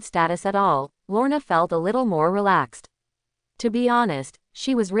mutant status at all, Lorna felt a little more relaxed. To be honest,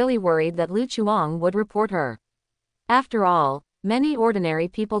 she was really worried that Lu Chuang would report her. After all, many ordinary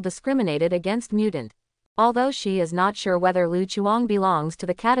people discriminated against mutant. Although she is not sure whether Lu Chuang belongs to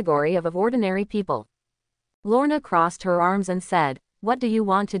the category of ordinary people. Lorna crossed her arms and said, "What do you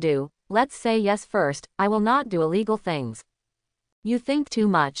want to do? Let's say yes first, I will not do illegal things." "You think too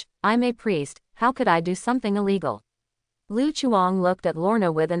much, I'm a priest, how could I do something illegal?" Lu Chuang looked at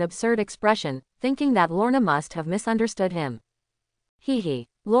Lorna with an absurd expression, thinking that Lorna must have misunderstood him. Hee.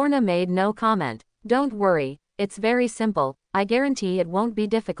 Lorna made no comment. "Don't worry, it's very simple, I guarantee it won't be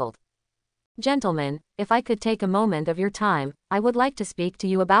difficult. Gentlemen, if I could take a moment of your time, I would like to speak to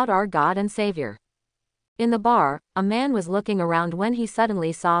you about our God and Savior." In the bar, a man was looking around when he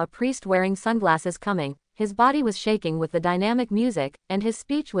suddenly saw a priest wearing sunglasses coming, his body was shaking with the dynamic music, and his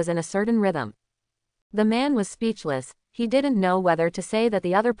speech was in a certain rhythm. The man was speechless, he didn't know whether to say that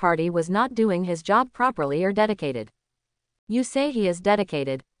the other party was not doing his job properly or dedicated. You say he is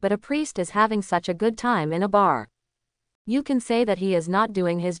dedicated, but a priest is having such a good time in a bar. You can say that he is not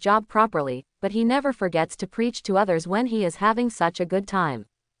doing his job properly, but he never forgets to preach to others when he is having such a good time.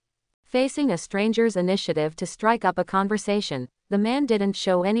 Facing a stranger's initiative to strike up a conversation, the man didn't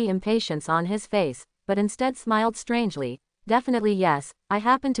show any impatience on his face, but instead smiled strangely. "Definitely yes, I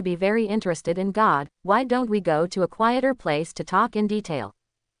happen to be very interested in God, why don't we go to a quieter place to talk in detail?"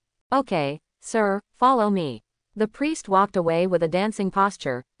 "Okay, sir, follow me." The priest walked away with a dancing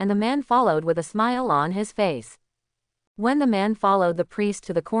posture, and the man followed with a smile on his face. When the man followed the priest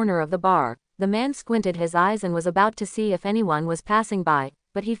to the corner of the bar, the man squinted his eyes and was about to see if anyone was passing by,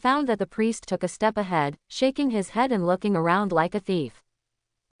 but he found that the priest took a step ahead, shaking his head and looking around like a thief.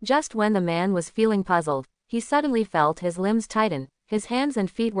 Just when the man was feeling puzzled, he suddenly felt his limbs tighten, his hands and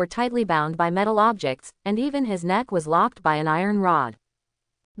feet were tightly bound by metal objects, and even his neck was locked by an iron rod.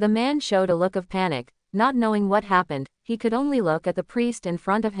 The man showed a look of panic, not knowing what happened, he could only look at the priest in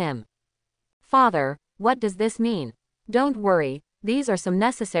front of him. "Father, what does this mean?" "Don't worry, these are some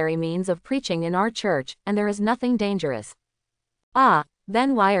necessary means of preaching in our church, and there is nothing dangerous." "Ah,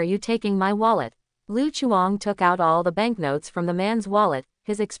 then why are you taking my wallet?" Lu Chuang took out all the banknotes from the man's wallet,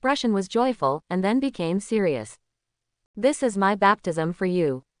 his expression was joyful, and then became serious. "This is my baptism for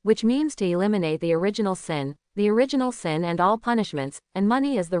you, which means to eliminate the original sin, the original sin and all punishments, and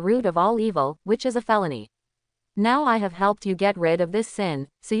money is the root of all evil, which is a felony. Now I have helped you get rid of this sin,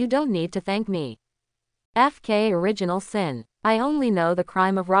 so you don't need to thank me. FK original sin. I only know the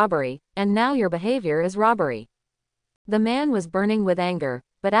crime of robbery, and now your behavior is robbery. The man was burning with anger,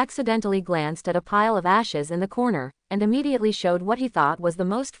 but accidentally glanced at a pile of ashes in the corner, and immediately showed what he thought was the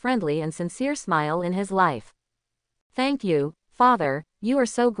most friendly and sincere smile in his life. Thank you, Father, you are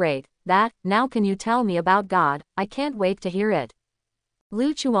so great, that, now can you tell me about God, I can't wait to hear it.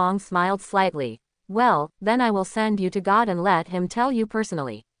 Lu Chuang smiled slightly. Well, then I will send you to God and let him tell you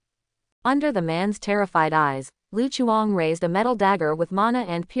personally. Under the man's terrified eyes, Lu Chuang raised a metal dagger with mana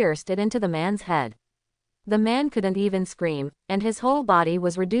and pierced it into the man's head. The man couldn't even scream, and his whole body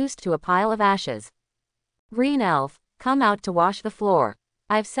was reduced to a pile of ashes. Green elf, come out to wash the floor.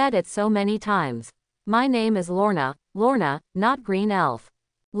 I've said it so many times. My name is Lorna, not green elf.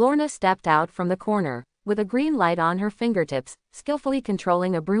 Lorna stepped out from the corner, with a green light on her fingertips, skillfully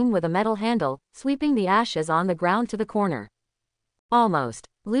controlling a broom with a metal handle, sweeping the ashes on the ground to the corner. Almost.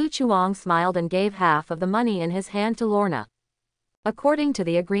 Lu Chuang smiled and gave half of the money in his hand to Lorna. According to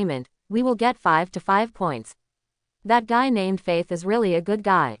the agreement, we will get 5 to 5 points. That guy named Faith is really a good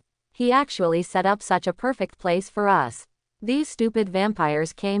guy. He actually set up such a perfect place for us. These stupid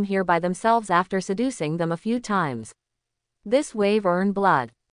vampires came here by themselves after seducing them a few times. This wave earned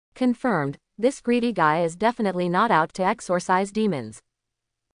blood. Confirmed, this greedy guy is definitely not out to exorcise demons.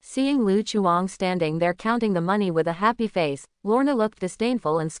 Seeing Lu Chuang standing there counting the money with a happy face, Lorna looked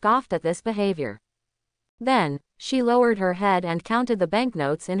disdainful and scoffed at this behavior. Then, she lowered her head and counted the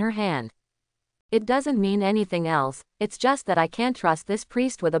banknotes in her hand. It doesn't mean anything else, it's just that I can't trust this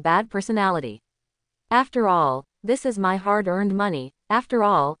priest with a bad personality. After all, this is my hard-earned money, after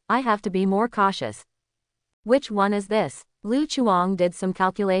all, I have to be more cautious. Which one is this? Lu Chuang did some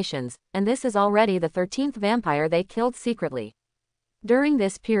calculations, and this is already the 13th vampire they killed secretly. During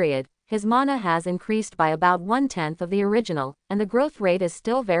this period, his mana has increased by about 1/10 of the original, and the growth rate is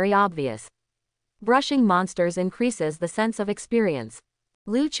still very obvious. Brushing monsters increases the sense of experience.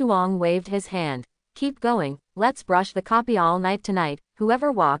 Lu Chuang waved his hand. Keep going, let's brush the copy all night tonight,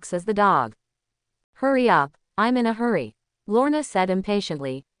 whoever walks is the dog. Hurry up, I'm in a hurry. Lorna said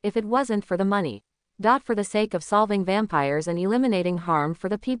impatiently, if it wasn't for the money. For the sake of solving vampires and eliminating harm for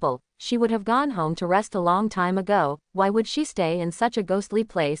the people, she would have gone home to rest a long time ago. Why would she stay in such a ghostly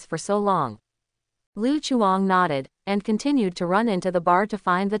place for so long? Lu Chuang nodded, and continued to run into the bar to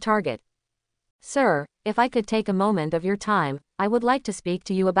find the target. Sir, if I could take a moment of your time, I would like to speak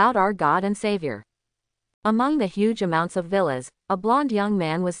to you about our God and Savior. Among the huge amounts of villas, a blond young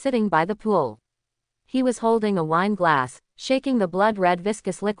man was sitting by the pool. He was holding a wine glass, shaking the blood-red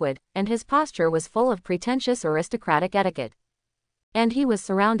viscous liquid, and his posture was full of pretentious aristocratic etiquette. And he was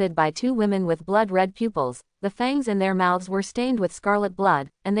surrounded by 2 women with blood-red pupils, the fangs in their mouths were stained with scarlet blood,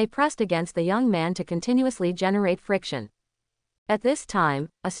 and they pressed against the young man to continuously generate friction. At this time,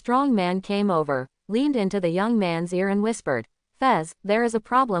 a strong man came over, leaned into the young man's ear and whispered, Fez, there is a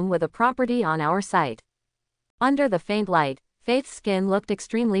problem with a property on our site. Under the faint light, Faith's skin looked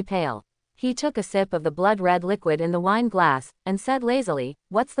extremely pale. He took a sip of the blood-red liquid in the wine glass, and said lazily,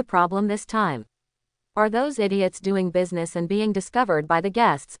 what's the problem this time? Are those idiots doing business and being discovered by the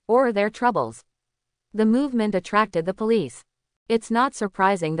guests, or are there troubles? The movement attracted the police. It's not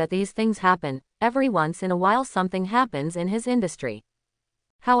surprising that these things happen, every once in a while something happens in his industry.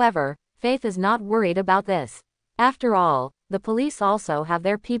 However, Faith is not worried about this. After all, the police also have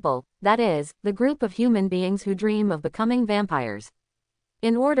their people, that is, the group of human beings who dream of becoming vampires.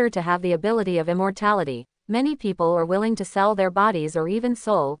 In order to have the ability of immortality, many people are willing to sell their bodies or even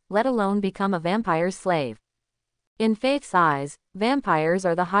soul, let alone become a vampire's slave. In Faith's eyes, vampires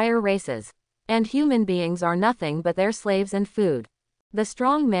are the higher races, and human beings are nothing but their slaves and food. The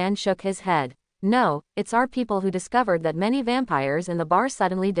strong man shook his head. No, it's our people who discovered that many vampires in the bar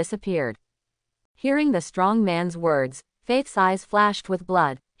suddenly disappeared. Hearing the strong man's words, Faith's eyes flashed with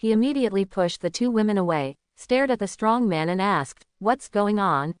blood. He immediately pushed the 2 women away, stared at the strong man and asked, what's going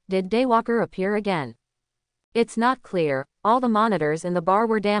on? Did Daywalker appear again? It's not clear, all the monitors in the bar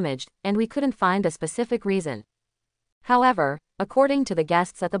were damaged, and we couldn't find a specific reason. However, according to the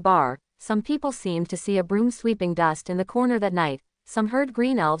guests at the bar, some people seemed to see a broom sweeping dust in the corner that night, some heard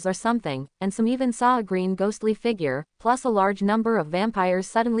green elves or something, and some even saw a green ghostly figure, plus a large number of vampires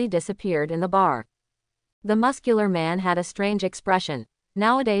suddenly disappeared in the bar. The muscular man had a strange expression.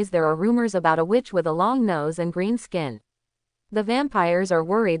 Nowadays there are rumors about a witch with a long nose and green skin. The vampires are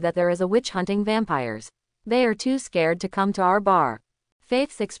worried that there is a witch hunting vampires. They are too scared to come to our bar.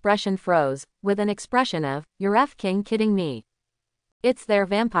 Faith's expression froze, with an expression of, you're f-king kidding me. It's their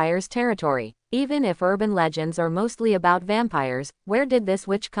vampires' territory. Even if urban legends are mostly about vampires, where did this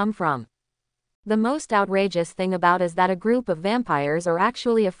witch come from? The most outrageous thing about is that a group of vampires are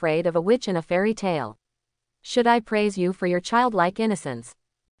actually afraid of a witch in a fairy tale. Should I praise you for your childlike innocence?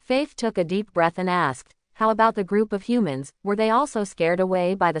 Faith took a deep breath and asked, how about the group of humans, were they also scared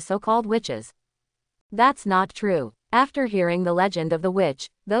away by the so-called witches? That's not true. After hearing the legend of the witch,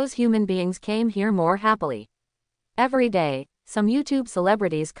 those human beings came here more happily. Every day, some YouTube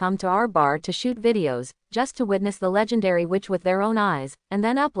celebrities come to our bar to shoot videos, just to witness the legendary witch with their own eyes, and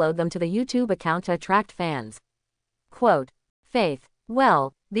then upload them to the YouTube account to attract fans. Quote, Faith,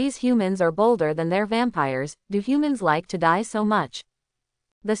 well, these humans are bolder than their vampires, do humans like to die so much?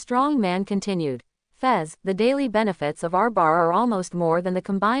 The strong man continued, Fez, the daily benefits of our bar are almost more than the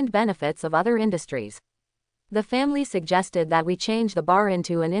combined benefits of other industries. The family suggested that we change the bar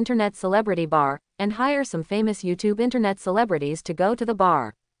into an internet celebrity bar, and hire some famous YouTube internet celebrities to go to the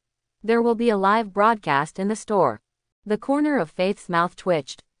bar. There will be a live broadcast in the store. The corner of Faith's mouth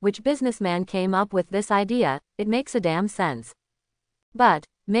twitched. Which businessman came up with this idea? It makes a damn sense. But,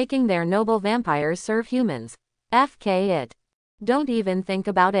 making their noble vampires serve humans. FK it. Don't even think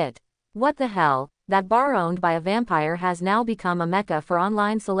about it. What the hell? That bar owned by a vampire has now become a mecca for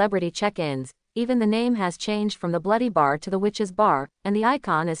online celebrity check-ins. Even the name has changed from the Bloody Bar to the Witch's Bar, and the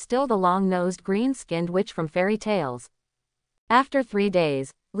icon is still the long-nosed green-skinned witch from fairy tales. After 3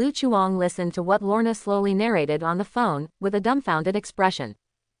 days, Lu Chuang listened to what Lorna slowly narrated on the phone, with a dumbfounded expression.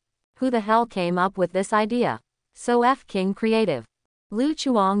 Who the hell came up with this idea? So King creative. Lu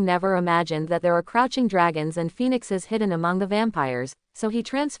Chuang never imagined that there are crouching dragons and phoenixes hidden among the vampires, so he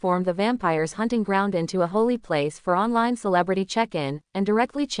transformed the vampires' hunting ground into a holy place for online celebrity check-in, and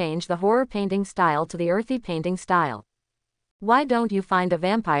directly changed the horror painting style to the earthy painting style. Why don't you find a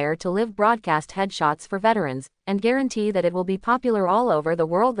vampire to live broadcast headshots for veterans, and guarantee that it will be popular all over the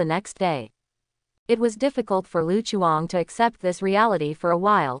world the next day? It was difficult for Lu Chuang to accept this reality for a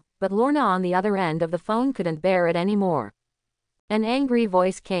while, but Lorna on the other end of the phone couldn't bear it anymore. An angry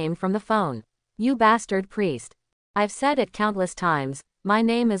voice came from the phone. You bastard priest. I've said it countless times, my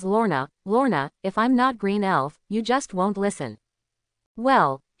name is Lorna. Lorna, if I'm not Green Elf, you just won't listen.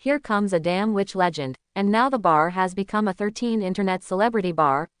 Well, here comes a damn witch legend, and now the bar has become a 13 internet celebrity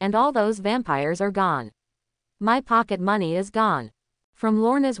bar, and all those vampires are gone. My pocket money is gone. From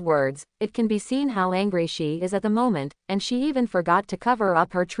Lorna's words, it can be seen how angry she is at the moment, and she even forgot to cover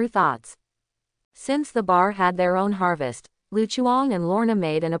up her true thoughts. Since the bar had their own harvest, Lu Chuang and Lorna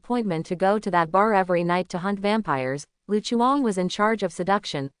made an appointment to go to that bar every night to hunt vampires. Lu Chuang was in charge of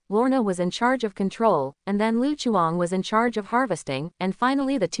seduction, Lorna was in charge of control, and then Lu Chuang was in charge of harvesting, and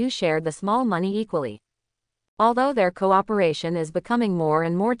finally the two shared the small money equally. Although their cooperation is becoming more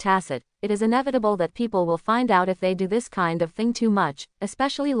and more tacit, it is inevitable that people will find out if they do this kind of thing too much,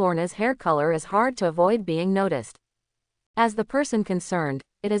 especially Lorna's hair color is hard to avoid being noticed. As the person concerned,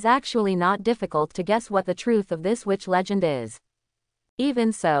 it is actually not difficult to guess what the truth of this witch legend is.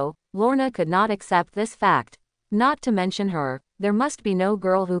 Even so, Lorna could not accept this fact. Not to mention her, there must be no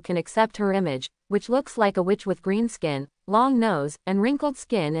girl who can accept her image, which looks like a witch with green skin, long nose, and wrinkled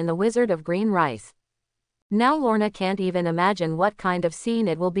skin in The Wizard of Green Rice. Now Lorna can't even imagine what kind of scene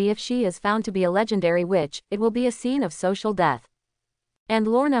it will be if she is found to be a legendary witch. It will be a scene of social death. And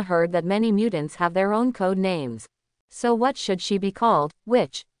Lorna heard that many mutants have their own code names. So what should she be called?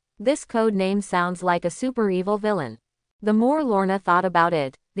 Witch. This code name sounds like a super evil villain. The more Lorna thought about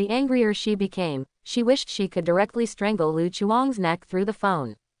it, the angrier she became. She wished she could directly strangle Lu Chuang's neck through the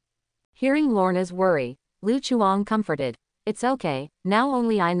phone. Hearing Lorna's worry, Lu Chuang comforted. It's okay, now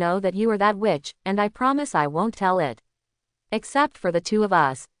only I know that you are that witch, and I promise I won't tell it. Except for the two of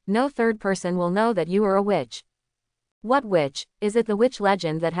us, no third person will know that you are a witch. What witch? Is it the witch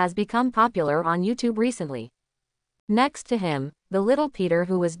legend that has become popular on YouTube recently? Next to him, the little Peter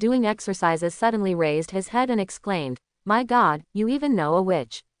who was doing exercises suddenly raised his head and exclaimed, My God, you even know a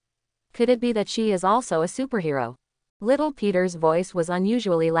witch. Could it be that she is also a superhero? Little Peter's voice was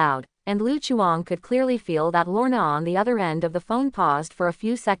unusually loud, and Lu Chuang could clearly feel that Lorna on the other end of the phone paused for a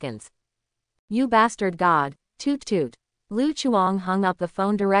few seconds. You bastard God, toot toot. Lu Chuang hung up the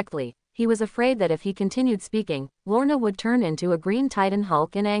phone directly. He was afraid that if he continued speaking, Lorna would turn into a green Titan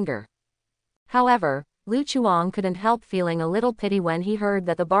Hulk in anger. However, Lu Chuang couldn't help feeling a little pity when he heard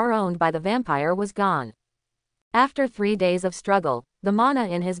that the bar owned by the vampire was gone. After 3 days of struggle, the mana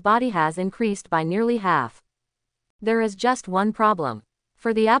in his body has increased by nearly half. There is just one problem.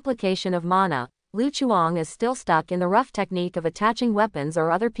 For the application of mana, Lu Chuang is still stuck in the rough technique of attaching weapons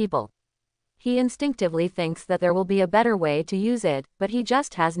or other people. He instinctively thinks that there will be a better way to use it, but he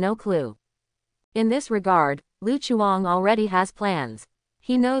just has no clue. In this regard, Lu Chuang already has plans.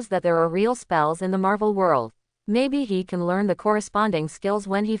 He knows that there are real spells in the Marvel world. Maybe he can learn the corresponding skills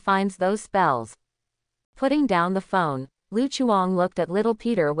when he finds those spells. Putting down the phone, Lu Chuang looked at little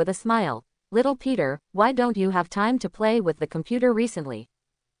Peter with a smile. Little Peter, why don't you have time to play with the computer recently?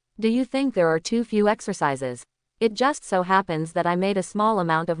 Do you think there are too few exercises? It just so happens that I made a small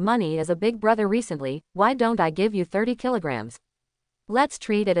amount of money as a big brother recently. Why don't I give you 30 kilograms? Let's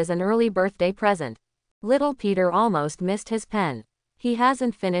treat it as an early birthday present. Little Peter almost missed his pen. He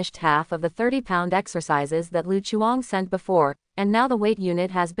hasn't finished half of the 30-pound exercises that Lu Chuang sent before, and now the weight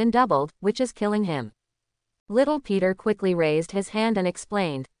unit has been doubled, which is killing him. Little Peter quickly raised his hand and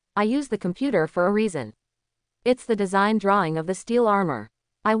explained, I use the computer for a reason. It's the design drawing of the steel armor.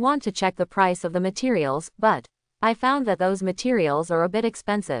 I want to check the price of the materials, but I found that those materials are a bit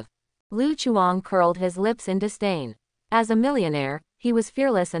expensive. Lu Chuang curled his lips in disdain. As a millionaire, he was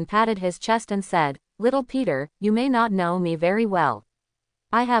fearless and patted his chest and said, Little Peter, you may not know me very well.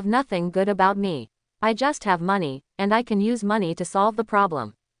 I have nothing good about me. I just have money, and I can use money to solve the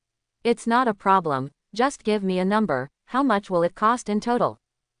problem. It's not a problem, just give me a number. How much will it cost in total?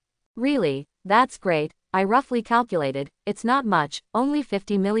 Really, that's great. I roughly calculated, it's not much, only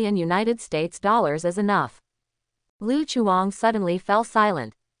 50 million United States dollars is enough. Lu Chuang suddenly fell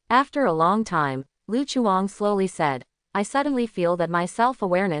silent. After a long time, Lu Chuang slowly said, I suddenly feel that my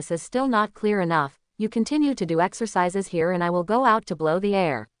self-awareness is still not clear enough. You continue to do exercises here and I will go out to blow the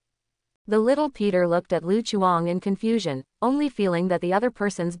air. The little Peter looked at Lu Chuang in confusion, only feeling that the other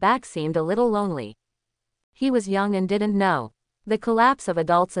person's back seemed a little lonely. He was young and didn't know. The collapse of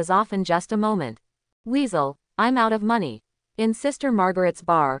adults is often just a moment. Weasel, I'm out of money. In Sister Margaret's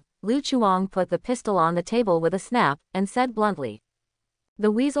bar, Lu Chuang put the pistol on the table with a snap, and said bluntly.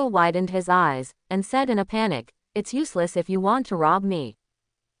 The weasel widened his eyes, and said in a panic, It's useless if you want to rob me.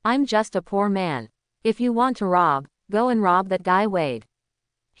 I'm just a poor man. If you want to rob, go and rob that guy Wade.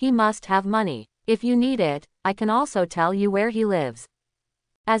 He must have money. If you need it, I can also tell you where he lives.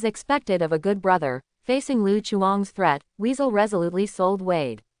 As expected of a good brother, facing Lu Chuang's threat, Weasel resolutely sold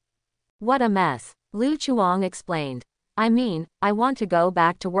Wade. What a mess. Lu Chuang explained. I mean, I want to go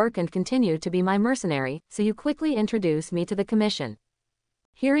back to work and continue to be my mercenary, so you quickly introduce me to the commission.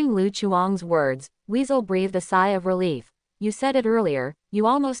 Hearing Lu Chuang's words, Weasel breathed a sigh of relief. You said it earlier, you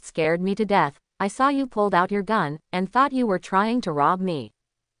almost scared me to death. I saw you pulled out your gun, and thought you were trying to rob me.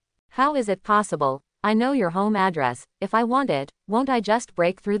 How is it possible? I know your home address. If I want it, won't I just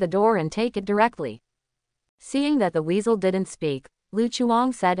break through the door and take it directly? Seeing that the weasel didn't speak, Lu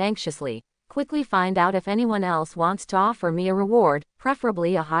Chuang said anxiously, quickly find out if anyone else wants to offer me a reward,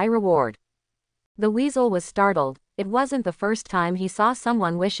 preferably a high reward. The weasel was startled. It wasn't the first time he saw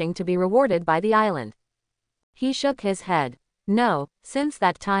someone wishing to be rewarded by the island. He shook his head. No, since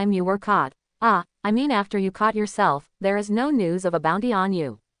that time you were caught. I mean after you caught yourself, there is no news of a bounty on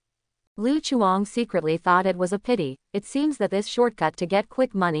you. Lu Chuang secretly thought it was a pity. It seems that this shortcut to get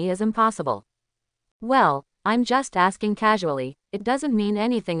quick money is impossible. Well, I'm just asking casually, it doesn't mean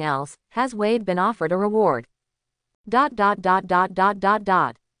anything else. Has Wade been offered a reward? I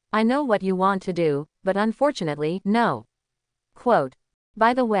know what you want to do, but unfortunately, no. Quote.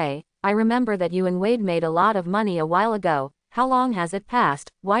 By the way, I remember that you and Wade made a lot of money a while ago. How long has it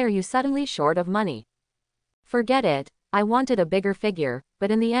passed? Why are you suddenly short of money? Forget it. I wanted a bigger figure, but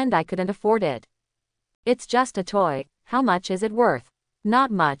in the end I couldn't afford it. It's just a toy. How much is it worth?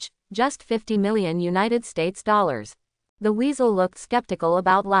 Not much, just 50 million United States dollars. The weasel looked skeptical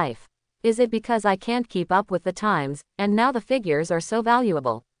about life. Is it because I can't keep up with the times, and now the figures are so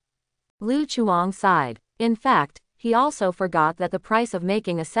valuable? Lu Chuang sighed. In fact, he also forgot that the price of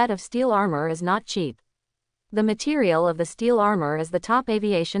making a set of steel armor is not cheap. The material of the steel armor is the top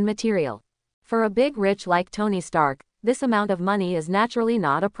aviation material. For a big rich like Tony Stark, this amount of money is naturally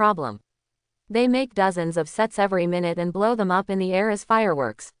not a problem. They make dozens of sets every minute and blow them up in the air as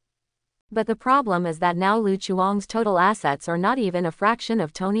fireworks. But the problem is that now Lu Chuang's total assets are not even a fraction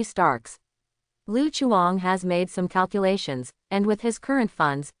of Tony Stark's. Lu Chuang has made some calculations, and with his current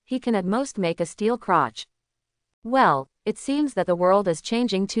funds, he can at most make a steel crotch. Well, it seems that the world is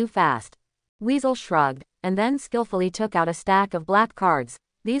changing too fast. Weasel shrugged, and then skillfully took out a stack of black cards.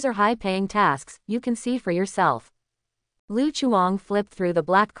 These are high-paying tasks, you can see for yourself. Lu Chuang flipped through the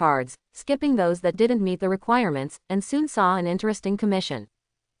black cards, skipping those that didn't meet the requirements, and soon saw an interesting commission.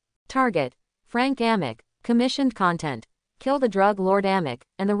 Target: Frank Amick. Commissioned content: kill the drug lord Amick,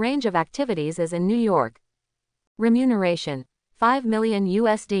 and the range of activities is in New York. Remuneration: 5 million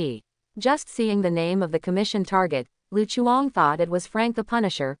USD. Just seeing the name of the commission target, Lu Chuang thought it was Frank the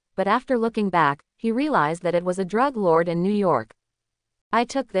Punisher, but after looking back, he realized that it was a drug lord in New York. I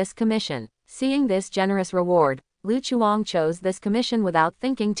took this commission. Seeing this generous reward, Lu Chuang chose this commission without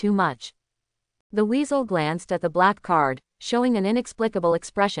thinking too much. The weasel glanced at the black card, showing an inexplicable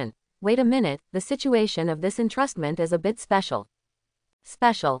expression. Wait a minute, the situation of this entrustment is a bit special.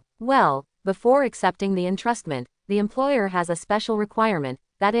 Special? Well, before accepting the entrustment, the employer has a special requirement,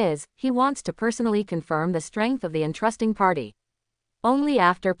 that is, he wants to personally confirm the strength of the entrusting party. Only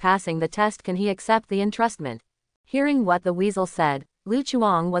after passing the test can he accept the entrustment. Hearing what the weasel said, Lu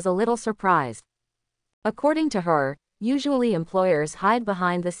Chuang was a little surprised. According to her, usually employers hide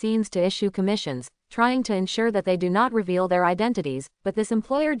behind the scenes to issue commissions, trying to ensure that they do not reveal their identities, but this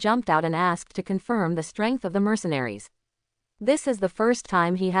employer jumped out and asked to confirm the strength of the mercenaries. This is the first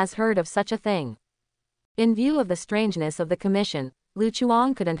time he has heard of such a thing. In view of the strangeness of the commission, Lu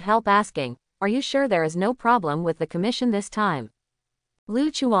Chuang couldn't help asking, "Are you sure there is no problem with the commission this time?" Lu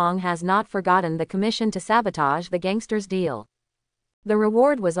Chuang has not forgotten the commission to sabotage the gangster's deal. The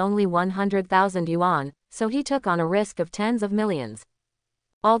reward was only 100,000 yuan, so he took on a risk of tens of millions.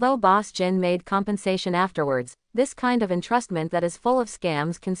 Although Boss Jin made compensation afterwards, this kind of entrustment that is full of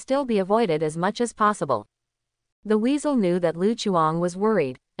scams can still be avoided as much as possible. The weasel knew that Lu Chuang was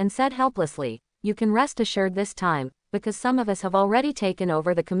worried, and said helplessly, "You can rest assured this time, because some of us have already taken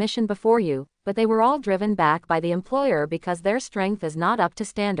over the commission before you, but they were all driven back by the employer because their strength is not up to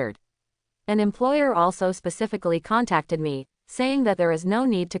standard. An employer also specifically contacted me, saying that there is no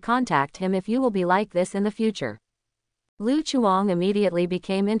need to contact him if you will be like this in the future." Lu Chuang immediately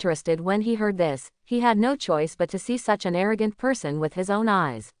became interested when he heard this. He had no choice but to see such an arrogant person with his own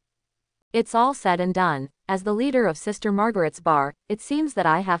eyes. "It's all said and done. As the leader of Sister Margaret's bar, it seems that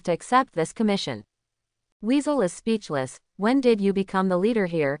I have to accept this commission." Weasel is speechless. When did you become the leader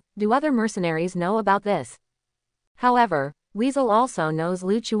here? Do other mercenaries know about this? However, Weasel also knows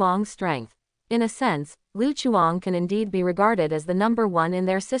Lu Chuang's strength. In a sense, Lu Chuang can indeed be regarded as the number one in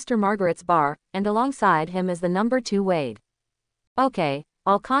their Sister Margaret's bar, and alongside him is the number two Wade. "Okay,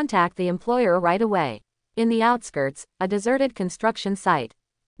 I'll contact the employer right away." In the outskirts, a deserted construction site.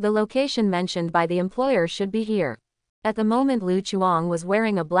 The location mentioned by the employer should be here. At the moment Lu Chuang was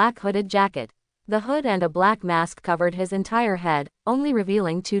wearing a black hooded jacket. The hood and a black mask covered his entire head, only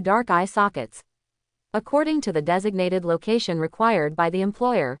revealing two dark eye sockets. According to the designated location required by the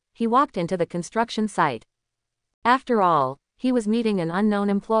employer, he walked into the construction site. After all, he was meeting an unknown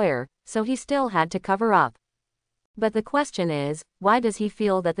employer, so he still had to cover up. But the question is, why does he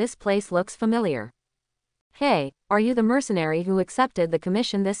feel that this place looks familiar? "Hey, are you the mercenary who accepted the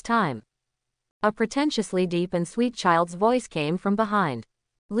commission this time?" A pretentiously deep and sweet child's voice came from behind.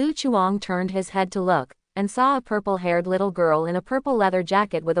 Lu Chuang turned his head to look, and saw a purple-haired little girl in a purple leather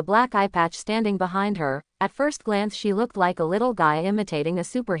jacket with a black eye patch standing behind her. At first glance she looked like a little guy imitating a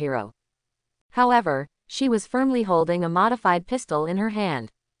superhero. However, she was firmly holding a modified pistol in her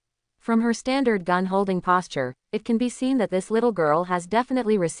hand. From her standard gun-holding posture, it can be seen that this little girl has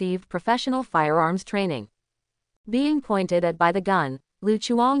definitely received professional firearms training. Being pointed at by the gun, Lu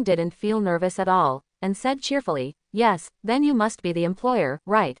Chuang didn't feel nervous at all, and said cheerfully, "Yes, then you must be the employer,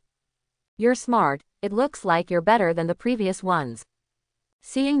 right? You're smart, it looks like you're better than the previous ones."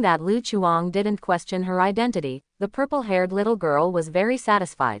 Seeing that Lu Chuang didn't question her identity, the purple-haired little girl was very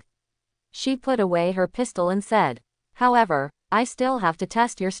satisfied. She put away her pistol and said, "However, I still have to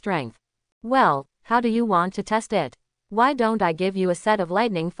test your strength." "Well, how do you want to test it? Why don't I give you a set of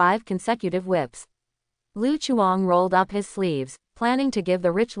lightning 5 consecutive whips?" Lu Chuang rolled up his sleeves, planning to give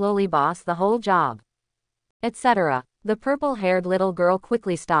the rich lowly boss the whole job. Etc. The purple-haired little girl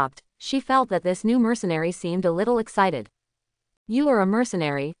quickly stopped. She felt that this new mercenary seemed a little excited. "You are a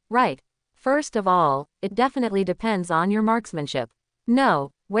mercenary, right? First of all, it definitely depends on your marksmanship.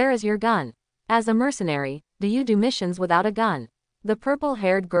 No, where is your gun? As a mercenary, do you do missions without a gun?" The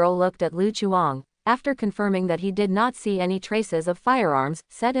purple-haired girl looked at Lu Chuang, after confirming that he did not see any traces of firearms,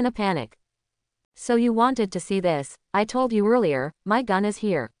 said in a panic. "So you wanted to see this? I told you earlier, my gun is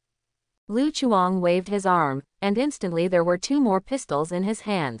here." Lu Chuang waved his arm, and instantly there were 2 more pistols in his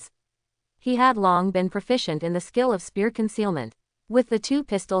hands. He had long been proficient in the skill of spear concealment. With the 2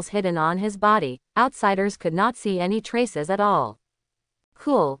 pistols hidden on his body, outsiders could not see any traces at all.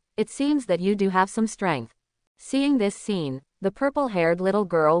 "Cool, it seems that you do have some strength." Seeing this scene, the purple-haired little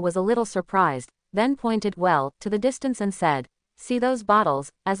girl was a little surprised, then pointed well to the distance and said, "See those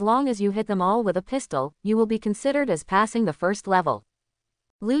bottles? As long as you hit them all with a pistol, you will be considered as passing the first level."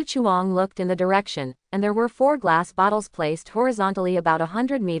 Lu Chuang looked in the direction, and there were 4 glass bottles placed horizontally about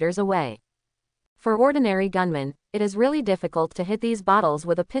 100 meters away. For ordinary gunmen, it is really difficult to hit these bottles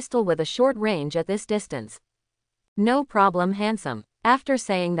with a pistol with a short range at this distance. "No problem, handsome." After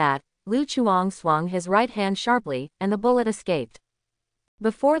saying that, Lu Chuang swung his right hand sharply, and the bullet escaped.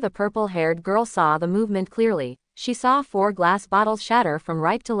 Before the purple-haired girl saw the movement clearly, she saw 4 glass bottles shatter from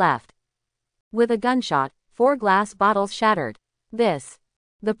right to left. With a gunshot, 4 glass bottles shattered. This.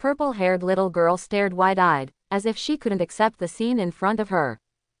 The purple-haired little girl stared wide-eyed, as if she couldn't accept the scene in front of her.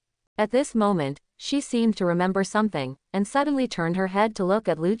 At this moment, she seemed to remember something, and suddenly turned her head to look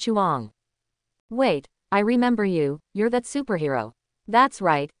at Lu Chuang. Wait, I remember you, you're that superhero. That's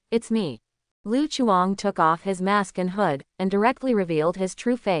right, it's me. Lu Chuang took off his mask and hood, and directly revealed his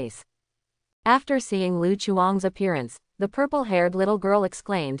true face. After seeing Lu Chuang's appearance, the purple-haired little girl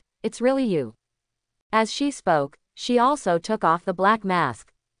exclaimed, "It's really you." As she spoke, she also took off the black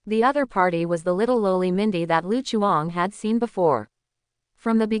mask. The other party was the little lowly Mindy that Lu Chuang had seen before.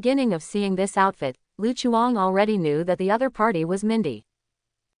 From the beginning of seeing this outfit, Lu Chuang already knew that the other party was Mindy.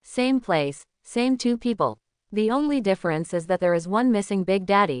 Same place, same 2 people. The only difference is that there is one missing Big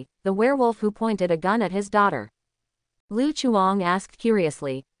Daddy, the werewolf who pointed a gun at his daughter. Lu Chuang asked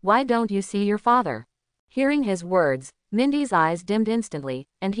curiously, "Why don't you see your father?" Hearing his words, Mindy's eyes dimmed instantly,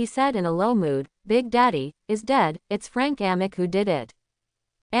 and he said in a low mood, "Big Daddy is dead, it's Frank Amick who did it.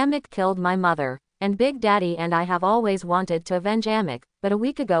 Amick killed my mother, and Big Daddy and I have always wanted to avenge Amick, but a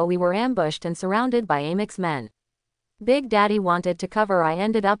week ago we were ambushed and surrounded by Amick's men. Big Daddy wanted to cover, I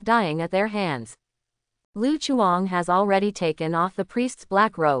ended up dying at their hands." Lu Chuang has already taken off the priest's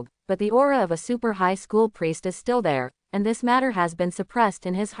black robe, but the aura of a super high school priest is still there, and this matter has been suppressed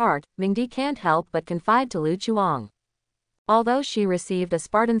in his heart. Mingdi can't help but confide to Lu Chuang. Although she received a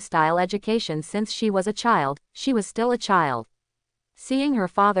Spartan-style education since she was a child, she was still a child. Seeing her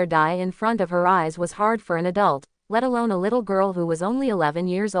father die in front of her eyes was hard for an adult, let alone a little girl who was only 11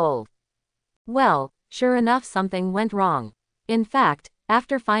 years old. Well, sure enough, something went wrong. In fact,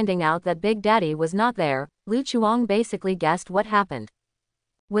 after finding out that Big Daddy was not there, Lu Chuang basically guessed what happened.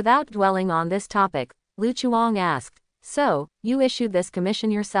 Without dwelling on this topic, Lu Chuang asked, "So, you issued this commission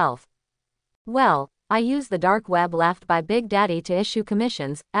yourself?" "Well, I used the dark web left by Big Daddy to issue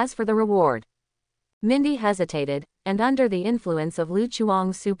commissions. As for the reward." Mindy hesitated, and under the influence of Lu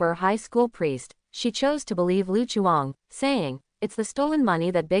Chuang's super high school priest, she chose to believe Lu Chuang, saying, "It's the stolen money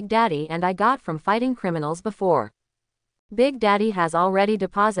that Big Daddy and I got from fighting criminals before. Big Daddy has already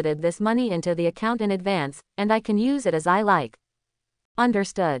deposited this money into the account in advance, and I can use it as I like."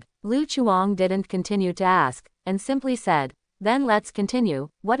 "Understood." Lu Chuang didn't continue to ask, and simply said, "Then let's continue.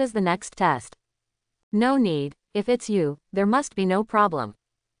 What is the next test?" "No need, if it's you, there must be no problem."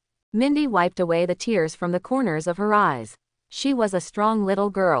 Mindy wiped away the tears from the corners of her eyes. She was a strong little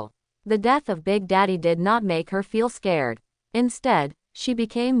girl. The death of Big Daddy did not make her feel scared. Instead, she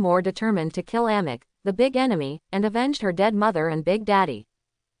became more determined to kill Amick, the big enemy, and avenged her dead mother and Big Daddy.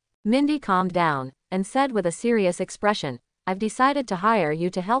 Mindy calmed down, and said with a serious expression, "I've decided to hire you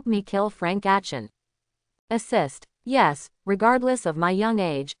to help me kill Frank Atchen. Assist. Yes, regardless of my young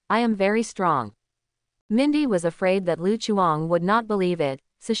age, I am very strong." Mindy was afraid that Lu Chuang would not believe it,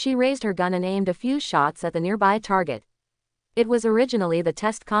 so she raised her gun and aimed a few shots at the nearby target. It was originally the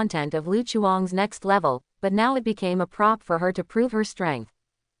test content of Lu Chuang's next level, but now it became a prop for her to prove her strength.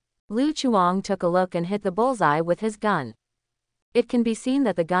 Lu Chuang took a look and hit the bullseye with his gun. It can be seen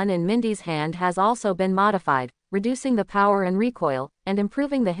that the gun in Mindy's hand has also been modified, reducing the power and recoil, and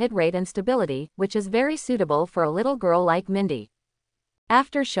improving the hit rate and stability, which is very suitable for a little girl like Mindy.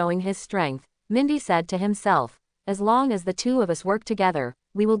 After showing his strength, Mindy said to himself, "As long as the 2 of us work together,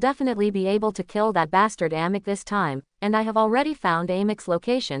 we will definitely be able to kill that bastard Amick this time, and I have already found Amick's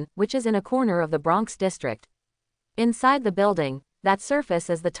location, which is in a corner of the Bronx district. Inside the building, that surface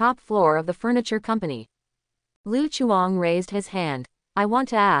is the top floor of the furniture company." Lu Chuang raised his hand. "I want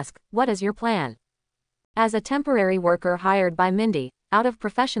to ask, what is your plan?" As a temporary worker hired by Mindy, out of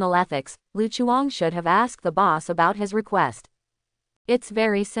professional ethics, Lu Chuang should have asked the boss about his request. "It's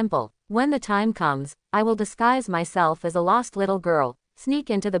very simple. When the time comes, I will disguise myself as a lost little girl, sneak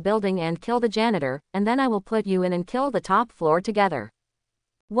into the building and kill the janitor, and then I will put you in and kill the top floor together."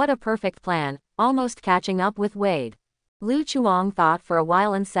 What a perfect plan, almost catching up with Wade. Lu Chuang thought for a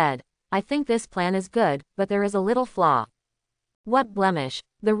while and said, "I think this plan is good, but there is a little flaw." "What blemish?"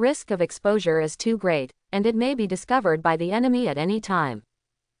 "The risk of exposure is too great, and it may be discovered by the enemy at any time."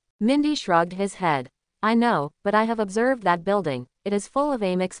 Mindy shrugged his head. "I know, but I have observed that building. It is full of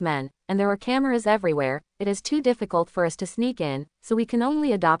Amick's men, and there are cameras everywhere. It is too difficult for us to sneak in, so we can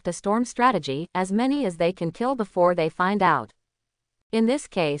only adopt a storm strategy, as many as they can kill before they find out. In this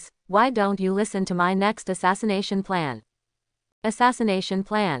case, why don't you listen to my next assassination plan?" "Assassination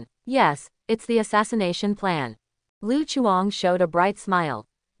plan?" "Yes, it's the assassination plan." Lu Chuang showed a bright smile.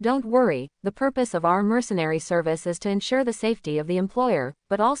 "Don't worry, the purpose of our mercenary service is to ensure the safety of the employer,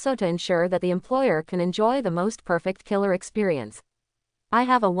 but also to ensure that the employer can enjoy the most perfect killer experience. I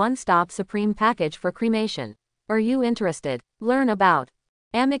have a one-stop supreme package for cremation. Are you interested? Learn about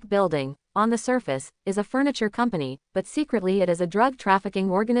Amic Building. On the surface, is a furniture company, but secretly it is a drug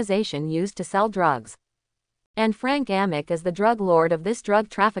trafficking organization used to sell drugs. And Frank Amic is the drug lord of this drug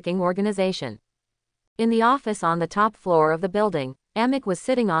trafficking organization. In the office on the top floor of the building, Amic was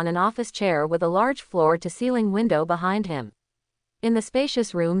sitting on an office chair with a large floor-to-ceiling window behind him. In the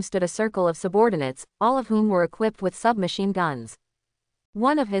spacious room stood a circle of subordinates, all of whom were equipped with submachine guns.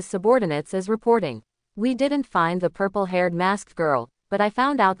 One of his subordinates is reporting, "We didn't find the purple-haired masked girl, but I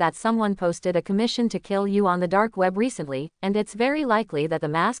found out that someone posted a commission to kill you on the dark web recently, and it's very likely that the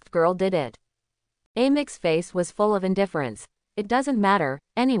masked girl did it." Amic's face was full of indifference. It doesn't matter,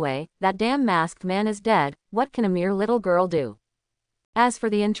 anyway, that damn masked man is dead, what can a mere little girl do? As for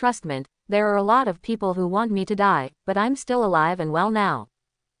the entrustment, there are a lot of people who want me to die, but I'm still alive and well now.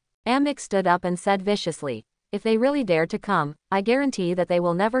 Amic stood up and said viciously, "If they really dare to come, I guarantee that they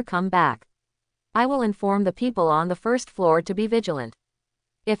will never come back. I will inform the people on the first floor to be vigilant.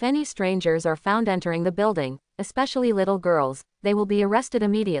 If any strangers are found entering the building, especially little girls, they will be arrested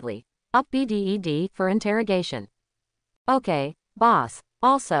immediately. Up BDED for interrogation." "Okay, boss.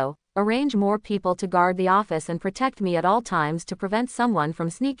 Also, arrange more people to guard the office and protect me at all times to prevent someone from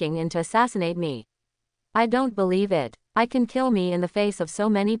sneaking in to assassinate me. I don't believe it. I can kill me in the face of so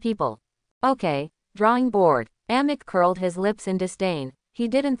many people." "Okay, drawing board." Amic curled his lips in disdain. He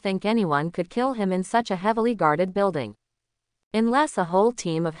didn't think anyone could kill him in such a heavily guarded building. Unless a whole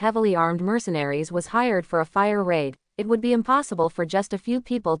team of heavily armed mercenaries was hired for a fire raid, it would be impossible for just a few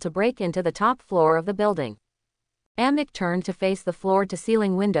people to break into the top floor of the building. Amic turned to face the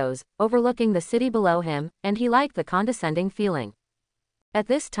floor-to-ceiling windows, overlooking the city below him, and he liked the condescending feeling. At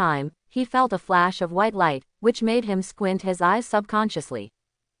this time, he felt a flash of white light, which made him squint his eyes subconsciously.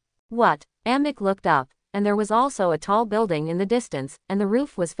 What? Amic looked up, and there was also a tall building in the distance, and the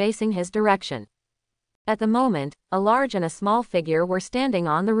roof was facing his direction. At the moment, a large and a small figure were standing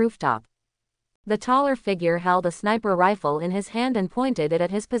on the rooftop. The taller figure held a sniper rifle in his hand and pointed it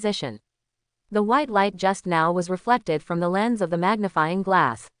at his position. The white light just now was reflected from the lens of the magnifying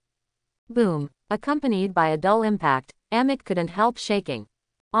glass. Boom! Accompanied by a dull impact, Amic couldn't help shaking.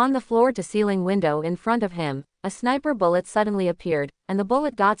 On the floor-to-ceiling window in front of him, a sniper bullet suddenly appeared, and the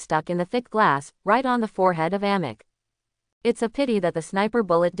bullet got stuck in the thick glass, right on the forehead of Amic. It's a pity that the sniper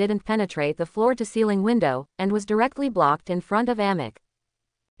bullet didn't penetrate the floor-to-ceiling window, and was directly blocked in front of Amic.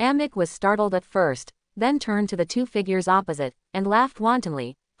 Amic was startled at first, then turned to the two figures opposite, and laughed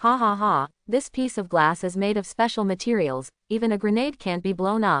wantonly. "Ha ha ha, this piece of glass is made of special materials, even a grenade can't be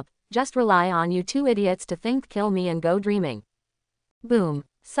blown up, just rely on you two idiots to think kill me and go dreaming." Boom!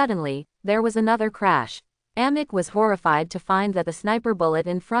 Suddenly, there was another crash. Amic was horrified to find that the sniper bullet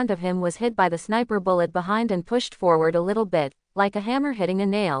in front of him was hit by the sniper bullet behind and pushed forward a little bit, like a hammer hitting a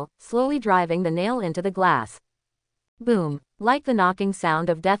nail, slowly driving the nail into the glass. Boom! Like the knocking sound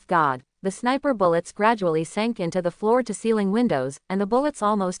of death god, the sniper bullets gradually sank into the floor-to-ceiling windows, and the bullets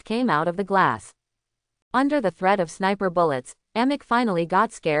almost came out of the glass. Under the threat of sniper bullets, Amic finally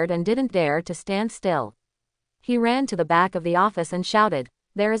got scared and didn't dare to stand still. He ran to the back of the office and shouted,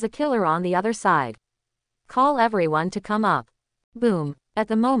 "There is a killer on the other side. Call everyone to come up." Boom! At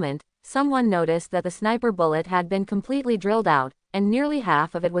the moment, someone noticed that the sniper bullet had been completely drilled out, and nearly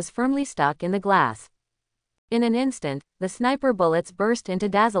half of it was firmly stuck in the glass. In an instant, the sniper bullets burst into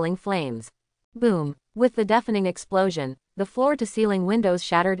dazzling flames. Boom! With the deafening explosion, the floor-to-ceiling windows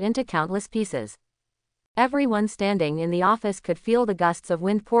shattered into countless pieces. Everyone standing in the office could feel the gusts of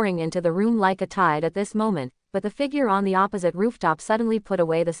wind pouring into the room like a tide at this moment, but the figure on the opposite rooftop suddenly put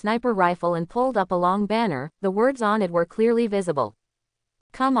away the sniper rifle and pulled up a long banner. The words on it were clearly visible.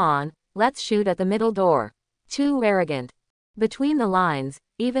 "Come on, let's shoot at the middle door. Too arrogant." Between the lines,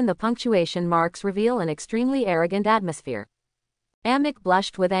 even the punctuation marks reveal an extremely arrogant atmosphere. Amic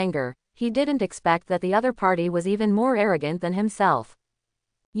blushed with anger. He didn't expect that the other party was even more arrogant than himself.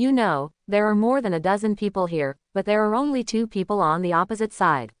 "You know, there are more than a dozen people here, but there are only 2 people on the opposite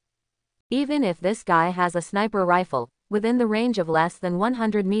side. Even if this guy has a sniper rifle, within the range of less than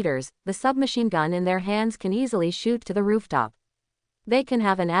 100 meters, the submachine gun in their hands can easily shoot to the rooftop. They can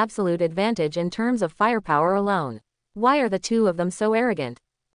have an absolute advantage in terms of firepower alone. Why are the 2 of them so arrogant?"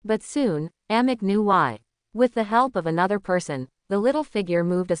 But soon, Amic knew why. With the help of another person, the little figure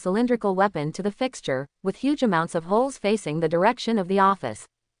moved a cylindrical weapon to the fixture, with huge amounts of holes facing the direction of the office.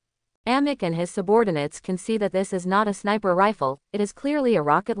 Amic and his subordinates can see that this is not a sniper rifle, it is clearly a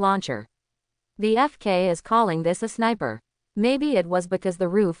rocket launcher. The FK is calling this a sniper. Maybe it was because the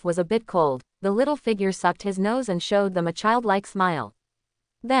roof was a bit cold. The little figure sucked his nose and showed them a childlike smile.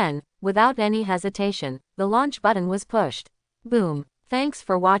 Then, without any hesitation, the launch button was pushed. Boom! Thanks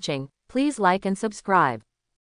for watching. Please like and subscribe.